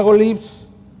Santiago lives,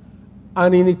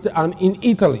 and in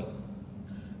Italy.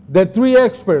 The three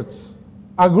experts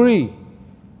agree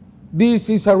this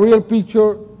is a real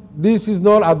picture, this is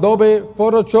not Adobe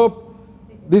Photoshop,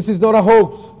 this is not a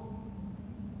hoax.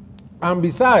 And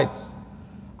besides,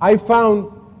 I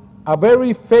found a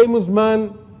very famous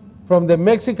man from the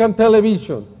Mexican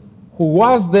television who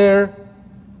was there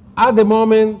at the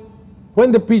moment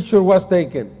when the picture was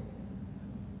taken.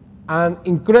 And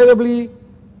incredibly,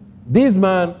 this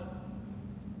man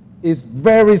is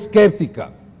very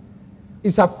skeptical.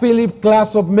 is a Philip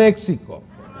Glass of Mexico.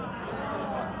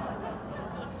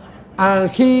 And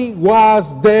he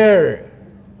was there.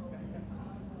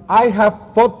 I have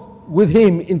fought with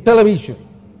him in television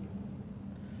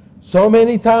so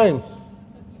many times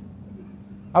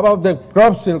about the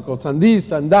crop circles and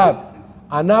this and that.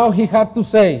 And now he had to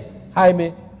say,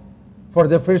 Jaime, for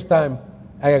the first time,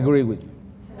 I agree with you.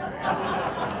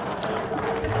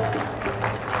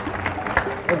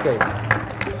 Okay.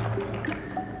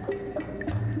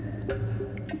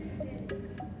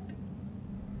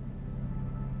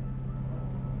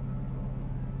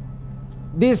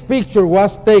 This picture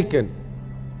was taken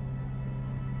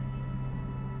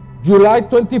July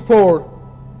 24,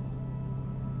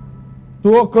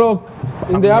 2 o'clock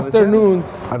in the afternoon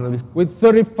with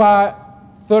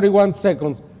 31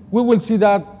 seconds. We will see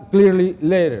that clearly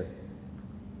later.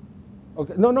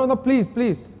 Okay. No, please.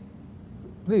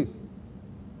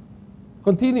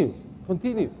 Continue.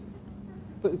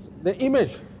 The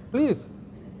image, please.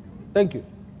 Thank you.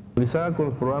 Con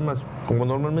los programas como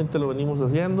normalmente lo venimos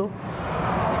haciendo.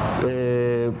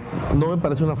 No me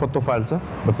parece una foto falsa,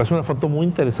 me parece una foto muy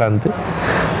interesante.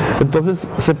 Entonces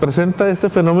se presenta este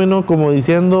fenómeno como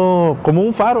diciendo, como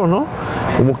un faro, ¿no?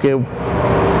 Como que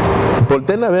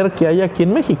volteen a ver qué hay aquí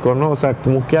en México, ¿no? O sea,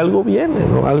 como que algo viene,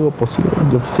 ¿no? Algo posible.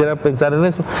 Yo quisiera pensar en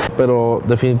eso, pero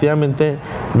definitivamente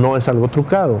no es algo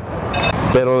trucado.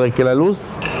 Pero de que la luz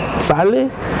sale,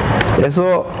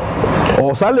 eso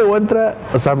o sale o entra,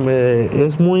 o sea,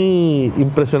 es muy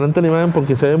impresionante la imagen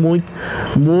porque se ve muy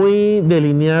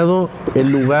delineado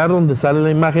el lugar donde sale la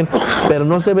imagen, pero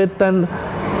no se ve tan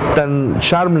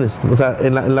sharpness, o sea,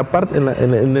 en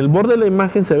el borde de la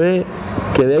imagen se ve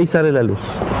que de ahí sale la luz.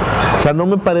 O sea, no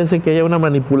me parece que haya una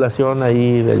manipulación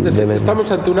ahí.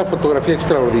 Estamos ante una fotografía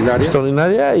extraordinaria.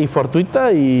 Extraordinaria y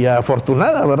fortuita y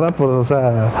afortunada, ¿verdad? Pues, o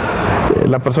sea,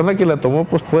 la persona que la tomó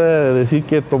pues puede decir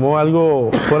que tomó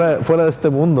algo fuera de este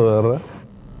mundo, ¿verdad?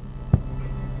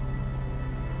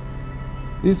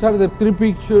 These are the 3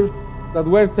 pictures that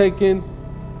were taken.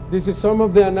 This is some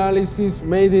of the analysis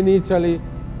made in Italy.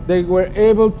 They were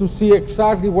able to see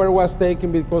exactly where it was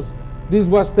taken because this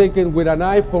was taken with an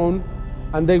iPhone,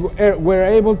 and they were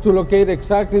able to locate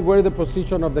exactly where the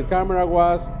position of the camera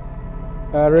was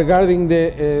regarding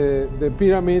the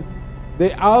pyramid.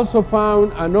 They also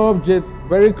found an object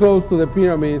very close to the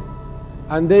pyramid,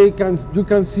 and you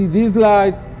can see this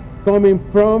light coming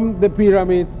from the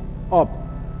pyramid up.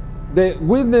 The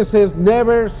witnesses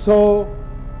never saw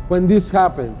when this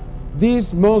happened.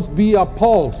 This must be a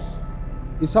pulse.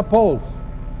 It's a pulse.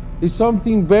 It's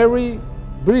something very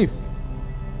brief.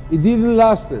 It didn't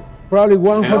last probably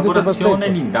 100%. L'elaborazione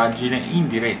e l'indagine in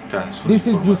diretta sulle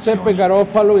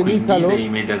informazioni, quindi dei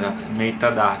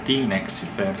metadati in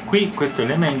Exifer. Qui questo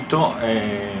elemento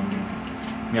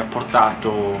mi ha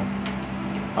portato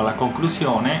alla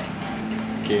conclusione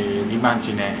che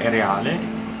l'immagine è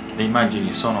reale, le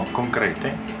immagini sono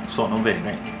concrete, sono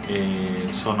vere e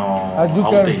sono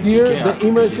autentiche a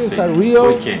tutti gli effetti,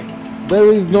 poiché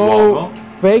there is no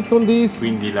fake on this.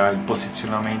 Quindi il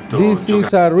posizionamento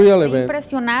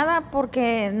impresionada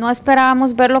porque no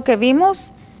esperábamos ver lo que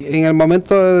vimos. En el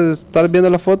momento de estar viendo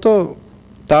la foto,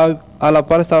 a la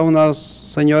par estaba una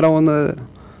señora, una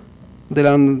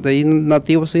de ahí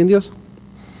nativos indios,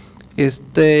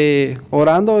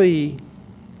 orando y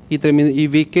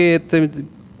vi que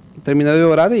terminó de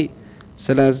orar y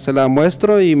se la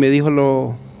muestro y me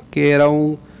dijo que era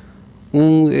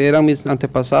eran mis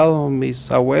antepasados,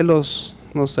 mis abuelos,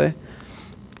 no sé,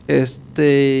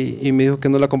 y me dijo que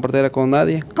no la compartiera con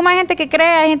nadie. Como hay gente que cree,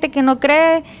 hay gente que no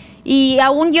cree, y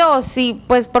aún yo, sí,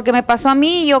 pues porque me pasó a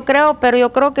mí, yo creo, pero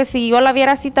yo creo que si yo la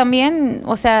viera así también,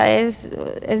 o sea, es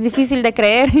difícil de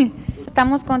creer.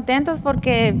 Estamos contentos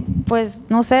porque, pues,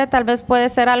 no sé, tal vez puede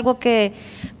ser algo que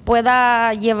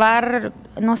pueda llevar,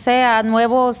 no sé, a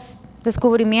nuevos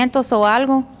descubrimientos o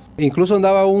algo. Incluso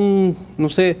andaba no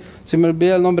sé, se me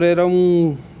olvida el nombre,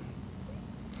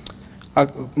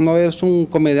 no es un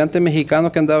comediante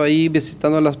mexicano que andaba ahí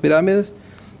visitando las pirámides,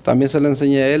 también se le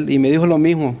enseñé a él y me dijo lo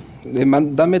mismo,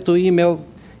 dame tu email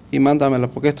y mándamela,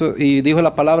 porque y dijo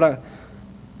la palabra,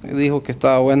 dijo que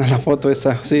estaba buena la foto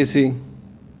esa, sí.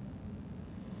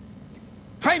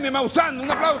 Jaime Maussan, un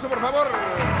aplauso por favor.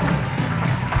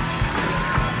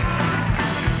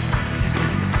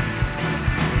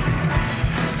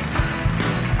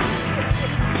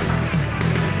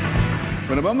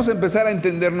 Bueno, vamos a empezar a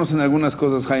entendernos en algunas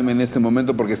cosas, Jaime, en este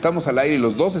momento, porque estamos al aire y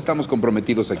los dos estamos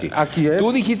comprometidos aquí. Aquí es.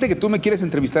 Tú dijiste que tú me quieres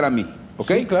entrevistar a mí,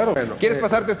 ¿ok? Sí, claro. Bueno, ¿quieres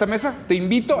pasarte a esta mesa? Te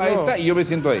invito a esta y yo me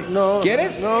siento ahí. No,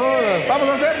 ¿quieres? No. Vamos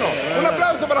a hacerlo. Un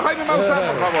aplauso para Jaime Maussan,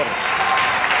 por favor.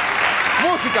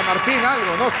 Música, Martín,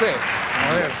 algo, no sé.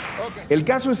 El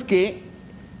caso es que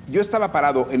yo estaba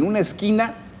parado en una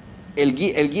esquina, el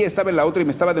guía estaba en la otra y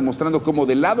me estaba demostrando cómo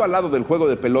de lado a lado del juego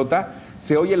de pelota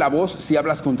se oye la voz si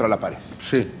hablas contra la pared.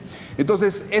 Sí.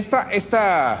 Entonces, esta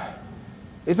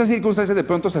circunstancia, de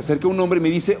pronto se acerca un hombre y me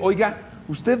dice, oiga,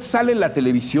 ¿usted sale en la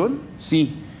televisión?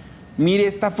 Sí. Mire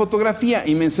esta fotografía,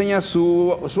 y me enseña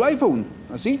su iPhone,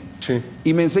 así. Sí.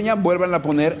 Y me enseña, vuelvan a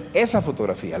poner esa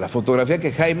fotografía, la fotografía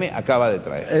que Jaime acaba de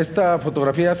traer. Esta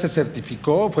fotografía se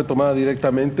certificó, fue tomada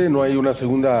directamente, no hay una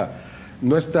segunda,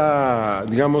 no está,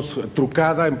 digamos,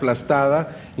 trucada,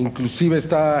 emplastada, inclusive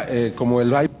está como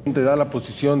el iPhone te da la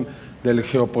posición del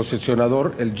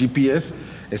geoposicionador, el GPS,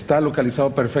 está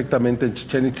localizado perfectamente en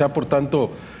Chichén Itzá, por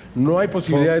tanto, no hay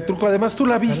posibilidad de truco. Además, tú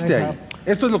la viste ahí.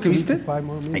 ¿Esto es lo que viste?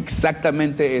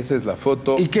 Exactamente, esa es la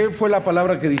foto. ¿Y qué fue la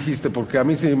palabra que dijiste? Porque a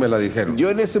mí sí me la dijeron. Yo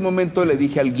en ese momento le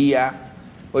dije al guía,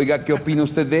 oiga, ¿qué opina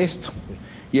usted de esto?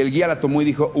 Y el guía la tomó y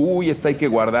dijo, uy, esta hay que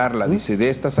guardarla. Dice, de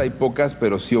estas hay pocas,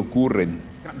 pero sí ocurren.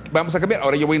 Vamos a cambiar.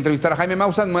 Ahora yo voy a entrevistar a Jaime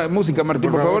Maussan. Música, Martín,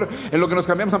 por favor. En lo que nos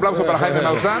cambiamos, aplauso para Jaime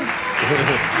Maussan.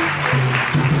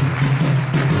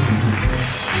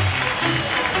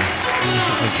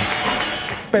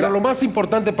 Pero lo más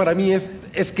importante para mí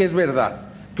es que es verdad,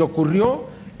 que ocurrió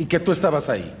y que tú estabas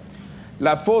ahí.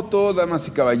 La foto, damas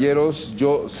y caballeros,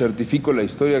 yo certifico la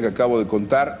historia que acabo de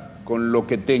contar con lo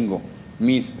que tengo,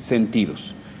 mis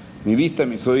sentidos. Mi vista,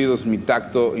 mis oídos, mi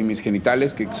tacto y mis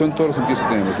genitales, que son todos los sentidos que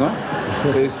tenemos, ¿no?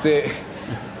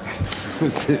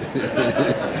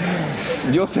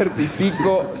 Yo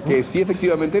certifico que sí,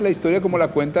 efectivamente, la historia como la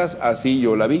cuentas, así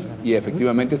yo la vi. Y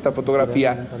efectivamente esta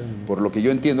fotografía, por lo que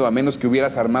yo entiendo, a menos que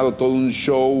hubieras armado todo un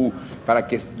show para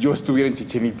que yo estuviera en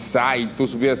Chichén Itzá y tú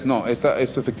subieras... No,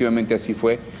 esto efectivamente así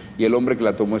fue. Y el hombre que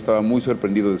la tomó estaba muy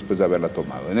sorprendido después de haberla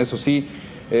tomado. En eso sí,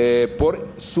 por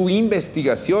su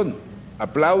investigación,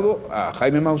 aplaudo a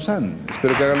Jaime Maussan.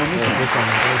 Espero que hagan lo mismo.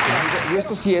 Y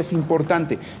esto sí es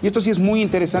importante. Y esto sí es muy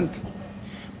interesante.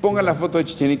 Pongan la foto de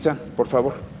Chichén Itzá, por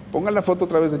favor. Pongan la foto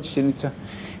otra vez de Chichén Itzá.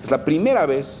 Es la primera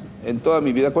vez en toda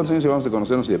mi vida. ¿Cuántos años llevamos de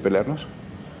conocernos y de pelearnos?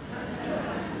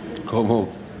 Como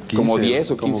 15, como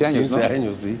 10 o 15 años, 15 ¿no?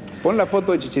 años, sí. Pon la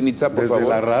foto de Chichén Itzá, por favor. Desde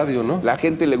la radio, ¿no? La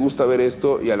gente le gusta ver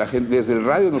esto y a la gente... Desde el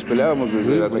radio nos peleábamos,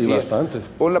 desde la y bastante.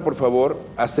 Ponla, por favor,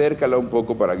 acércala un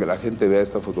poco para que la gente vea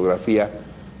esta fotografía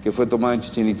que fue tomada en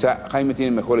Chichén Itzá. Jaime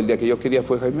tiene mejor el día que yo. ¿Qué día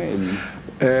fue, Jaime?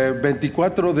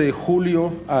 24 de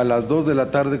julio a las 2 de la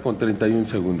tarde con 31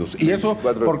 segundos. Y eso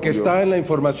porque está en la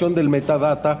información del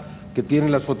metadata que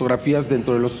tienen las fotografías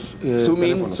dentro de los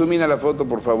zoom in a la foto,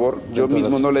 por favor. Yo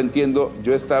mismo no la entiendo.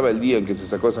 Yo estaba el día en que se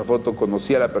sacó esa foto,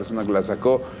 conocí a la persona que la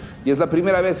sacó y es la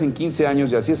primera vez en 15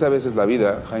 años, y así es a veces la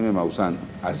vida, Jaime Maussan,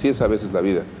 así es a veces la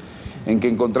vida, en que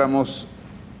encontramos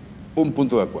un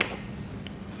punto de acuerdo.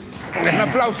 Un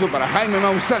aplauso para Jaime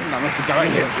Maussan, damas y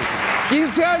caballeros.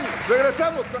 15 años,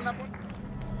 regresamos con la...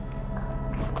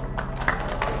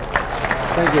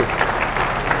 Thank you.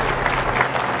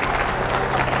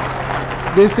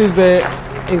 This is the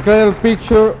incredible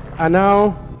picture, and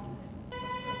now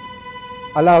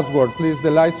a last word, please.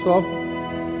 The lights off.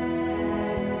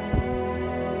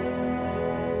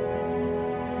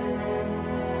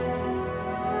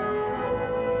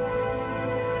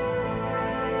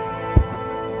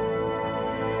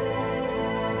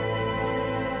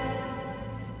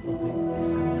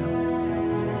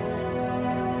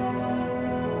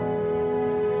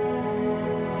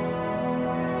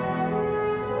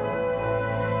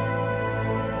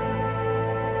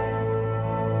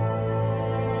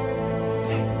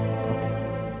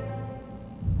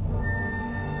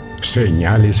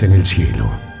 Señales en el cielo,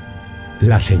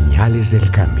 las señales del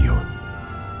cambio.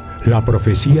 La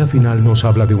profecía final nos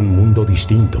habla de un mundo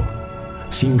distinto,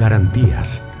 sin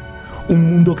garantías,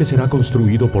 un mundo que será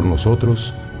construido por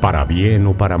nosotros para bien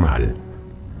o para mal.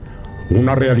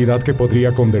 Una realidad que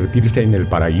podría convertirse en el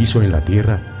paraíso en la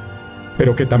tierra,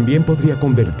 pero que también podría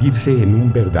convertirse en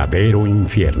un verdadero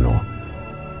infierno.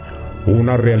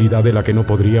 Una realidad de la que no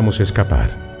podríamos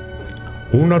escapar.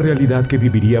 Una realidad que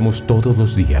viviríamos todos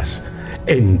los días,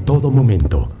 en todo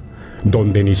momento,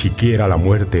 donde ni siquiera la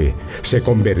muerte se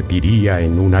convertiría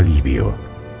en un alivio.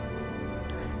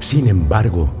 Sin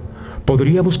embargo,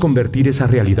 podríamos convertir esa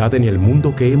realidad en el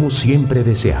mundo que hemos siempre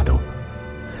deseado.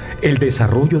 El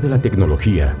desarrollo de la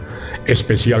tecnología,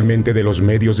 especialmente de los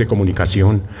medios de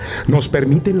comunicación, nos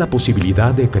permiten la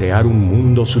posibilidad de crear un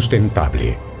mundo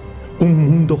sustentable, un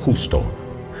mundo justo,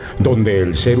 donde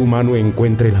el ser humano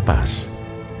encuentre la paz.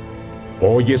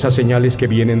 Hoy esas señales que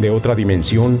vienen de otra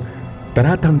dimensión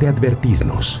tratan de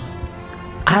advertirnos.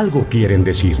 Algo quieren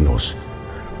decirnos,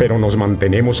 pero nos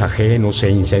mantenemos ajenos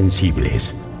e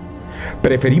insensibles.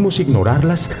 Preferimos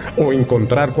ignorarlas o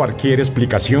encontrar cualquier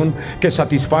explicación que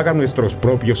satisfaga nuestros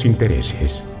propios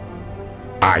intereses.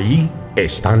 Ahí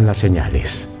están las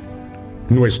señales.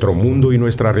 Nuestro mundo y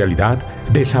nuestra realidad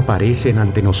desaparecen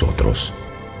ante nosotros.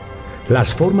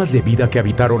 Las formas de vida que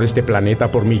habitaron este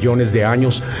planeta por millones de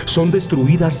años son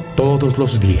destruidas todos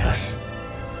los días.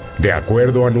 De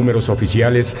acuerdo a números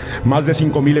oficiales, más de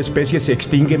 5.000 especies se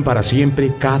extinguen para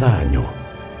siempre cada año.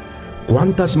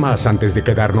 ¿Cuántas más antes de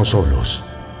quedarnos solos?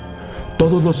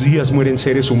 Todos los días mueren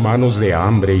seres humanos de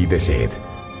hambre y de sed.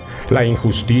 La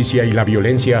injusticia y la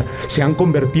violencia se han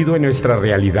convertido en nuestra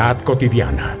realidad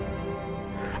cotidiana.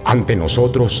 Ante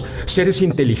nosotros, seres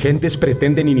inteligentes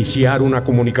pretenden iniciar una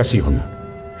comunicación.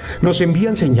 Nos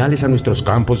envían señales a nuestros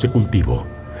campos de cultivo,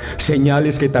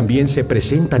 señales que también se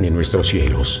presentan en nuestros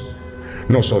cielos.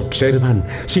 Nos observan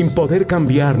sin poder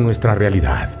cambiar nuestra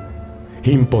realidad.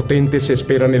 Impotentes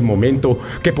esperan el momento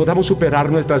que podamos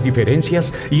superar nuestras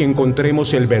diferencias y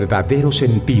encontremos el verdadero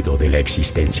sentido de la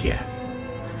existencia.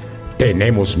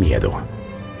 Tenemos miedo.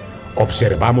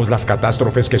 Observamos las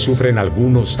catástrofes que sufren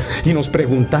algunos y nos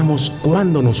preguntamos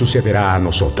cuándo nos sucederá a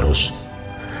nosotros.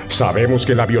 Sabemos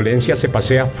que la violencia se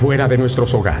pasea fuera de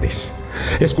nuestros hogares.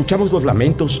 Escuchamos los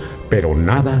lamentos, pero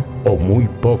nada o muy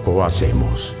poco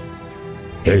hacemos.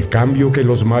 El cambio que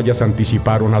los mayas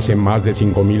anticiparon hace más de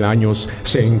 5.000 años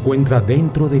se encuentra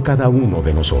dentro de cada uno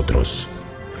de nosotros.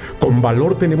 Con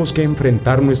valor tenemos que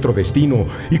enfrentar nuestro destino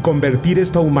y convertir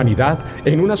esta humanidad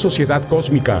en una sociedad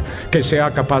cósmica que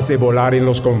sea capaz de volar en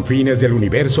los confines del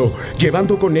universo,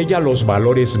 llevando con ella los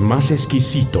valores más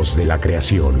exquisitos de la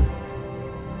creación.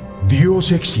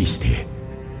 Dios existe.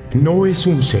 No es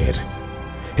un ser.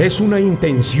 Es una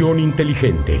intención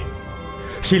inteligente.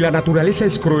 Si la naturaleza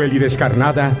es cruel y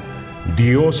descarnada,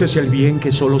 Dios es el bien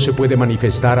que solo se puede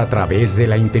manifestar a través de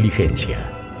la inteligencia,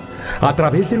 a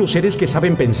través de los seres que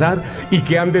saben pensar y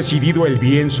que han decidido el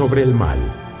bien sobre el mal.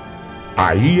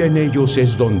 Ahí en ellos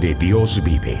es donde Dios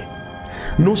vive.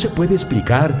 No se puede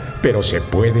explicar, pero se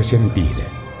puede sentir.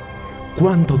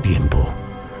 ¿Cuánto tiempo?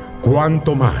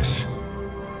 ¿Cuánto más?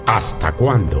 ¿Hasta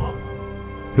cuándo?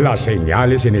 Las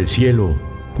señales en el cielo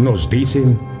nos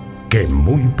dicen que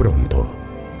muy pronto.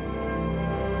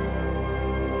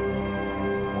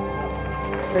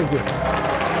 Thank you.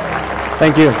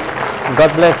 Thank you.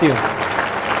 God bless you.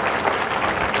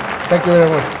 Thank you very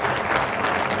much.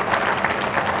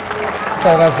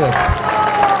 Muchas gracias.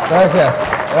 Gracias.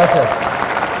 Gracias.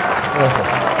 Gracias.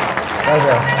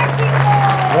 Gracias.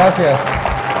 Gracias.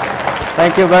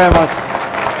 Thank you very much.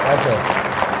 Gracias.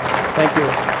 Thank you.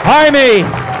 Jaime,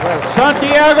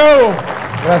 Santiago.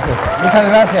 Gracias. Muchas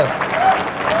gracias.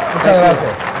 Muchas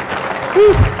gracias.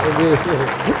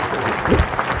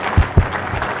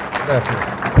 Gracias.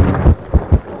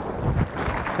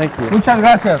 Thank you. Muchas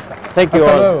gracias. Thank you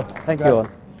Hasta all. luego. Thank you all.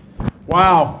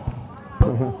 Wow.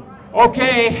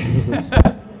 Okay.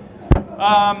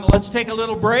 Let's take a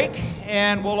little break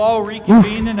and we'll all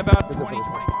reconvene in about 20,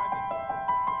 25